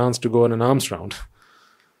me the chance to go on an alms round.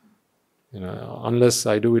 Unless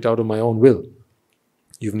I do it out of my own will.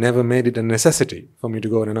 You've never made it a necessity for me to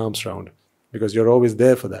go on an alms round, because you're always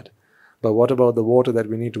there for that. But what about the water that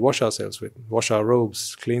we need to wash ourselves with? Wash our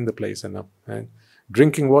robes, clean the place and up. And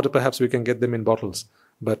drinking water, perhaps we can get them in bottles.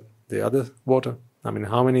 But the other water,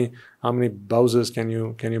 how many bowsers can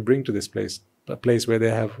you bring to this place? A place where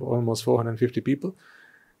they have almost 450 people.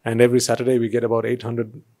 And every Saturday we get about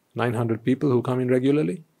 800, 900 people who come in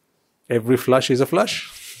regularly. Every flush is a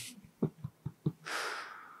flush.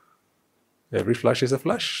 Every flush is a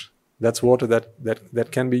flush. That's water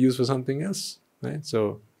that can be used for something else. Right?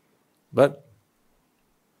 So, but,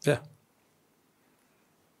 yeah.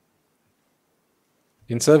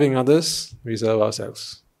 In serving others, we serve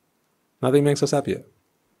ourselves. Nothing makes us happier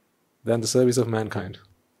than the service of mankind.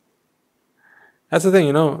 That's the thing,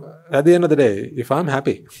 at the end of the day, if I'm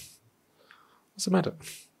happy, what's the matter?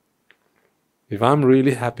 If I'm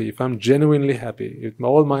really happy, if I'm genuinely happy, with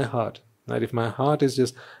all my heart, right? If my heart is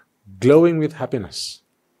just glowing with happiness,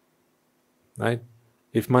 right?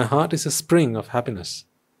 If my heart is a spring of happiness,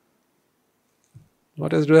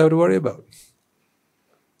 what else do I have to worry about?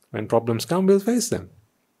 When problems come, we'll face them.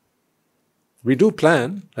 We do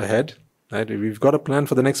plan ahead, right? We've got a plan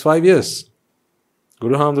for the next 5 years.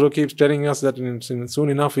 Guru Hamdro keeps telling us that soon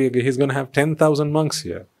enough he's going to have 10,000 monks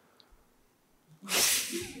here.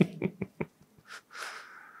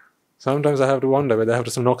 Sometimes I have to wonder whether I have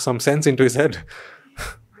to knock some sense into his head.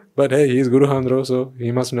 But hey, he's Guru Hamdro, so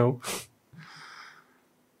he must know.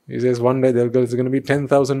 He says one day there's going to be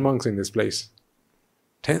 10,000 monks in this place.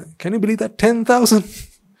 Can you believe that? 10,000?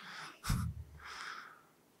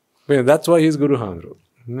 That's why he's Guru Handru.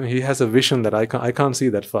 He has a vision that I can't see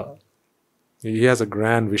that far. He has a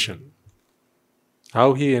grand vision.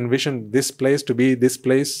 How he envisioned this place to be this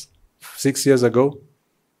place 6 years ago,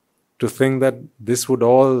 to think that this would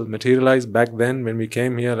all materialize back then when we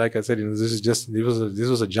came here, like I said, this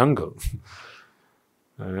was a jungle.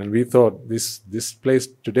 And we thought this place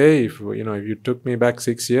today, if you took me back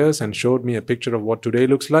 6 years and showed me a picture of what today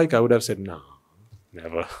looks like, I would have said, no,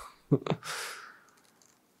 never.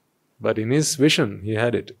 But in his vision, he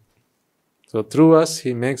had it. So through us,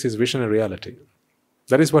 he makes his vision a reality.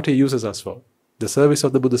 That is what he uses us for, the service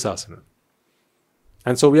of the Buddha Sasana.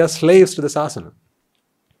 And so we are slaves to the Sasana.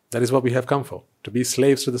 That is what we have come for, to be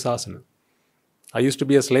slaves to the Sasana. I used to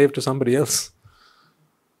be a slave to somebody else,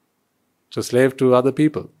 to slave to other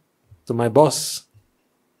people, to my boss,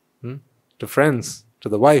 to friends, to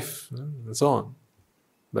the wife, and so on.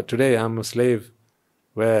 But today I'm a slave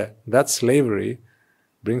where that slavery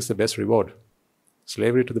brings the best reward.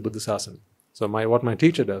 Slavery to the Buddha Sasana. So what my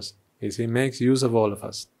teacher does is he makes use of all of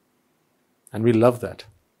us. And we love that.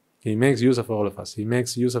 He makes use of all of us. He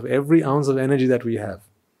makes use of every ounce of energy that we have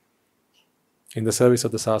in the service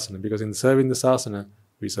of the Sasana. Because in serving the Sasana,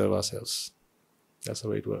 we serve ourselves. That's the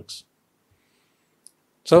way it works.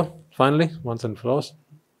 So, finally, once and for all,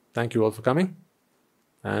 thank you all for coming.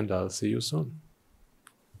 And I'll see you soon.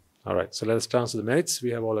 Alright, so let us transfer the merits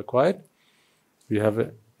we have all acquired. We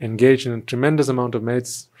have engaged in a tremendous amount of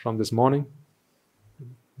merits from this morning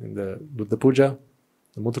in the Buddha Puja,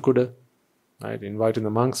 the Mutakuda, right? Inviting the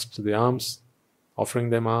monks to the alms, offering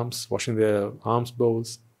them alms, washing their alms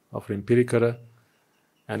bowls, offering pirikara,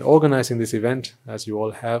 and organizing this event as you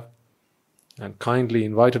all have, and kindly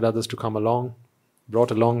invited others to come along,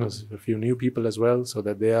 brought along a few new people as well, so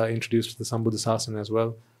that they are introduced to the Sambuddha Sasana as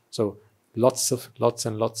well. So lots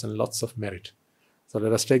and lots of merit. So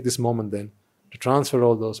let us take this moment then to transfer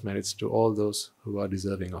all those merits to all those who are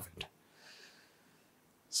deserving of it.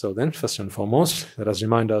 So then, first and foremost, let us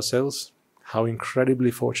remind ourselves how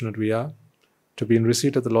incredibly fortunate we are to be in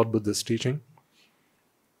receipt of the Lord Buddha's teaching.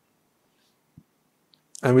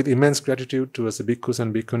 And with immense gratitude towards the bhikkhus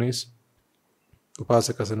and bhikkhunis,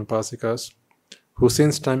 upasakas and upasikas, who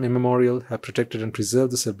since time immemorial have protected and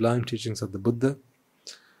preserved the sublime teachings of the Buddha,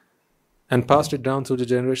 and passed it down through the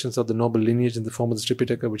generations of the noble lineage in the form of the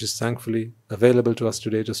Tripitaka, which is thankfully available to us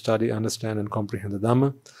today to study, understand and comprehend the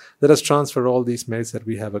Dhamma. Let us transfer all these merits that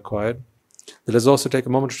we have acquired. Let us also take a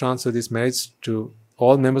moment to transfer these merits to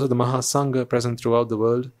all members of the Mahasangha present throughout the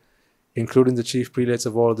world, including the chief prelates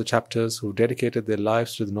of all of the chapters who dedicated their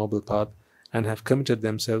lives to the noble path and have committed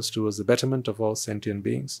themselves towards the betterment of all sentient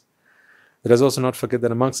beings. Let us also not forget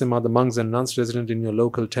that amongst them are the monks and nuns resident in your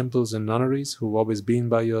local temples and nunneries who have always been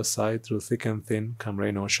by your side through thick and thin, come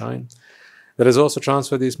rain or shine. Let us also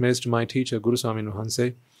transfer these merits to my teacher, Guru Swami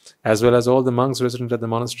Nuhanse, as well as all the monks resident at the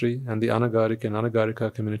monastery and the Anagarika and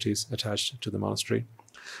Anagarika communities attached to the monastery.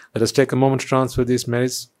 Let us take a moment to transfer these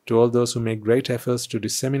merits to all those who make great efforts to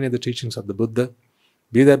disseminate the teachings of the Buddha,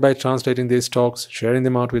 be that by translating these talks, sharing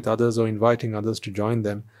them out with others or inviting others to join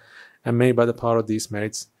them, and may by the power of these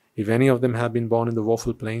merits, if any of them have been born in the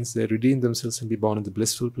woeful planes, they redeem themselves and be born in the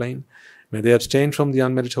blissful plane. May they abstain from the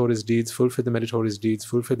unmeritorious deeds, fulfill the meritorious deeds,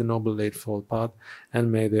 fulfill the noble eightfold path,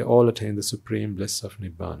 and may they all attain the supreme bliss of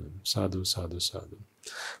Nibbana. Sadhu, sadhu, sadhu.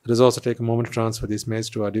 Let us also take a moment to transfer these merits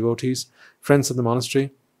to our devotees, friends of the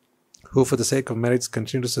monastery, who for the sake of merits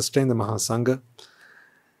continue to sustain the Mahasangha.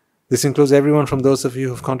 This includes everyone from those of you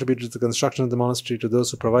who have contributed to the construction of the monastery to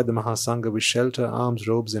those who provide the Mahasangha with shelter, alms,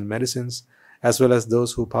 robes, and medicines, as well as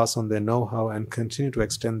those who pass on their know-how and continue to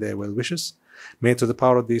extend their well wishes. May through the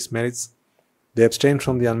power of these merits, they abstain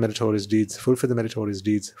from the unmeritorious deeds, fulfill the meritorious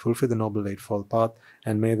deeds, fulfill the noble eightfold path,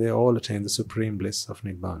 and may they all attain the supreme bliss of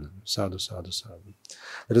Nibbana. Sadhu, sadhu, sadhu.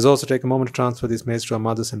 Let us also take a moment to transfer these merits to our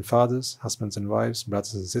mothers and fathers, husbands and wives,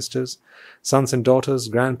 brothers and sisters, sons and daughters,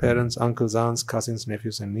 grandparents, uncles, aunts, cousins,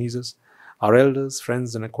 nephews and nieces, our elders,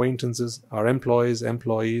 friends and acquaintances, our employees,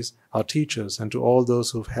 our teachers, and to all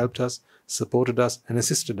those who have helped us, supported us, and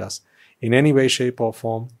assisted us in any way, shape, or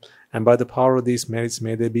form. And by the power of these merits,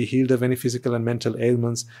 may they be healed of any physical and mental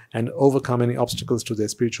ailments and overcome any obstacles to their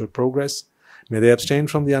spiritual progress. May they abstain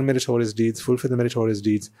from the unmeritorious deeds, fulfill the meritorious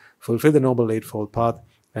deeds, fulfill the noble eightfold path,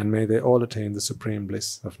 and may they all attain the supreme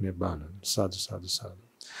bliss of Nibbana. Sadhu, sadhu, sadhu.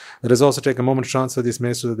 Let us also take a moment to transfer these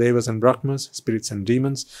merits to the Devas and Brahmas, spirits and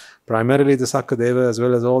demons, primarily the Sakka Deva, as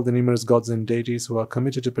well as all the numerous gods and deities who are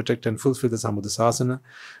committed to protect and fulfill the Samudasasana.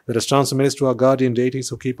 Let us transfer merits to our guardian deities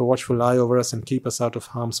who keep a watchful eye over us and keep us out of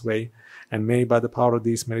harm's way, and may by the power of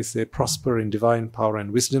these merits they prosper in divine power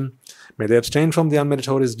and wisdom. May they abstain from the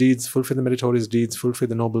unmeritorious deeds, fulfill the meritorious deeds, fulfill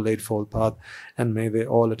the noble eightfold path, and may they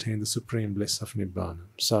all attain the supreme bliss of Nibbana.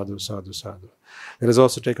 Sadhu, sadhu, sadhu. Let us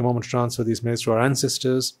also take a moment to transfer these merits to our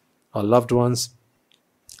ancestors, our loved ones,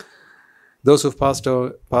 those who've passed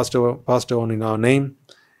on in our name,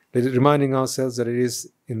 reminding ourselves that it is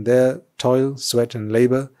in their toil, sweat and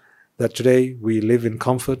labor that today we live in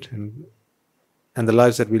comfort and the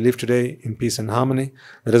lives that we live today in peace and harmony.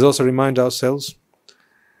 Let us also remind ourselves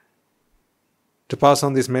to pass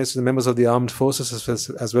on these merits to the members of the armed forces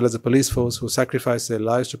as well as the police force who sacrificed their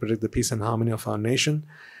lives to protect the peace and harmony of our nation,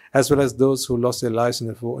 as well as those who lost their lives in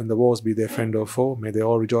the wars, be they friend or foe. May they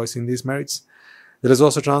all rejoice in these merits. Let us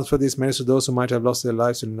also transfer these merits to those who might have lost their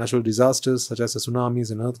lives in natural disasters such as the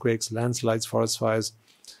tsunamis and earthquakes, landslides, forest fires,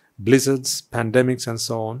 blizzards, pandemics, and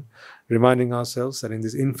so on, reminding ourselves that in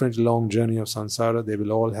this infinitely long journey of samsara, they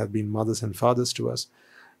will all have been mothers and fathers to us,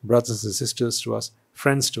 brothers and sisters to us,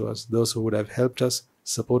 friends to us, those who would have helped us,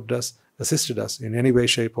 supported us, assisted us in any way,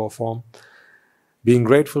 shape, or form. Being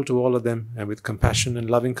grateful to all of them, and with compassion and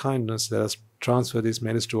loving kindness, let us transfer these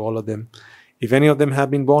merits to all of them. If any of them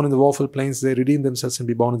have been born in the woeful planes, they redeem themselves and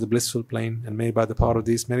be born in the blissful plane, and may by the power of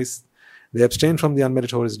these merits they abstain from the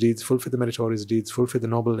unmeritorious deeds, fulfill the meritorious deeds, fulfill the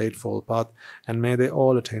noble eightfold path, and may they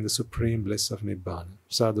all attain the supreme bliss of Nibbana.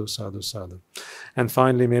 Sadhu, sadhu, sadhu. And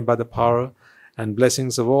finally, may by the power and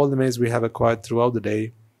blessings of all the merits we have acquired throughout the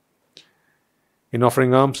day, in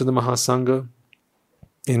offering alms to the Mahasangha,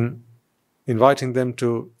 in inviting them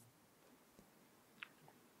to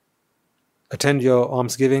attend your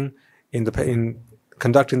almsgiving, in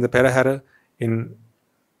conducting the Perahara, in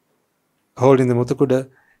holding the Mutakuda,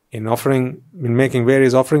 in making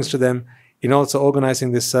various offerings to them, in also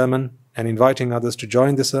organizing this sermon and inviting others to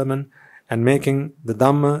join the sermon, and making the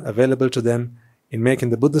Dhamma available to them, in making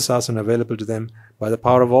the Buddha Sasana available to them. By the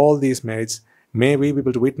power of all these merits, may we be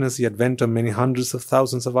able to witness the advent of many hundreds of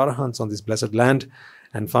thousands of Arahants on this blessed land.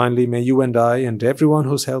 And finally, may you and I and everyone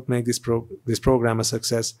who's helped make this program a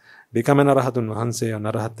success become an Arahatun Vahanse or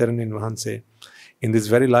Arahatteranin Vahanse in this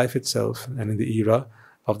very life itself and in the era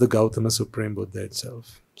of the Gautama Supreme Buddha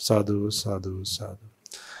itself. Sadhu, sadhu, sadhu.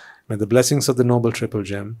 May the blessings of the Noble Triple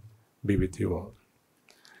Gem be with you all.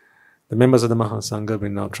 The members of the Mahasangha will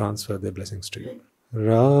now transfer their blessings to you.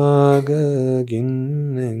 Raga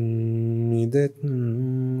ginneng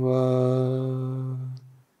midetva,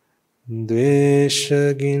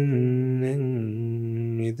 dvesha ginneng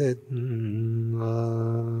midetva,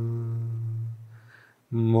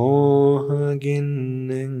 moha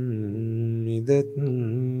ginneng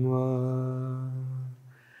midetva,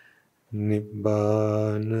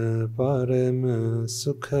 nibbana parama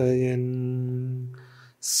sukhayen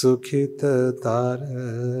Sukhita taravetva,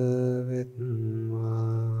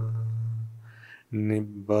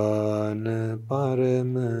 Nibbana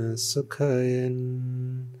parama sukhayen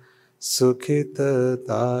Sukhita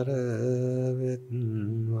taravetva,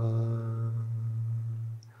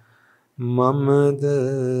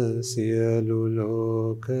 Mamada siyalu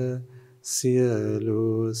loka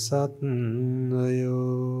siyalu satnayo,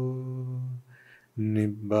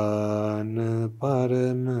 Nibbana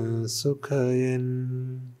parama sukhayen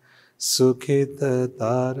Sukhita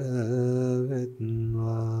taravetva,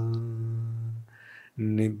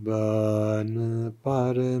 Nibbana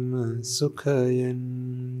parama sukhayen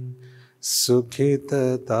Sukhita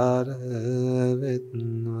taravetva,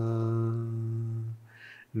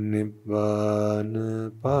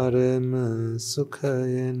 Nibbana parama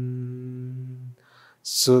sukhayen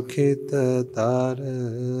Sukhita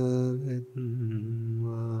taravetva.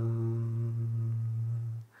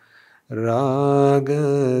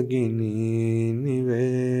 Raga gini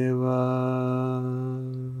niveva,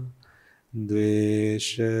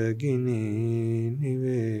 dvesha gini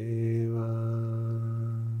niveva,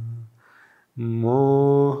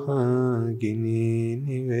 moha gini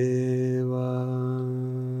niveva,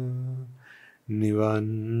 nivan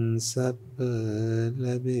sapa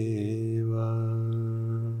labeva,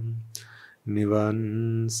 nivan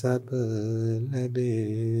sapa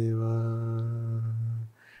labeva,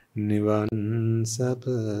 nivan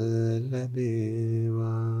sapa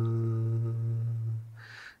labeva.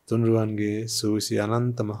 Tunruwange suvisi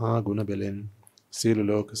ananta maha guna belen, silu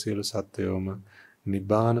loka silu satyoma,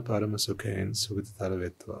 nibbana parama sukhen sugita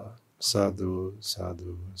taravetva. Sadhu,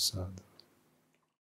 sadhu, sadhu.